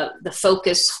the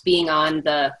focus being on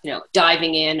the,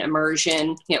 diving in,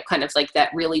 immersion, kind of like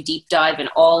that really deep dive in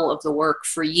all of the work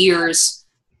for years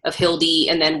of Hildy,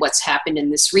 and then what's happened in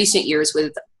this recent years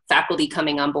with faculty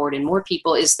coming on board and more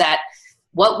people, is that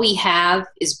what we have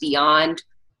is beyond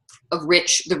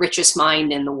the richest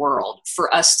mind in the world,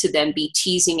 for us to then be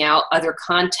teasing out other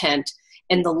content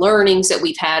and the learnings that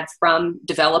we've had from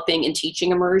developing and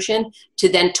teaching immersion, to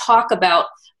then talk about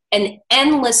an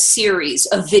endless series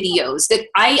of videos that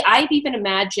I've even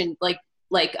imagined like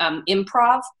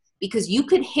improv, because you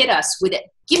could hit us with it.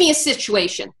 Give me a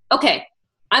situation. Okay,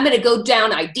 I'm going to go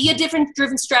down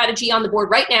idea-driven strategy on the board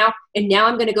right now, and now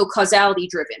I'm going to go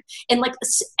causality-driven. And like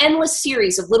this endless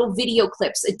series of little video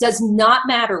clips. It does not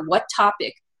matter what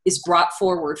topic is brought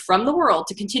forward from the world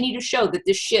to continue to show that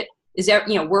this shit is,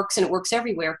 works, and it works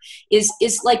everywhere,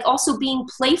 is like also being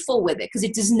playful with it, because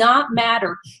it does not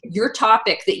matter your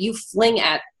topic that you fling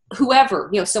at whoever,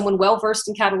 someone well-versed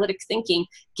in catalytic thinking.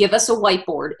 Give us a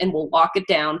whiteboard and we'll walk it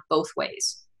down both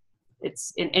ways.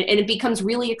 And it becomes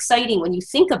really exciting when you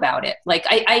think about it. Like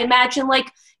I imagine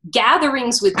like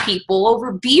gatherings with people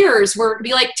over beers where it'd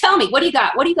be like, tell me, what do you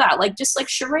got? What do you got? Like, just like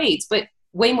charades, but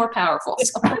way more powerful.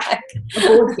 So, a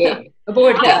board game. A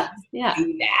board game. Yeah.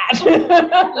 Do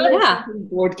that. Yeah.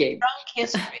 Board game. Drunk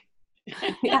history.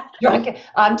 Yeah. Drunk.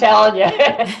 I'm telling you,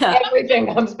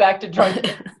 everything comes back to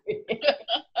drunk.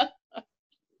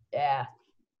 Yeah.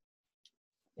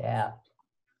 Yeah.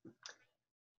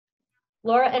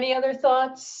 Laura, any other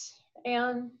thoughts?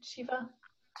 Anne, Shiva?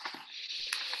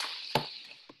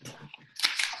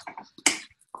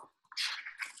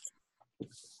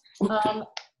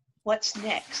 What's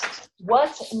next?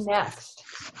 What's next?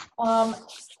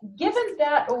 Given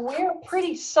that we're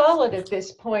pretty solid at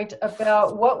this point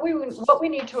about what we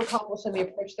need to accomplish and the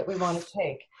approach that we want to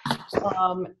take,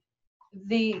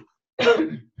 the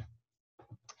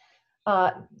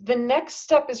next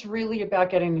step is really about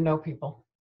getting to know people.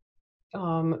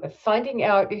 Finding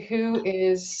out who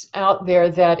is out there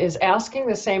that is asking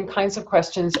the same kinds of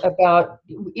questions about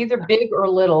either big or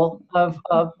little of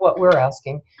what we're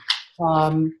asking,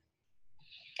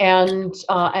 and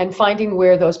finding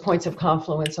where those points of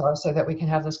confluence are so that we can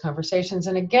have those conversations.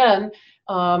 And again,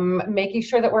 making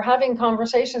sure that we're having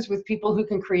conversations with people who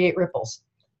can create ripples.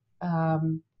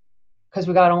 Because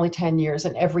we got only 10 years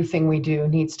and everything we do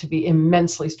needs to be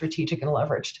immensely strategic and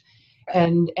leveraged.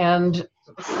 And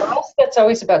for us, that's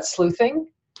always about sleuthing.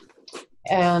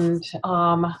 And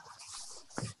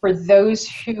for those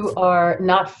who are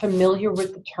not familiar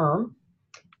with the term,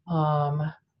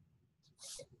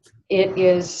 it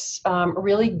is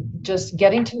really just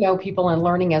getting to know people and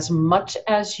learning as much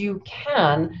as you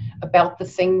can about the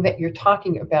thing that you're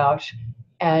talking about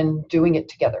and doing it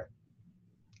together.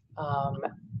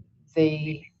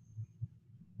 The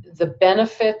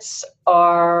benefits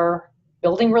are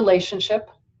building relationship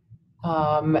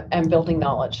and building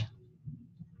knowledge.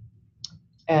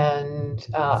 And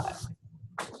I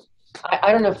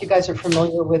don't know if you guys are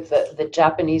familiar with the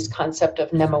Japanese concept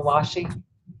of nemawashi.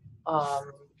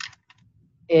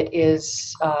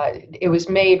 It was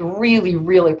made really,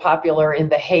 really popular in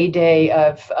the heyday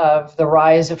of the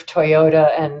rise of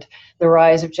Toyota and the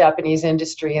rise of Japanese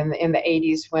industry in the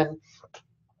 80s when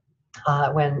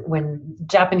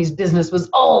Japanese business was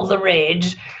all the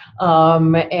rage,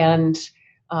 but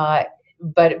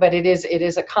it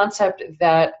is a concept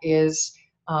that is,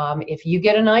 if you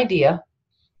get an idea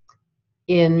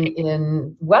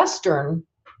in Western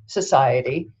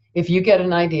society, if you get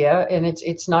an idea, and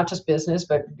it's not just business,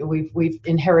 but we've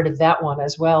inherited that one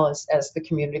as well as the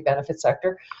community benefit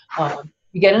sector.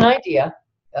 You get an idea,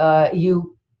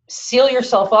 you seal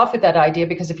yourself off with that idea,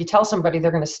 because if you tell somebody,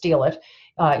 they're going to steal it.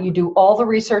 You do all the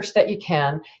research that you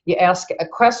can. You ask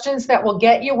questions that will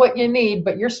get you what you need,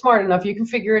 but you're smart enough, you can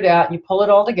figure it out, and you pull it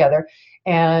all together,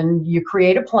 and you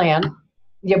create a plan,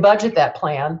 you budget that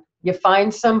plan, you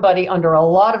find somebody under a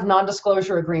lot of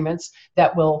non-disclosure agreements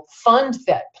that will fund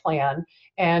that plan,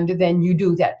 and then you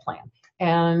do that plan.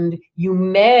 And you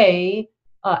may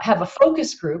have a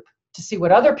focus group to see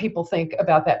what other people think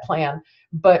about that plan,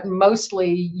 but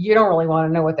mostly you don't really want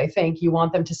to know what they think. You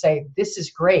want them to say, this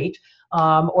is great,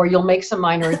 or you'll make some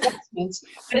minor adjustments,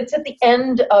 but it's at the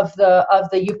end of the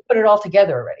you've put it all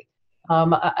together already.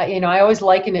 I always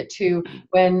liken it to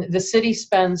when the city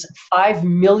spends $5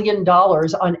 million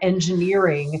on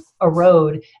engineering a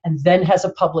road and then has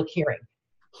a public hearing.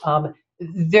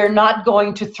 They're not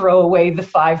going to throw away the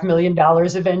 $5 million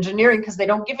of engineering because they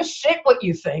don't give a shit what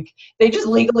you think. They just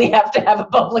legally have to have a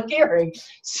public hearing.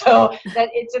 So that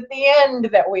it's at the end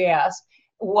that we ask.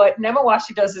 What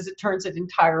nemawashi does is it turns it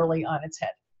entirely on its head.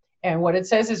 And what it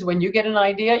says is when you get an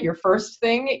idea, your first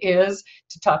thing is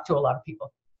to talk to a lot of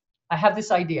people. I have this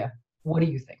idea. What do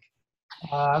you think?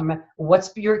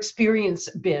 What's your experience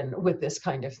been with this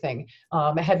kind of thing?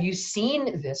 Have you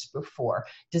seen this before?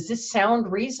 Does this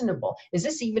sound reasonable? Is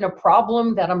this even a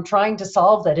problem that I'm trying to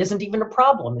solve that isn't even a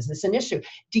problem? Is this an issue?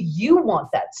 Do you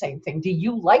want that same thing? Do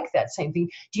you like that same thing?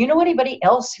 Do you know anybody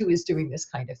else who is doing this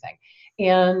kind of thing?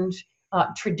 And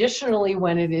traditionally,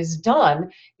 when it is done,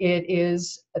 it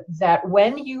is that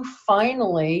when you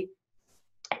finally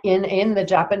in the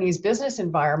Japanese business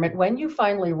environment, when you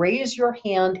finally raise your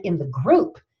hand in the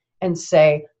group and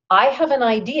say, I have an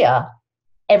idea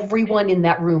everyone in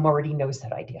that room already knows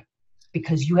that idea,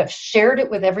 because you have shared it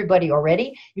with everybody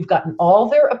already. You've gotten all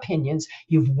their opinions.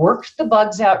 You've worked the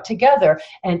bugs out together,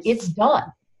 and it's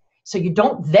done. So you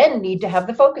don't then need to have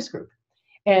the focus group.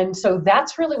 And so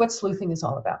that's really what sleuthing is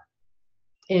all about,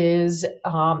 is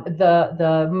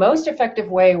the most effective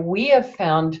way we have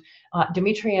found,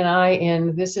 Dimitri and I,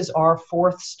 and this is our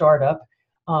 4th startup,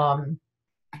 the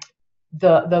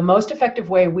most effective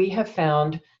way we have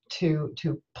found to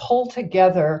pull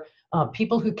together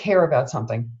people who care about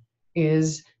something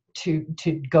is to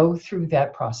go through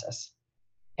that process,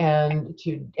 and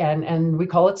we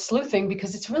call it sleuthing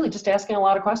because it's really just asking a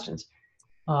lot of questions.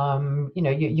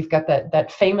 You've got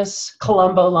that famous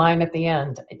Columbo line at the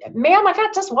end. Ma'am, I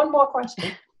got just one more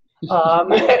question.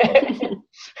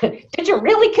 Did you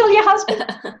really kill your husband?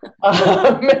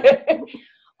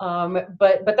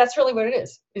 But that's really what it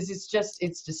is it's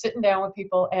just sitting down with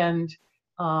people. And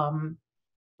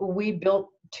we built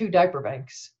 2 diaper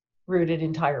banks rooted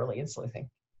entirely in sleuthing.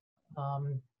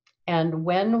 And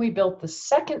when we built the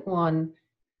second one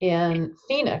in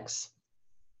Phoenix,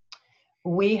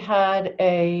 we had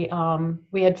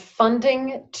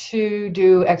funding to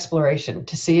do exploration,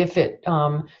 to see if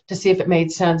it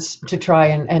made sense to try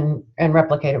and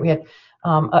replicate it. We had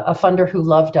a funder who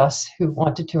loved us, who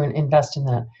wanted to invest in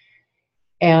that,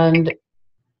 and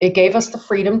it gave us the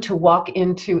freedom to walk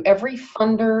into every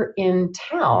funder in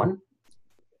town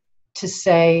to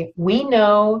say, we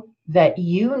know that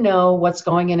you know what's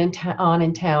going on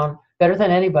in town better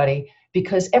than anybody,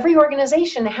 because every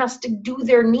organization has to do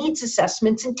their needs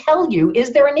assessments and tell you,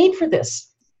 is there a need for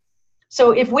this?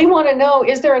 So if we want to know,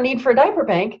 is there a need for a diaper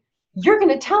bank, you're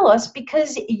going to tell us,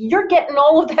 because you're getting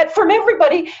all of that from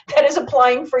everybody that is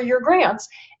applying for your grants.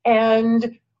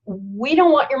 And we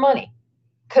don't want your money,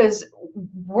 because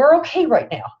we're okay right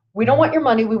now. We don't want your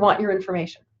money. We want your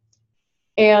information.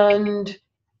 And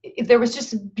there was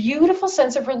just a beautiful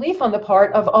sense of relief on the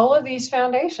part of all of these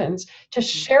foundations to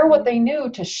share what they knew,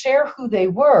 to share who they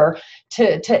were,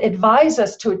 to advise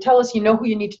us, to tell us, you know who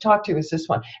you need to talk to is this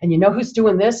one. And you know who's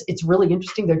doing this. It's really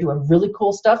interesting. They're doing really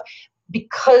cool stuff.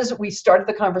 Because we started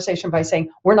the conversation by saying,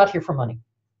 we're not here for money.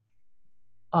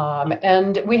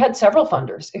 And we had several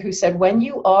funders who said, when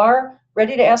you are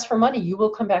ready to ask for money, you will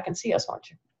come back and see us, won't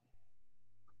you?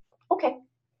 Okay.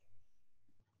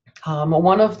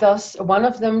 One of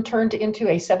them turned into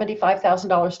a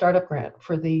 $75,000 startup grant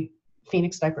for the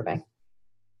Phoenix Diaper Bank,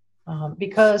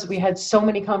 because we had so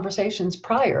many conversations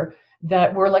prior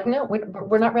that we're like, no,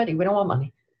 we're not ready. We don't want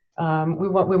money. We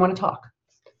want to talk.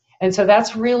 And so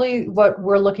that's really what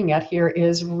we're looking at here,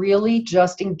 is really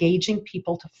just engaging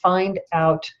people to find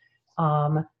out,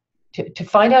 to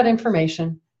find out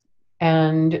information,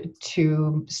 and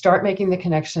to start making the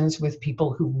connections with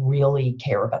people who really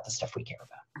care about the stuff we care about.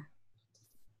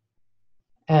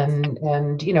 And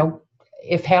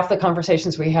if half the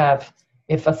conversations we have,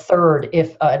 if a third,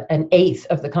 if an eighth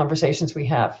of the conversations we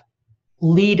have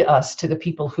lead us to the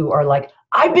people who are like,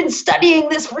 I've been studying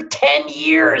this for 10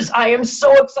 years. I am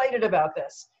so excited about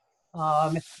this.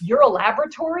 You're a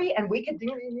laboratory and we can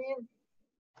do it.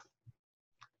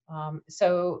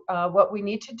 So what we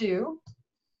need to do,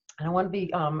 and I want to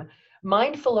be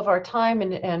mindful of our time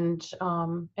and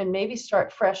maybe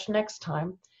start fresh next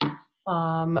time.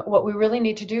 What we really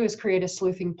need to do is create a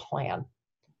sleuthing plan,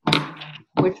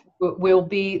 which will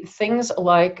be things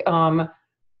like, who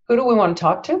do we want to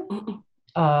talk to?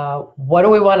 What do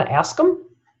we want to ask them?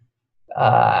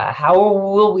 How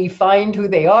will we find who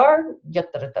they are?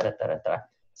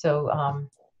 So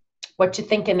what you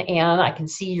thinking, Anne? I can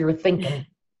see you're thinking.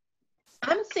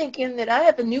 I'm thinking that I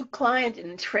have a new client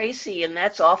in Tracy, and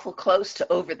that's awful close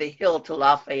to over the hill to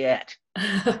Lafayette.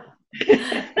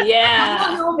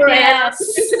 Yeah. Yes.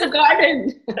 Into the garden.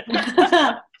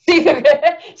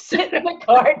 Sit in the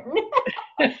garden.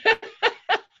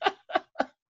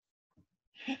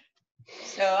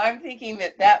 So I'm thinking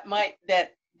that might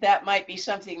be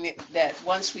something that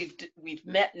once we've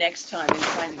met next time and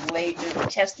kind of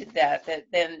tested that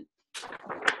then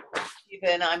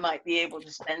even I might be able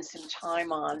to spend some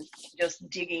time on just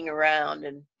digging around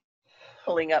and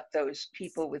pulling up those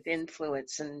people with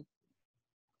influence and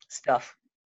stuff.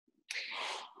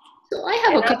 So I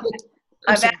have a couple.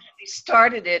 I've actually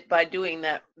started it by doing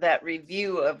that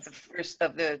review of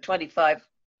the 25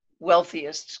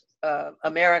 wealthiest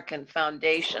American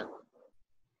foundation,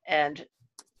 and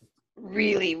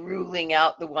really ruling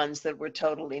out the ones that were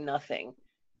totally nothing.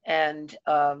 And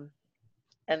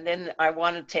then I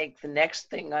want to take the next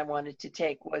thing I wanted to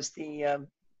take was the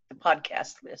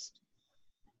podcast list,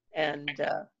 and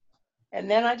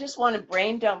then I just want to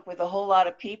brain dump with a whole lot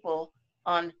of people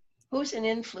on who's an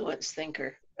influence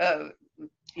thinker.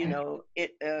 you know,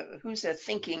 who's a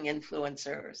thinking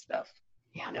influencer or stuff,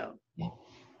 Yeah. you know.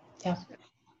 Yeah.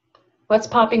 What's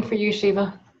popping for you,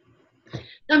 Shiva?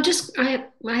 I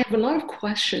have a lot of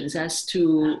questions as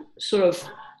to sort of,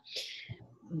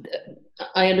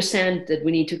 I understand that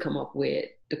we need to come up with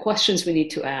the questions we need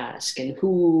to ask and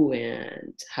who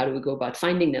and how do we go about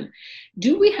finding them.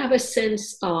 Do we have a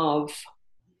sense of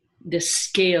the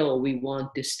scale we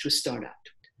want this to start out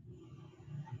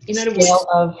with? In other words,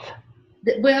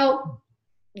 well,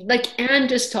 like Anne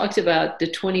just talked about the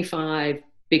 25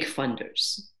 big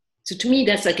funders. So to me,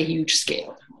 that's like a huge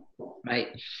scale, right?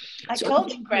 I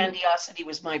told you grandiosity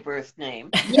was my birth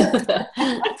name.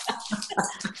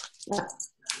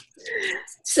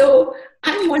 So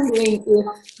I'm wondering,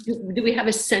 do we have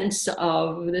a sense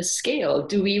of the scale?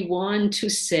 Do we want to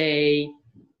say,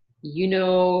 you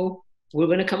know, we're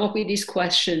going to come up with these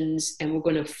questions and we're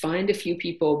going to find a few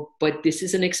people, but this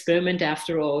is an experiment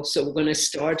after all. So we're going to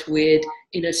start with,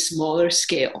 in a smaller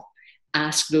scale,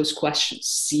 ask those questions,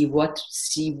 see what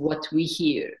we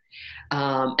hear.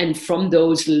 And from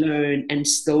those learn and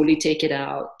slowly take it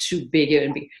out to bigger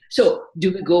and bigger. So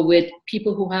do we go with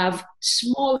people who have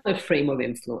smaller frame of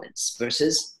influence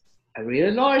versus a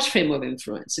really large frame of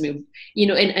influence? I mean, you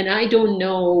know, and I don't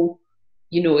know,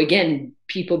 you know, again,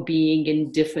 people being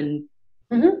in different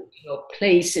you know,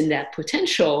 place in that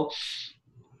potential.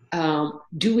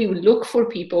 Do we look for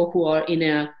people who are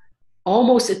in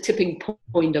almost a tipping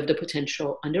point of the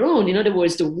potential on their own? In other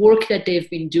words, the work that they've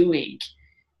been doing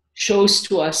shows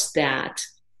to us that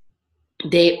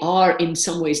they are in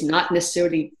some ways not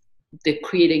necessarily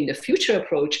creating the future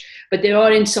approach, but they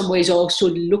are in some ways also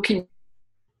looking,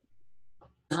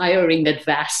 hiring that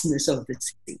vastness of the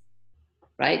city,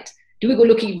 right? Do we go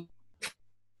looking?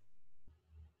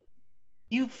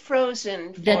 You've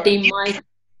frozen. That they might.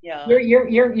 Yeah.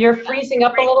 You're freezing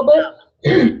up a little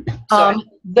bit.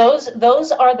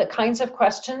 Those are the kinds of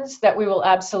questions that we will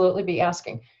absolutely be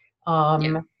asking.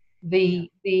 I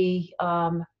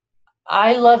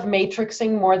love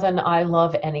matrixing more than I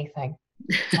love anything.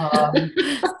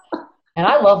 And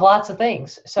I love lots of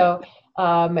things. So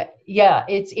yeah,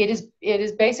 it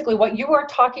is basically what you are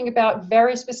talking about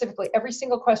very specifically. Every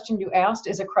single question you asked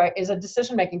is a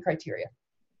decision-making criteria.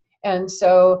 And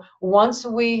so once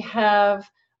we have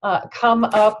come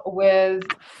up with,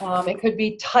 it could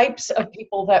be types of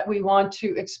people that we want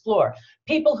to explore.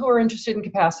 People who are interested in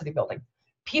capacity building.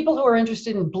 People who are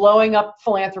interested in blowing up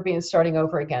philanthropy and starting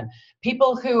over again.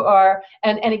 People who are,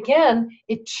 and again,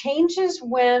 it changes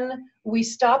when we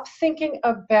stop thinking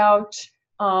about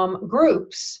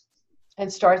groups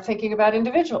and start thinking about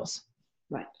individuals.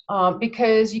 Right.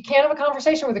 Because you can't have a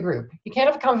conversation with a group. You can't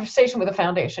have a conversation with a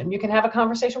foundation. You can have a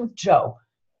conversation with Joe.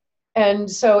 And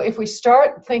so if we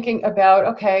start thinking about,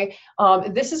 okay,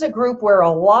 this is a group where a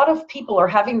lot of people are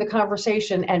having the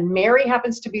conversation and Mary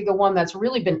happens to be the one that's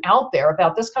really been out there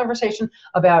about this conversation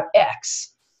about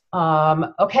X.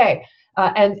 Okay.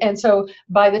 And so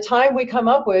by the time we come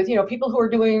up with, you know, people who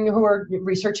are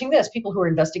researching this, people who are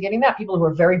investigating that, people who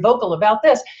are very vocal about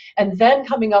this, and then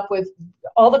coming up with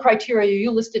all the criteria you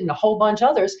listed and a whole bunch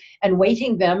others and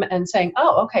weighting them and saying,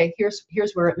 oh, okay,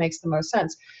 here's where it makes the most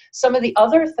sense. Some of the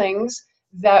other things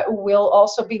that we'll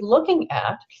also be looking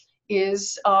at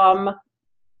is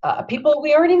people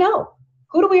we already know.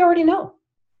 Who do we already know?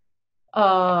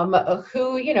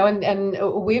 Who, you know, and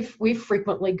we've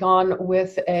frequently gone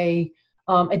with a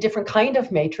different kind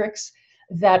of matrix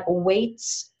that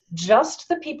weights just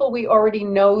the people we already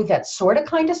know that sort of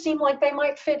kind of seem like they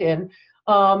might fit in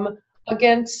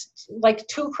against like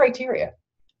two criteria.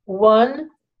 One,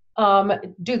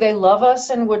 do they love us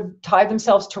and would tie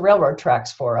themselves to railroad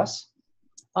tracks for us?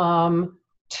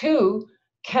 Two,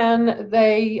 can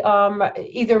they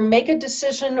either make a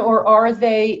decision or are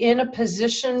they in a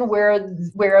position where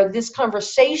this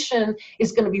conversation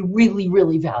is going to be really,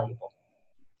 really valuable?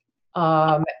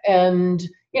 And,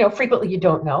 you know, frequently you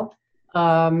don't know.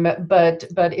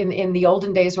 But in the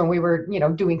olden days when we were, you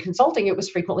know, doing consulting, it was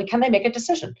frequently, can they make a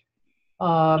decision?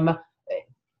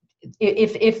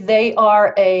 If they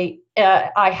are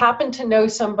I happen to know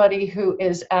somebody who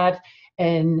is at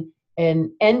an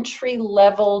entry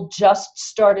level, just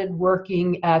started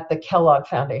working at the Kellogg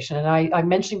Foundation. And I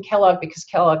mentioned Kellogg because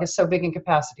Kellogg is so big in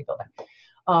capacity building.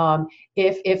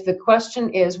 If the question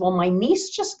is, well, my niece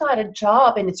just got a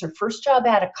job and it's her first job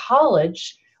out of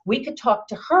college, we could talk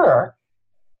to her.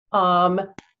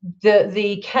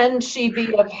 The can she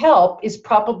be of help is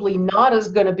probably not as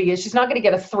going to be, she's not going to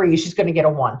get a 3, she's going to get a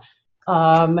 1.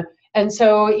 And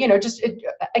so, you know, just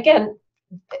again,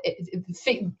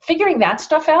 figuring that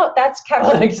stuff out, that's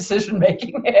catalytic decision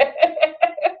making. And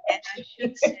I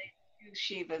should say,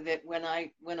 Shiva, that when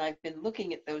I've been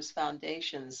looking at those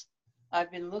foundations,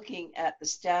 I've been looking at the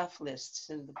staff lists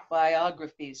and the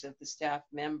biographies of the staff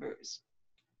members,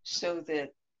 so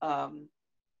that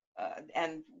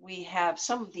and we have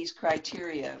some of these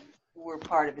criteria were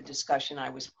part of a discussion I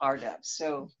was part of.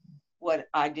 So what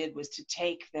I did was to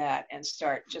take that and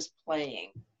start just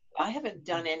playing. I haven't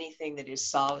done anything that is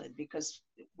solid because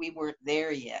we weren't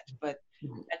there yet, but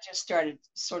I just started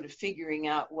sort of figuring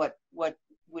out what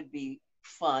would be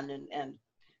fun, and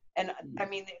I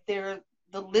mean,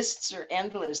 the lists are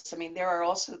endless. I mean, there are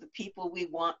also the people we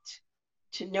want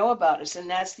to know about us, and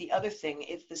that's the other thing.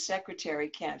 If the secretary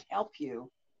can't help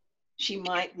you, she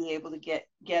might be able to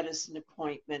get us an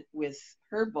appointment with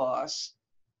her boss,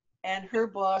 and her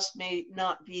boss may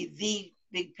not be the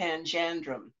big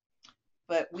panjandrum,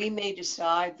 but we may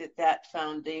decide that that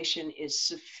foundation is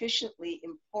sufficiently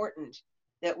important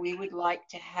that we would like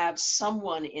to have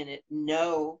someone in it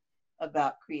know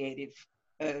about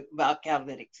about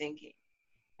catalytic thinking.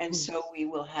 And so we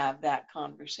will have that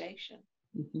conversation.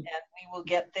 And we will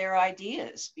get their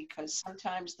ideas, because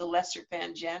sometimes the lesser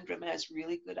panjandrum has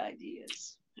really good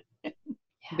ideas.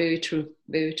 Very true.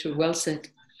 Very true. Well said.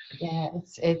 Yeah,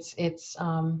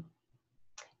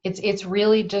 it's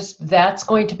really just, that's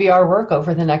going to be our work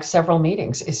over the next several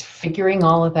meetings, is figuring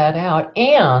all of that out,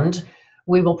 and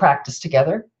we will practice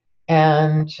together.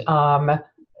 And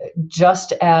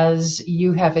just as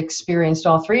you have experienced,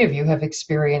 all three of you have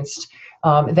experienced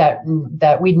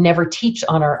that we'd never teach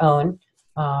on our own,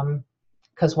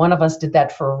 because one of us did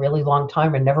that for a really long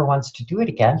time and never wants to do it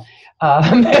again.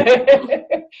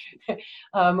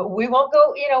 We won't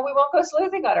go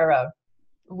sleuthing on our own.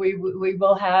 We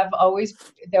will have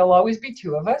there'll always be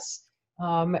two of us,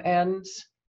 and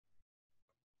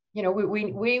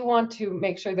we want to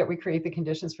make sure that we create the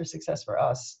conditions for success for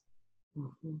us.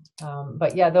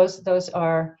 But yeah, those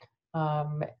are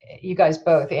you guys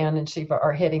both, Anne and Shiva,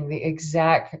 are hitting the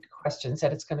exact questions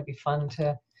that it's going to be fun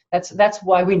to. That's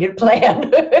why we need a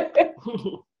plan.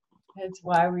 That's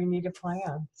why we need a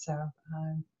plan. So.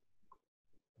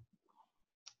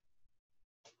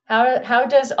 How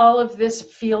does all of this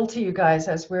feel to you guys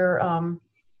as we're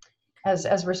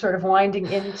as we're sort of winding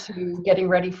into getting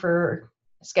ready for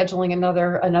scheduling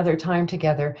another time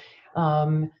together?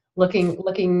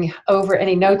 Looking over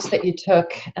any notes that you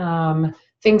took,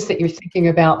 things that you're thinking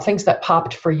about, things that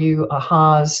popped for you,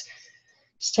 ahas.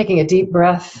 Just taking a deep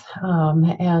breath,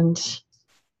 and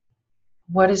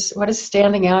what is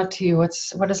standing out to you?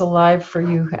 What is alive for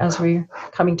you as we're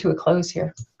coming to a close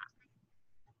here?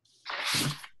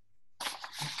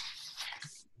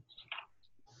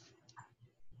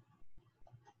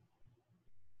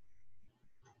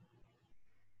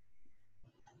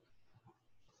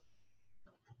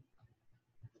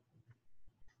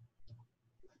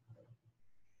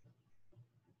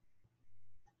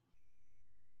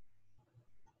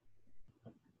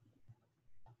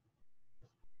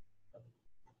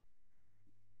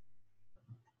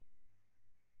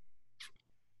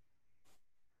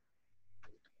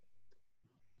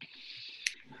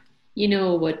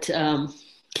 What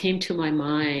came to my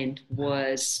mind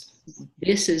was,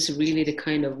 this is really the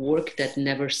kind of work that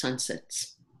never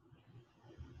sunsets.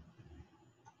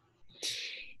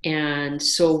 And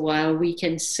so while we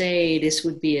can say this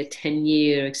would be a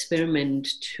 10-year experiment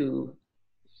to,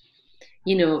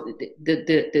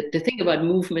 the thing about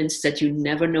movements, that you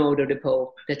never know the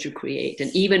ripple that you create.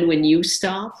 And even when you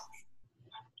stop,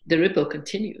 the ripple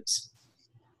continues.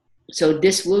 So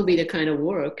this will be the kind of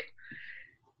work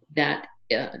that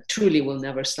truly will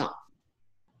never stop.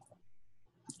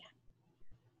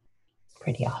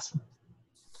 Pretty awesome.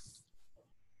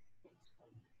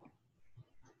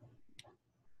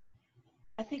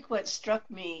 I think what struck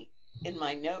me in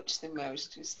my notes the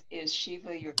most is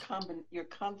Shiva, your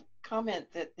comment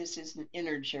that this is an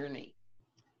inner journey,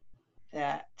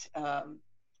 that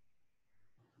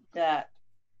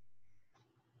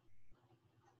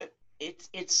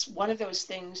it's one of those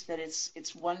things that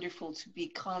it's wonderful to be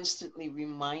constantly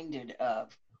reminded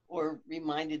of, or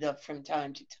reminded of from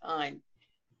time to time,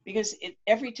 because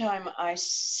every time I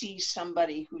see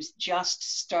somebody who's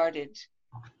just started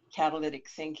catalytic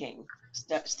thinking,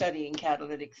 studying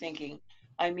catalytic thinking,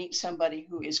 I meet somebody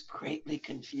who is greatly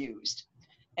confused,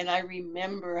 and I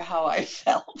remember how I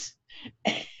felt,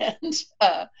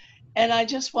 and I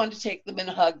just want to take them and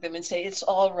hug them and say, it's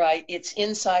all right, it's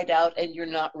inside out, and you're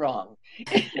not wrong.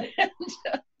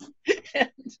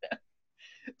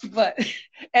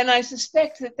 And I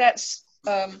suspect that that's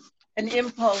an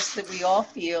impulse that we all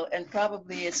feel, and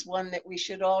probably it's one that we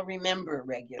should all remember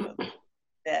regularly.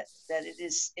 That it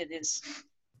is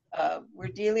we're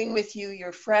dealing with you.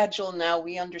 You're fragile now.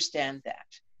 We understand that,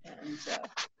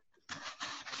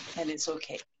 and it's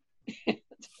okay.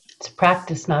 It's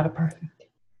practice, not a perfect.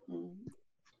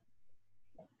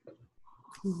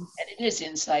 And it is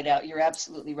inside out. You're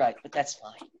absolutely right, but that's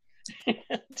fine.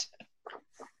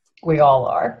 We all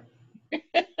are.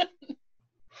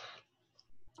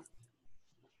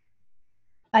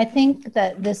 I think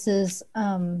that this is,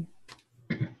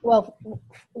 well,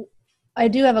 I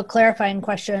do have a clarifying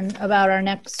question about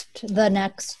the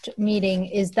next meeting.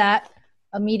 Is that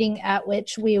a meeting at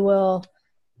which we will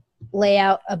lay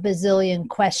out a bazillion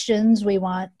questions we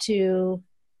want to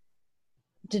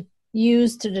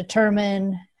use to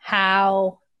determine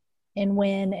how and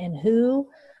when and who,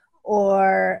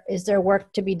 or is there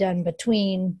work to be done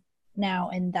between now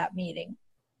and that meeting?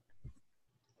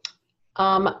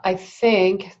 I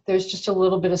think there's just a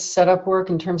little bit of setup work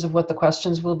in terms of what the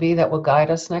questions will be that will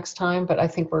guide us next time. But I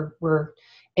think we're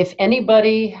if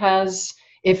anybody has,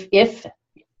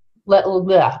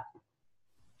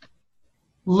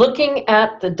 looking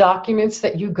at the documents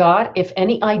that you got, if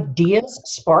any ideas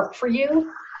spark for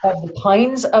you of the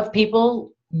kinds of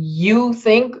people you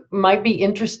think might be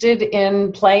interested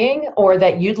in playing or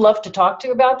that you'd love to talk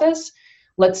to about this,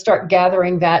 let's start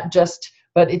gathering that.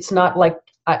 But it's not like,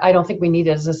 I don't think we need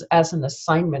it as an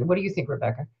assignment. What do you think,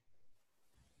 Rebecca?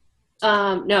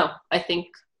 No, I think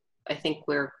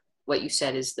what you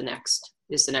said is the next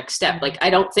step. Like,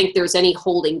 I don't think there's any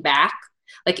holding back.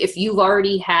 Like, if you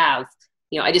already have,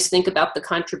 I just think about the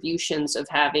contributions of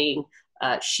having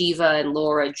Shiva and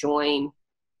Laura join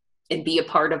and be a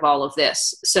part of all of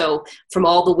this. So from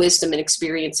all the wisdom and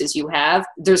experiences you have,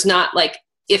 there's not like,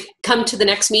 if come to the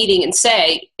next meeting and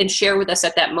share with us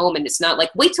at that moment. It's not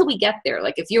like, wait till we get there.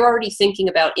 Like, if you're already thinking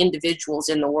about individuals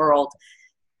in the world,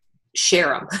 share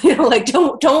them, like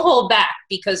don't hold back,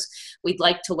 because we'd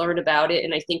like to learn about it.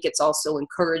 And I think it's also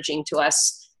encouraging to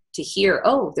us to hear,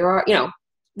 oh, there are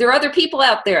other people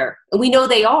out there, and we know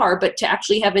they are, but to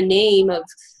actually have a name of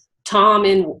Tom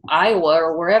in Iowa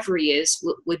or wherever he is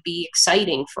would be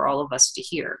exciting for all of us to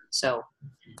hear. So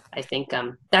I think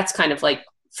that's kind of like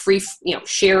free,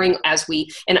 sharing as we,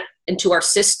 and into our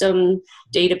system,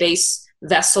 database,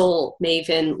 Vessel,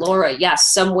 Maven, Laura,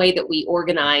 yes, some way that we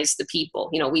organize the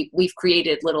people. We've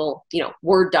created little,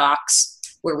 Word docs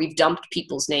where we've dumped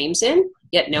people's names in,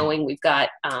 yet knowing we've got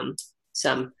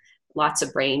lots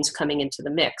of brains coming into the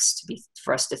mix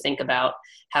for us to think about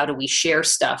how do we share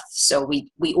stuff. So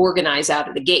we organize out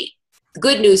of the gate. The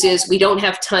good news is we don't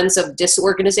have tons of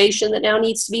disorganization that now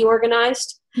needs to be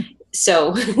organized.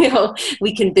 So,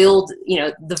 we can build,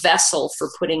 the vessel for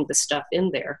putting the stuff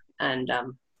in there. And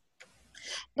I'm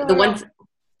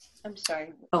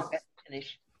sorry. Oh,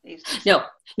 finish, please. No.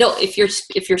 If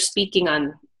you're speaking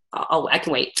on, I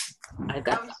can wait. I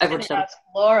wrote some. Ask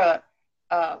Laura,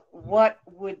 what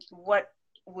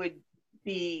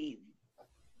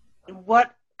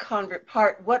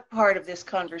part of this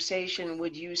conversation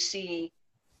would you see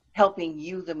helping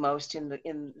you the most in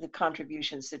the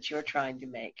contributions that you're trying to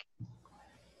make?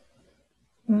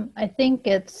 I think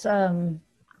it's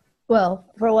well,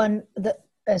 for one,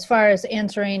 as far as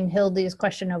answering Hildy's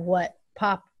question of what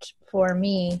popped for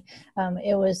me,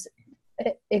 it was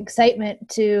excitement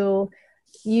to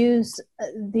use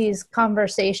these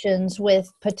conversations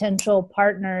with potential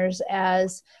partners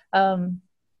as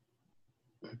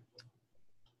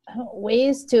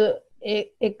ways to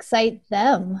excite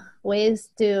them, ways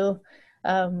to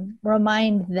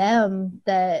remind them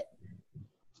that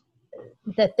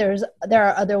there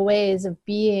are other ways of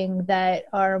being that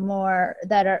are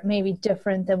maybe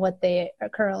different than what they are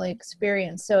currently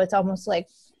experience. So it's almost like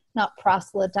not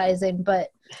proselytizing,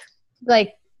 but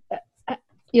like,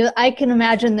 I can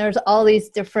imagine there's all these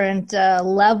different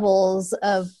levels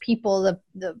of people,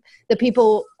 the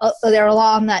people that are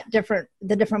along the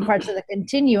different parts of the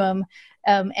continuum,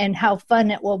 and how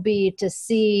fun it will be to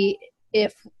see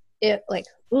if like,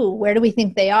 ooh, where do we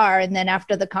think they are? And then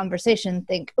after the conversation,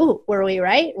 think, ooh, were we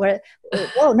right?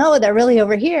 Oh no, they're really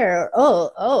over here.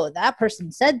 Oh, that person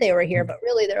said they were here, but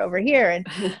really they're over here.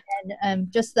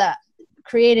 And just that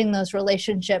creating those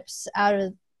relationships out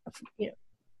of,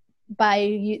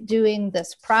 by doing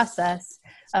this process,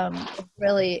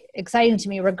 really exciting to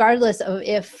me, regardless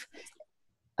of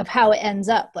how it ends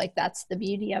up. Like, that's the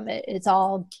beauty of it. It's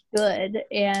all good.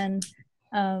 And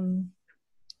then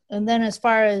as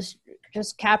far as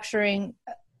just capturing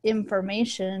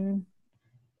information,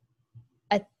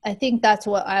 I think that's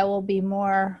what I will be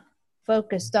more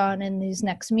focused on in these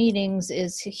next meetings,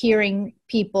 is hearing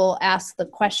people ask the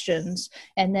questions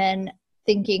and then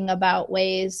thinking about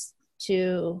ways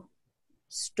to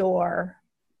store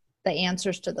the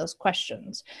answers to those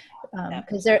questions.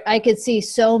 Because I could see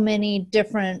so many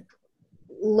different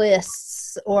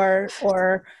lists or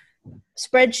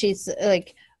spreadsheets,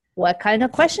 like, what kind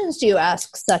of questions do you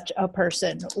ask such a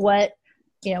person? What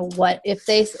if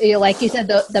they, like you said,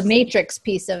 the matrix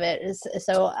piece of it is,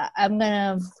 so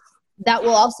that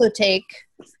will also take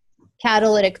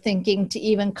catalytic thinking to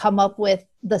even come up with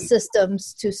the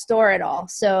systems to store it all.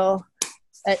 So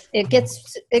it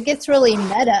gets really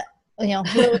meta,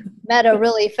 really meta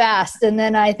really fast. And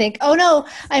then I think, oh no,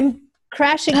 I'm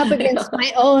crashing up against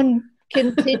my own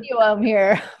continuum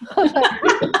here.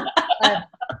 I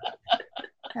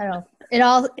don't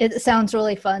know. It sounds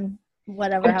really fun.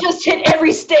 Whatever. I just hit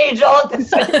every stage all at the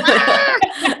same time.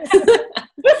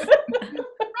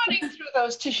 Running through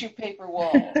those tissue paper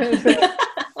walls.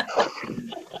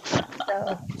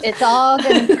 So it's all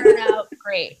going to turn out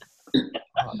great.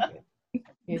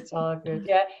 It's all good.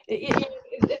 Yeah.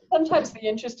 Sometimes the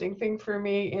interesting thing for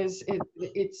me is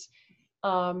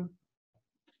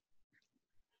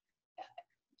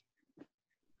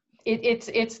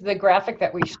it's the graphic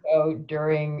that we show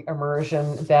during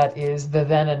immersion that is the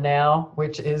then and now,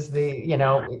 which is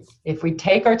if we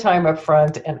take our time up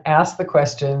front and ask the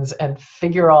questions and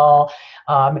figure all,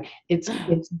 it's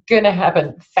going to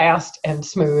happen fast and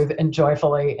smooth and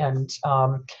joyfully, and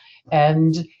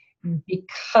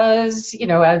because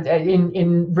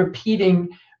in repeating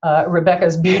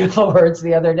Rebecca's beautiful words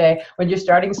the other day, when you're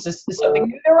starting something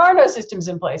new, there are no systems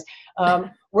in place.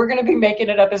 We're going to be making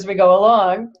it up as we go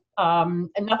along. And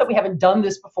not that we haven't done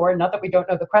this before, not that we don't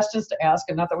know the questions to ask,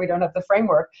 and not that we don't have the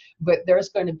framework, but there's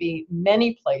going to be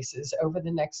many places over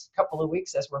the next couple of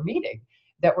weeks as we're meeting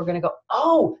that we're going to go,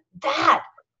 oh, that,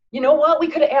 you know what, we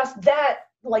could have asked that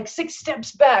like 6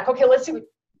 steps back. Okay, let's see.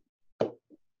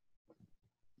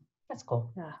 That's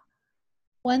cool. Yeah.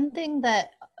 One thing that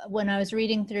when I was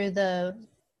reading through the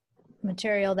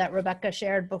material that Rebecca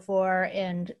shared before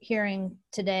and hearing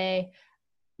today,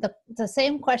 the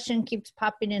same question keeps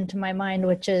popping into my mind,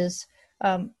 which is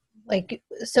in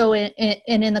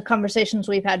the conversations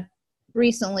we've had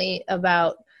recently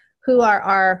about who are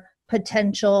our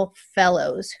potential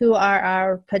fellows, who are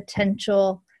our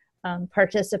potential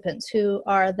participants, who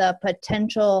are the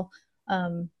potential,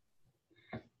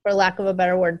 for lack of a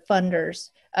better word,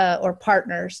 funders or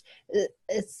partners.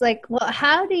 It's like, well,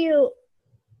 how do you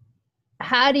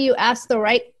ask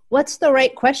what's the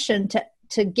right question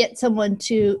to get someone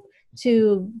to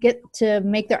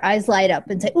make their eyes light up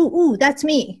and say, ooh, that's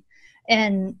me.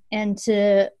 And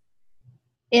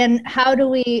how do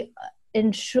we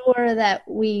ensure that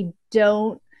we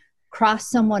don't cross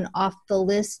someone off the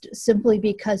list simply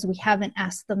because we haven't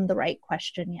asked them the right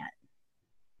question yet?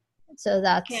 So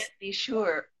that's, can't be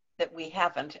sure that we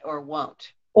haven't or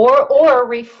won't. Or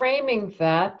reframing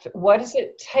that, what does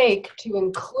it take to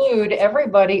include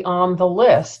everybody on the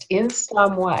list in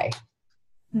some way?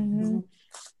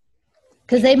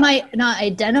 Because they might not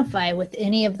identify with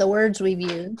any of the words we've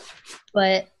used,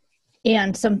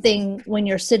 and something, when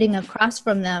you're sitting across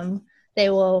from them, they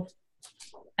will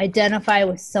identify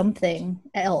with something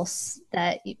else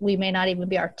that we may not even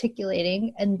be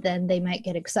articulating, and then they might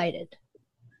get excited.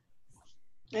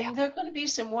 And there are going to be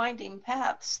some winding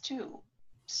paths too,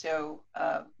 so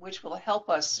which will help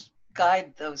us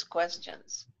guide those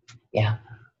questions. Yeah.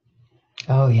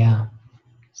 Oh yeah.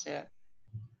 So.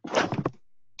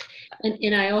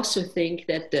 And I also think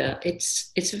that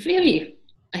it's very,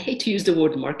 I hate to use the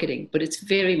word marketing, but it's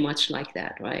very much like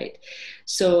that, right?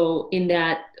 So in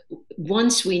that,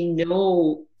 once we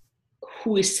know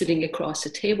who is sitting across the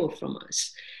table from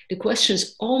us, the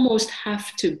questions almost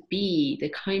have to be the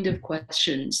kind of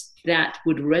questions that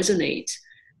would resonate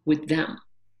with them,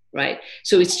 right?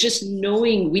 So it's just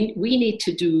knowing, we need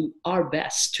to do our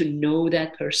best to know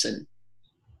that person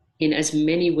in as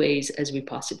many ways as we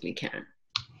possibly can.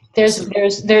 There's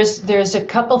a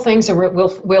couple things that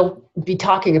we'll be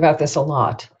talking about this a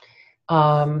lot.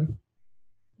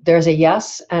 There's a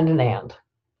yes and an and.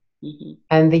 Mm-hmm.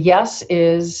 And the yes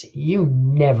is, you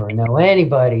never know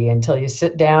anybody until you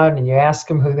sit down and you ask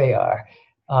them who they are.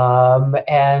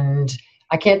 And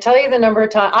I can't tell you the number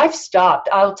of times I've stopped.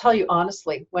 I'll tell you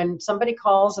honestly, when somebody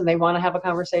calls and they want to have a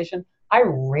conversation, I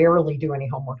rarely do any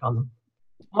homework on them.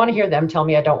 I want to hear them tell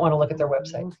me. I don't want to look at their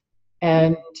website.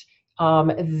 And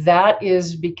that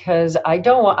is because I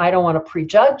don't want to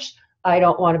prejudge. I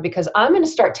don't want to, because I'm going to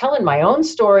start telling my own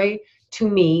story to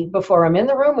me before I'm in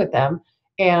the room with them.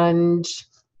 And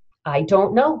I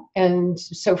don't know. And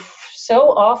so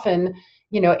often,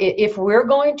 if we're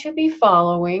going to be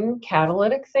following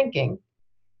catalytic thinking,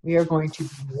 we are going to be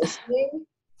listening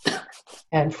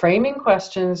and framing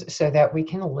questions so that we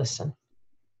can listen.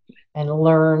 and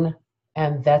learn,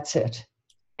 and that's it.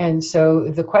 And so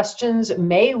the questions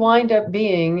may wind up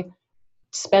being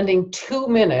spending 2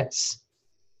 minutes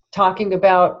talking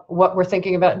about what we're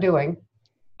thinking about doing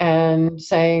and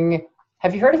saying,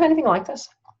 have you heard of anything like this?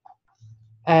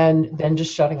 And then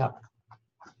just shutting up.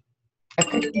 That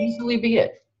could easily be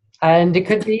it. And it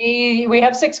could be, we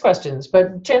have 6 questions,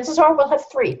 but chances are we'll have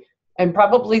 3. And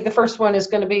probably the first one is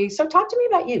going to be, so talk to me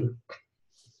about you.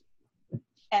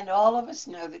 And all of us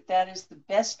know that that is the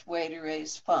best way to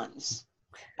raise funds.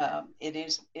 It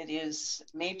is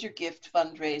major gift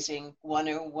fundraising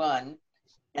 101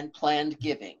 and planned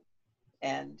giving.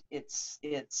 And it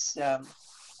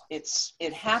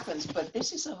happens, but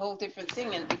this is a whole different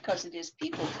thing. And because it is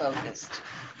people focused,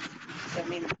 I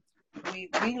mean, we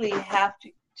really have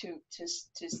to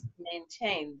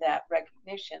maintain that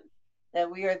recognition that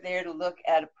we are there to look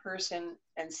at a person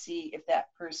and see if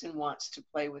that person wants to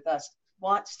play with us.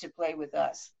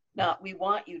 Not we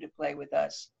want you to play with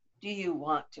us. Do you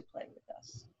want to play with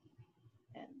us?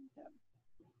 And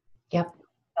yep.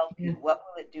 Help you. What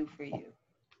will it do for you?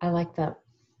 I like that.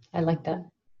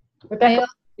 Rebecca,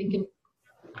 thinking.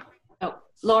 Oh,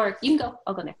 Laura, you can go.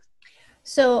 I'll go next.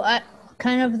 So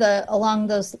kind of along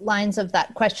those lines of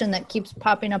that question that keeps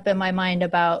popping up in my mind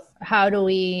about how do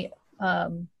we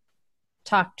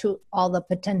talk to all the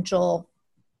potential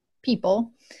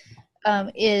people,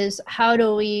 is how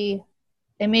do we,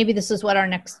 and maybe this is what our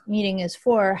next meeting is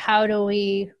for, how do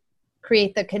we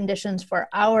create the conditions for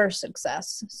our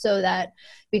success so that,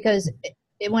 because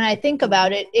when I think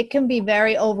about it, it can be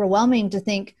very overwhelming to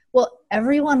think, well,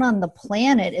 everyone on the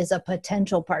planet is a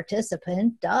potential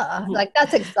participant, duh. Like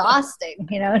that's exhausting,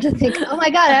 to think, oh my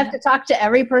God, I have to talk to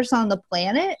every person on the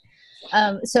planet.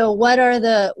 So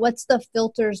what's the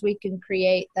filters we can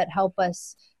create that help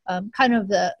us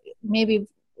maybe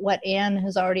what Anne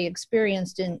has already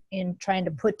experienced in trying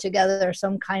to put together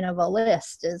some kind of a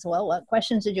list as well. What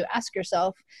questions did you ask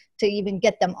yourself to even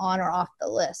get them on or off the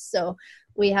list? So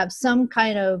we have some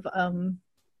kind of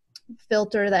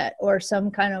filter or some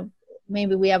kind of,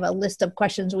 maybe we have a list of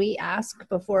questions we ask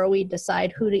before we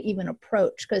decide who to even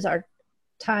approach, because our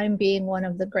time being one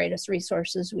of the greatest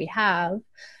resources we have,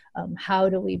 how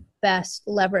do we best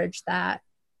leverage that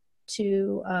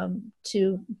to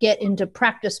get into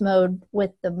practice mode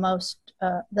with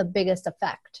the biggest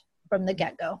effect from the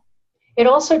get-go? It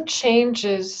also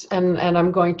changes, and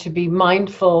I'm going to be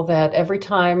mindful that every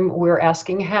time we're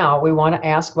asking how, we want to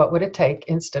ask what would it take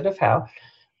instead of how.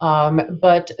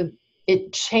 But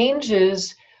it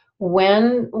changes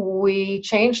when we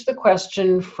change the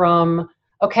question from,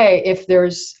 okay, if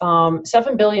there's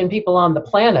 7 billion people on the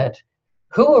planet,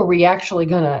 who are we actually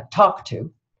going to talk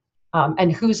to?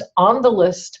 And who's on the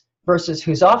list versus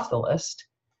who's off the list?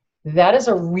 That is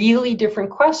a really different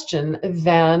question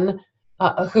than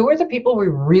who are the people we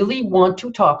really want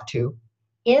to talk to,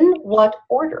 in what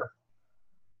order?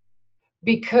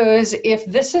 Because if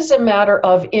this is a matter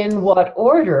of in what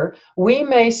order, we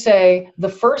may say the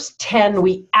first 10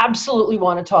 we absolutely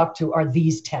want to talk to are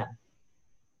these 10.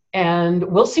 And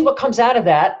we'll see what comes out of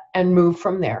that and move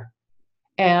from there.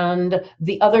 And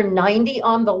the other 90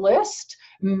 on the list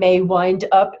may wind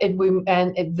up, and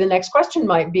the next question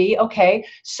might be, okay,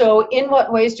 so in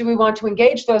what ways do we want to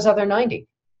engage those other 90?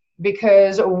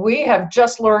 Because we have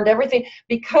just learned everything.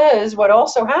 Because what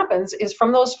also happens is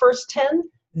from those first 10,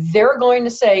 they're going to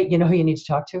say, you know who you need to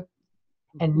talk to?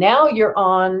 And now you're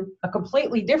on a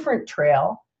completely different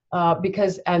trail,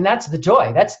 and that's the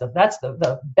joy. That's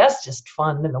the bestest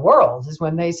fun in the world, is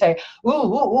when they say,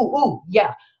 ooh,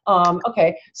 yeah.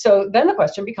 Okay, so then the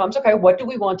question becomes, okay, what do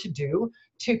we want to do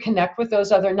to connect with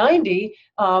those other 90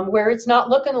 where it's not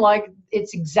looking like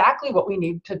it's exactly what we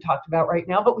need to talk about right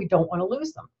now, but we don't want to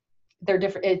lose them? They're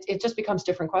different. It just becomes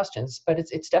different questions, but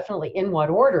it's definitely in what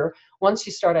order once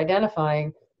you start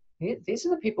identifying these are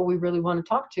the people we really want to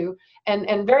talk to.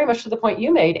 And very much to the point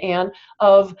you made, Anne,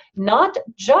 of not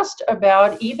just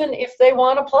about even if they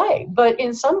want to play, but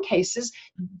in some cases,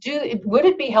 would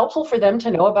it be helpful for them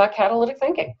to know about catalytic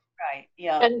thinking? Right,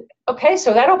 yeah. And okay,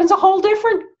 so that opens a whole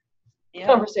different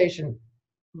conversation.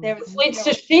 Leads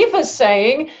to Shiva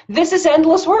saying, this is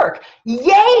endless work.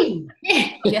 Yay!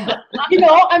 Yeah.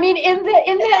 I mean, in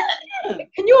that,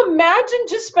 can you imagine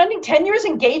just spending 10 years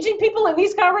engaging people in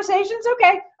these conversations?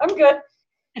 Okay, I'm good.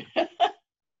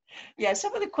 Yeah,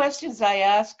 some of the questions I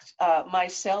asked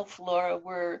myself, Laura,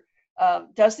 were,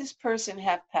 does this person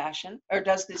have passion, or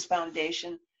does this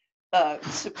foundation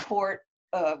support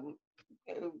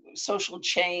social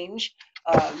change?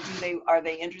 Are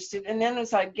they interested? And then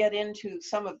as I get into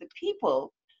some of the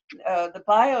people, the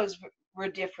bios were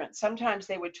different. Sometimes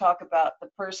they would talk about the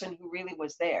person who really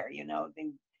was there,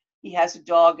 he has a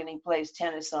dog and he plays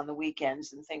tennis on the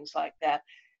weekends and things like that.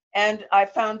 And I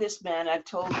found this man. I've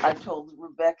told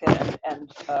Rebecca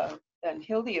and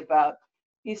Hildy about.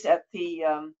 He's at the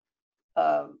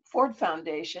Ford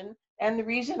Foundation, and the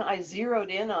reason I zeroed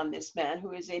in on this man,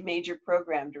 who is a major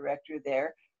program director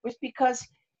there, was because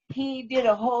he did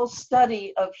a whole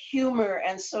study of humor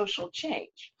and social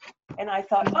change. And I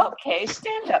thought, okay,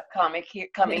 stand-up comic here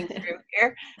coming through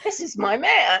here. This is my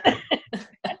man.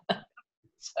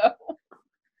 So.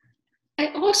 I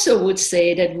also would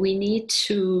say that we need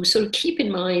to sort of keep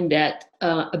in mind that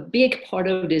a big part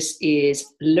of this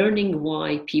is learning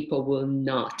why people will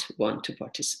not want to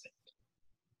participate,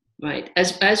 right?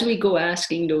 As we go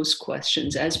asking those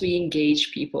questions, as we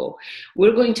engage people,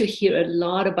 we're going to hear a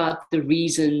lot about the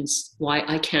reasons why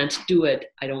I can't do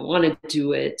it. I don't want to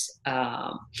do it.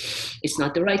 It's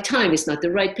not the right time. It's not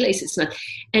the right place. It's not,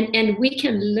 and we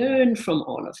can learn from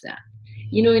all of that.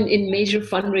 You know, in major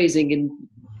fundraising and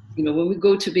when we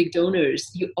go to big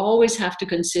donors, you always have to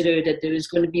consider that there is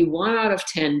going to be 1 out of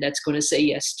 10 that's going to say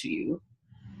yes to you.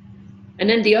 And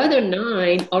then the other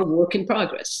 9 are work in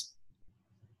progress,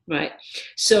 right?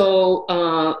 So,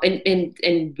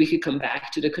 and we could come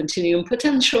back to the continuum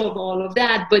potential of all of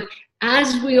that. But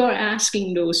as we are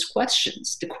asking those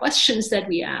questions, the questions that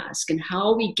we ask and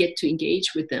how we get to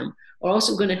engage with them are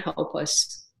also going to help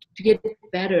us to get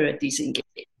better at these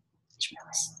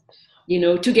engagements.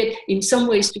 To get, in some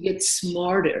ways, to get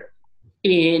smarter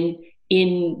in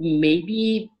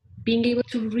maybe being able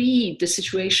to read the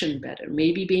situation better,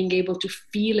 maybe being able to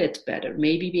feel it better,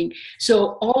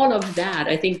 so all of that,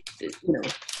 I think,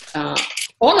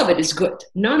 all of it is good.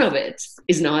 None of it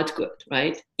is not good,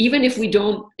 right? Even if we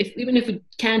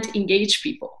can't engage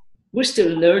people, we're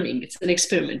still learning. It's an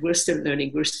experiment. We're still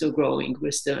learning. We're still growing.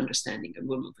 We're still understanding, and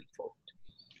we're moving forward.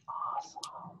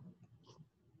 Awesome.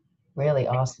 Really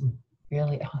awesome.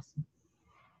 Really awesome.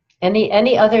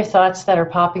 Any other thoughts that are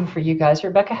popping for you guys?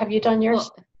 Rebecca, have you done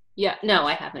yours? Well, yeah, no,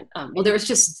 I haven't. There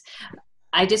was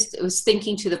I was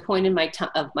thinking to the point in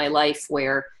of my life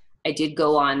where I did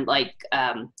go on like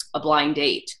a blind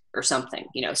date or something,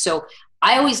 So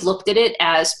I always looked at it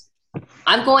as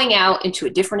I'm going out into a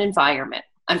different environment.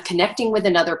 I'm connecting with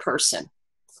another person.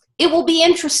 It will be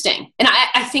interesting. And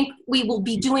I think we will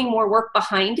be doing more work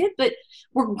behind it, but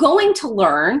we're going to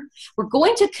learn. We're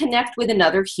going to connect with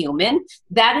another human.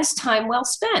 That is time well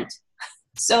spent.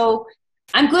 So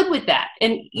I'm good with that.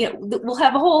 And, we'll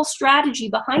have a whole strategy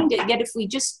behind it. Yet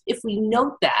if we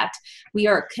note that we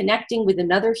are connecting with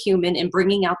another human and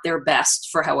bringing out their best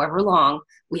for however long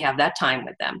we have that time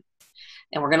with them.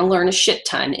 And we're going to learn a shit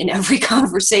ton in every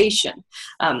conversation.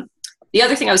 The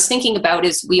other thing I was thinking about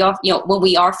is when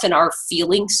we often are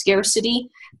feeling scarcity,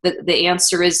 the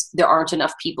answer is there aren't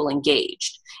enough people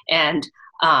engaged. And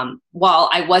while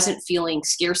I wasn't feeling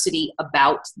scarcity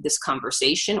about this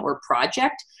conversation or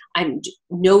project, I'm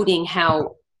noting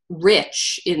how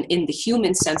rich in the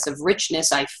human sense of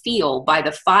richness I feel by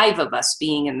the 5 of us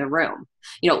being in the room.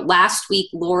 Last week,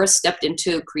 Laura stepped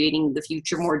into creating the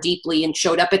future more deeply and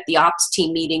showed up at the ops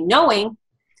team meeting knowing,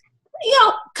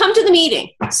 come to the meeting.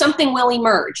 Something will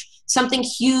emerge. Something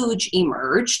huge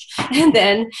emerged. And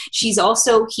then she's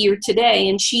also here today.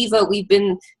 And Shiva, we've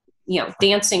been,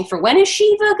 dancing for when is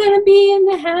Shiva going to be in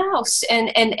the house?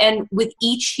 And with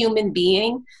each human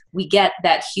being, we get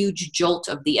that huge jolt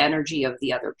of the energy of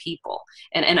the other people.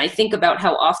 And I think about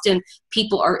how often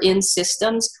people are in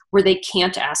systems where they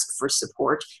can't ask for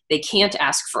support. They can't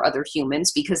ask for other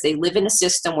humans because they live in a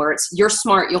system where it's, you're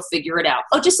smart, you'll figure it out.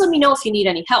 Oh, just let me know if you need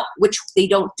any help, which they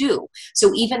don't do.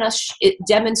 So even us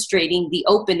demonstrating the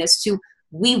openness to,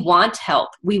 we want help.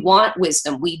 We want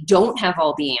wisdom. We don't have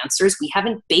all the answers. We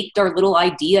haven't baked our little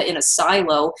idea in a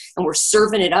silo and we're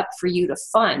serving it up for you to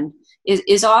fund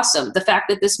is awesome. The fact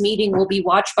that this meeting will be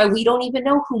watched by, we don't even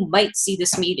know who might see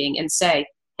this meeting and say,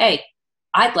 hey,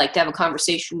 I'd like to have a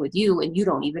conversation with you and you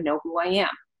don't even know who I am.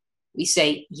 We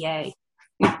say, yay.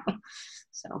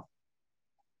 So.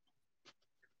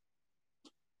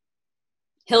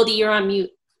 Hildy, you're on mute.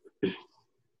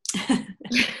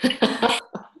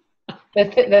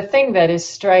 The thing that is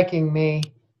striking me,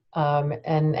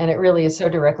 and it really is so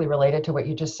directly related to what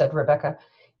you just said, Rebecca,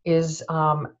 is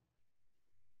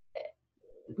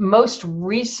most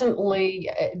recently,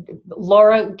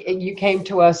 Laura, you came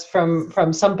to us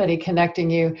from somebody connecting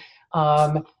you,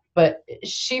 but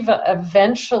Shiva,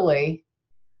 eventually,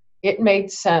 it made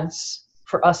sense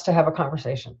for us to have a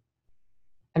conversation.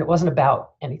 And it wasn't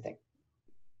about anything.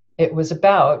 It was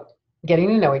about getting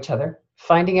to know each other,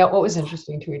 finding out what was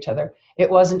interesting to each other. It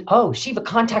wasn't, oh, Shiva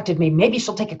contacted me, maybe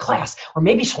she'll take a class, or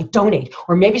maybe she'll donate,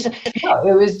 or maybe she'll, no,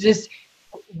 it was just,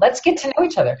 let's get to know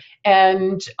each other.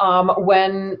 And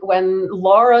when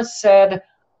Laura said,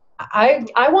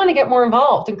 I want to get more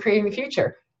involved in creating the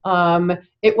future,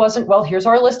 it wasn't, well, here's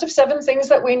our list of 7 things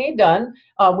that we need done.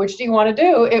 Which do you want to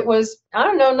do? It was, I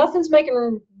don't know, nothing's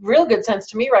making real good sense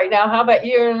to me right now. How about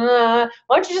you? Why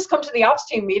don't you just come to the ops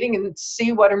team meeting and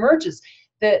see what emerges?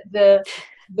 The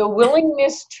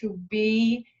willingness to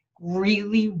be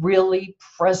really, really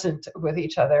present with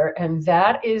each other. And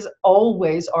that is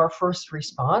always our first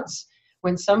response.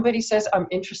 When somebody says, I'm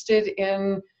interested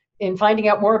in finding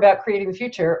out more about creating the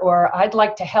future, or I'd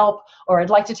like to help, or I'd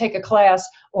like to take a class,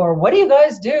 or what do you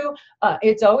guys do?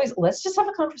 It's always, let's just have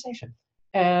a conversation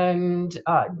and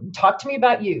talk to me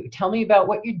about you. Tell me about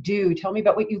what you do. Tell me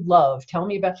about what you love. Tell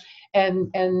me about,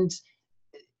 and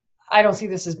I don't see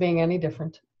this as being any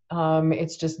different.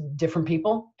 It's just different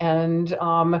people. And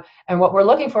what we're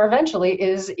looking for eventually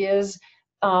is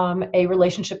a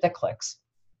relationship that clicks.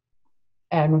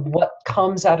 And what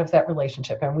comes out of that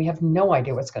relationship, and we have no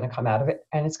idea what's going to come out of it,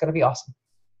 and it's going to be awesome.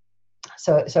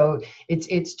 So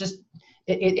it's just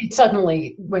it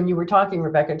suddenly, when you were talking,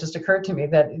 Rebecca, it just occurred to me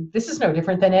that this is no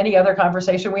different than any other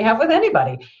conversation we have with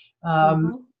anybody.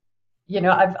 You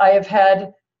know, I have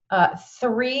had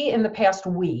 3 in the past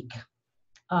week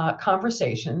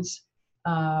conversations.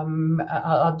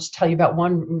 I'll just tell you about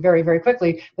one very, very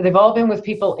quickly. But they've all been with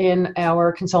people in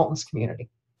our consultants community.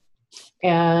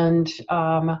 And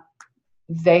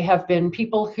they have been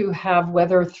people who have,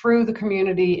 whether through the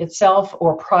community itself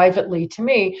or privately to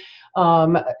me,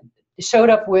 showed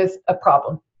up with a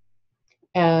problem.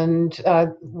 And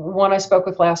one I spoke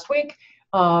with last week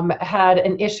had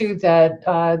an issue that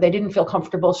they didn't feel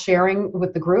comfortable sharing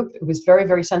with the group. It was very,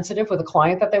 very sensitive with a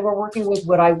client that they were working with.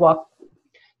 Would I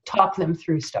talk them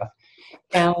through stuff?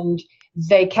 And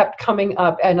they kept coming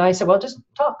up, and I said, well, just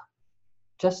talk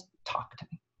to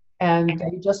me. And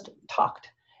they just talked.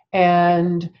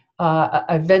 And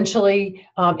eventually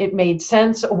it made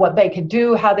sense what they could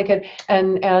do, how they could,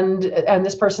 and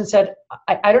this person said,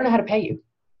 I don't know how to pay you.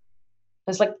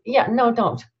 I was like, yeah, no,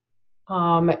 don't.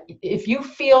 If you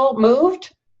feel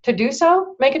moved to do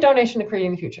so, make a donation to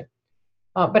Creating the Future.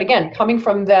 But again, coming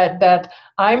from that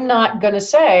I'm not going to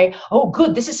say, oh,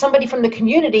 good, this is somebody from the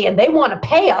community and they want to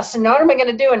pay us, and what am I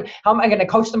going to do? And how am I going to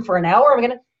coach them for an hour?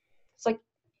 It's like,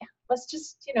 yeah, let's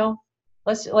just,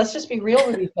 let's just be real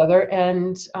with each other,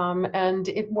 and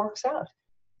it works out.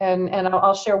 And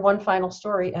I'll share one final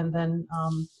story, and then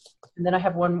I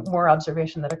have one more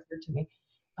observation that occurred to me.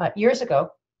 Years ago,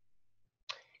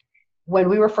 when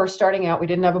we were first starting out, we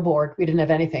didn't have a board, we didn't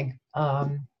have anything.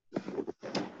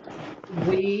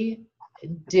 We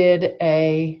did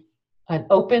an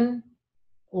open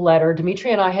letter.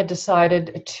 Dimitri and I had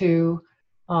decided to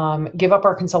give up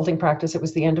our consulting practice. It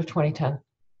was the end of 2010.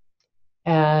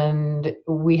 And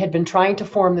we had been trying to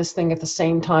form this thing at the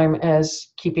same time as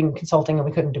keeping consulting, and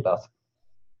we couldn't do both.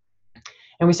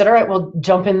 And we said, all right, we'll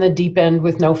jump in the deep end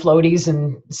with no floaties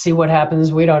and see what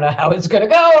happens. We don't know how it's going to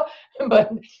go,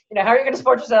 but how are you going to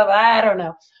support yourself? I don't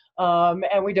know.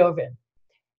 And we dove in.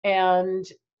 And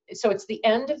so it's the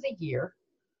end of the year,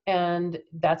 and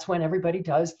that's when everybody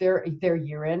does their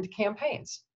year-end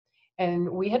campaigns. And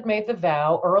we had made the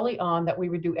vow early on that we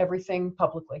would do everything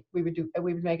publicly. We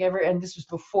would make and this was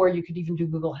before you could even do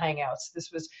Google Hangouts.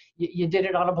 This was, you did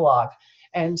it on a blog.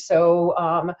 And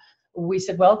so we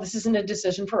said, well, this isn't a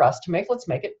decision for us to make, let's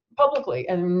make it publicly.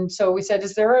 And so we said,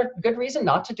 is there a good reason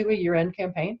not to do a year-end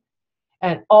campaign?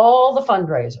 And all the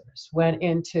fundraisers went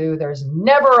into, there's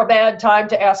never a bad time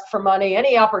to ask for money.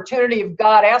 Any opportunity you've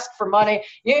got, ask for money.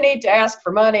 You need to ask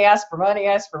for money, ask for money,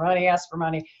 ask for money, ask for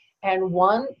money. And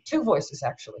two voices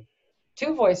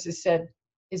said,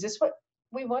 is this what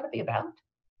we want to be about?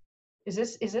 Is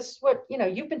this what,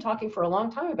 you've been talking for a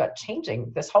long time about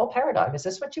changing this whole paradigm. Is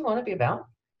this what you want to be about?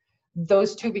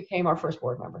 Those 2 became our first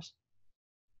board members.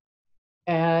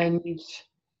 And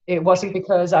it wasn't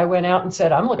because I went out and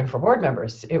said, I'm looking for board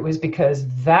members. It was because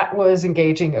that was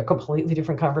engaging a completely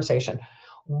different conversation.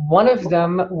 One of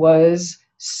them was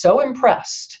so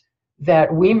impressed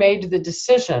that we made the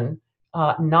decision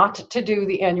not to do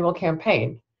the annual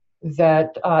campaign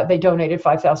that they donated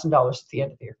 $5,000 at the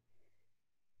end of the year.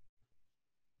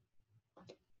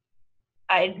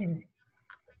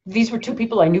 These were 2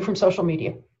 people I knew from social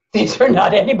media. These were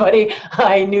not anybody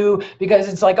I knew because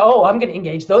it's like, oh, I'm going to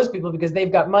engage those people because they've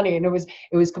got money. And it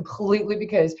was completely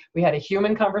because we had a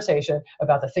human conversation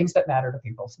about the things that matter to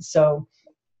people. So,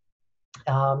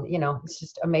 it's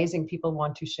just amazing. People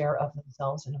want to share of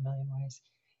themselves in a million ways.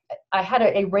 I had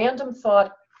a random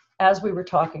thought as we were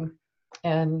talking,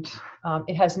 and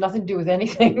it has nothing to do with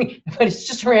anything, but it's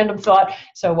just a random thought.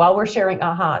 So while we're sharing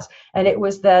ahas, and it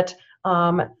was that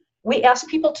We ask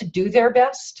people to do their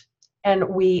best, and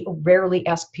we rarely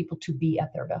ask people to be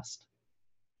at their best.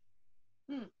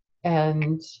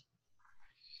 And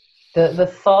the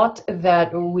thought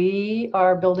that we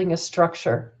are building a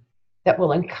structure that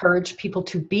will encourage people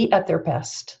to be at their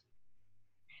best,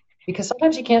 because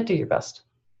sometimes you can't do your best.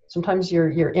 Sometimes you're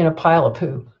in a pile of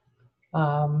poo.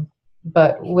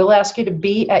 But we'll ask you to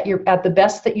be at the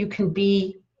best that you can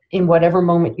be in whatever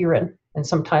moment you're in. And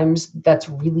sometimes that's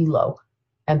really low,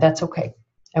 and that's okay.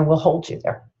 And we'll hold you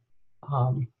there.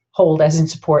 Hold as in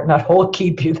support, not hold,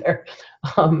 keep you there.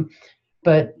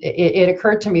 But it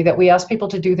occurred to me that we ask people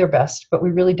to do their best, but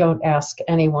we really don't ask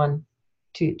anyone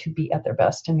to be at their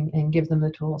best and give them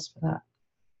the tools for that.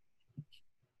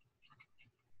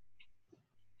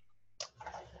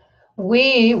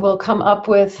 We will come up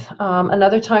with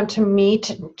another time to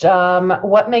meet.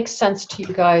 What makes sense to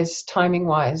you guys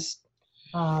timing-wise?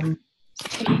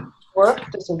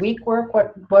 Work? Does a week work?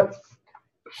 What?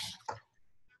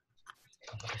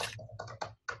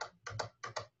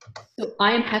 So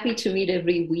I am happy to meet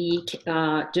every week.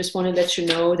 Just want to let you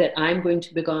know that I'm going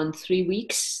to be gone 3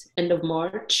 weeks, end of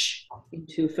March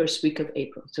into first week of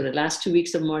April. So the last 2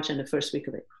 weeks of March and the first week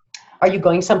of April. Are you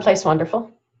going someplace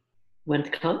wonderful? Want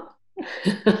to come?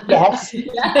 Yes.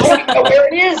 I know where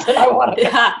it is, and I want to.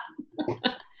 Yeah.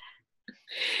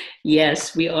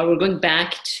 Yes, we are. We're going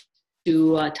back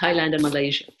to Thailand and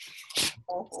Malaysia.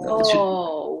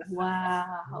 Oh,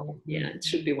 wow. Yeah, it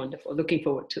should be wonderful. Looking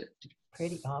forward to it.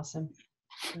 Pretty awesome.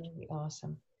 Really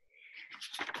awesome.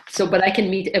 So, but I can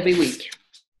meet every week.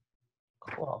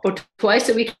 Cool. Or twice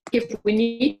a week if we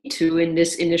need to in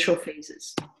this initial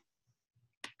phases.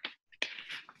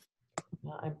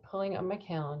 Now I'm pulling up my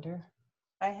calendar.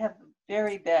 I have a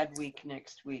very bad week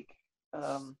next week.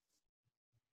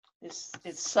 It's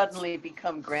suddenly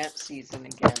become grant season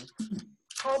again.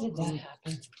 How did that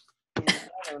happen? Yeah,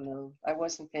 I don't know. I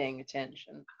wasn't paying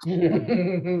attention.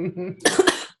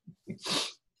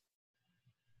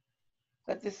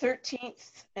 But the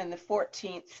 13th and the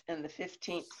 14th and the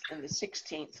 15th and the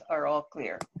 16th are all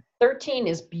clear. 13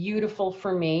 is beautiful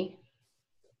for me.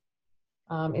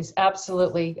 Is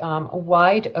absolutely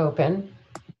wide open.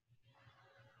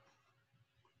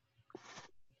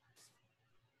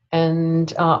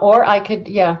 And, or I could,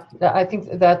 yeah, I think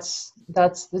that's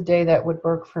the day that would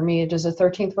work for me. Does the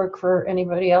 13th work for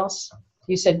anybody else?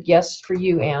 You said yes for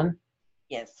you, Anne.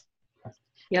 Yes.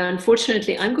 Yeah,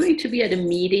 unfortunately, I'm going to be at a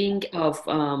meeting of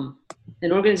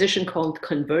an organization called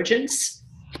Convergence.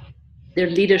 Their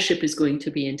leadership is going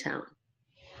to be in town.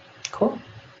 Cool.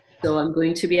 So I'm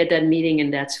going to be at that meeting,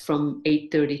 and that's from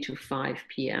 8:30 to 5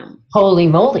 p.m. Holy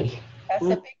moly. That's a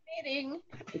big meeting.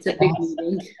 It's a big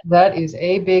meeting. That is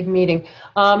a big meeting.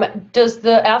 Does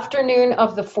the afternoon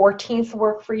of the 14th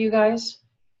work for you guys?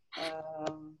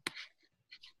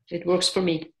 It works for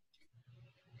me.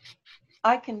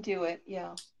 I can do it,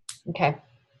 yeah. Okay.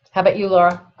 How about you,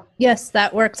 Laura? Yes,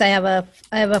 that works. I have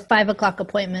a 5 o'clock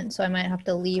appointment, so I might have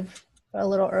to leave a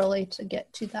little early to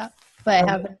get to that. But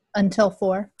I have it until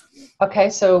 4. Okay,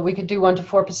 so we could do 1 to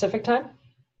 4 Pacific time?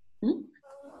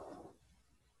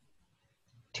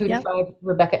 2 to 5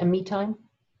 Rebecca and me time?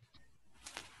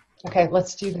 Okay,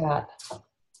 let's do that.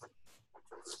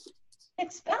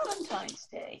 It's Valentine's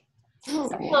Day.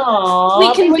 Aww,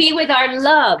 We can be with our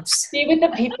loves. be with the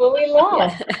people we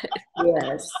love.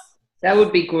 Yes, that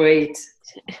would be great.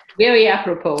 Very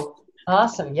apropos.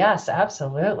 Awesome. Yes,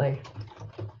 absolutely.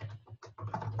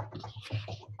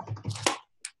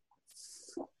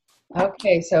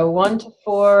 Okay, so 1 to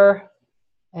 4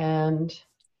 and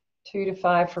 2 to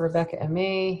 5 for Rebecca and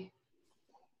me.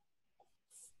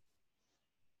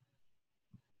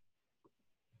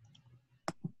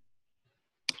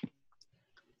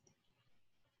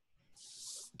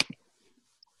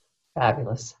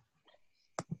 Fabulous.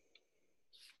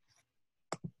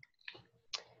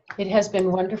 It has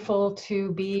been wonderful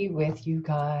to be with you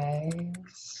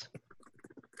guys.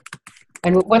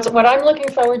 And what I'm looking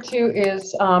forward to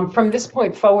is from this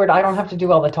point forward, I don't have to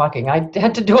do all the talking. I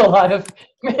had to do a lot of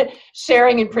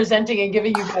sharing and presenting and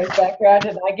giving you guys background,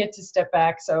 and I get to step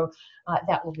back. So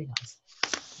that will be nice.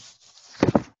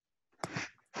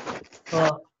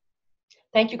 Well,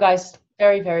 thank you guys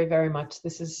very, very, very much.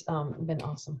 This has been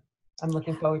awesome. I'm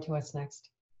looking forward to what's next.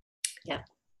 Yeah.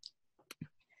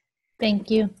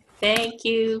 Thank you. Thank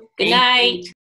you. Good Thank night. you.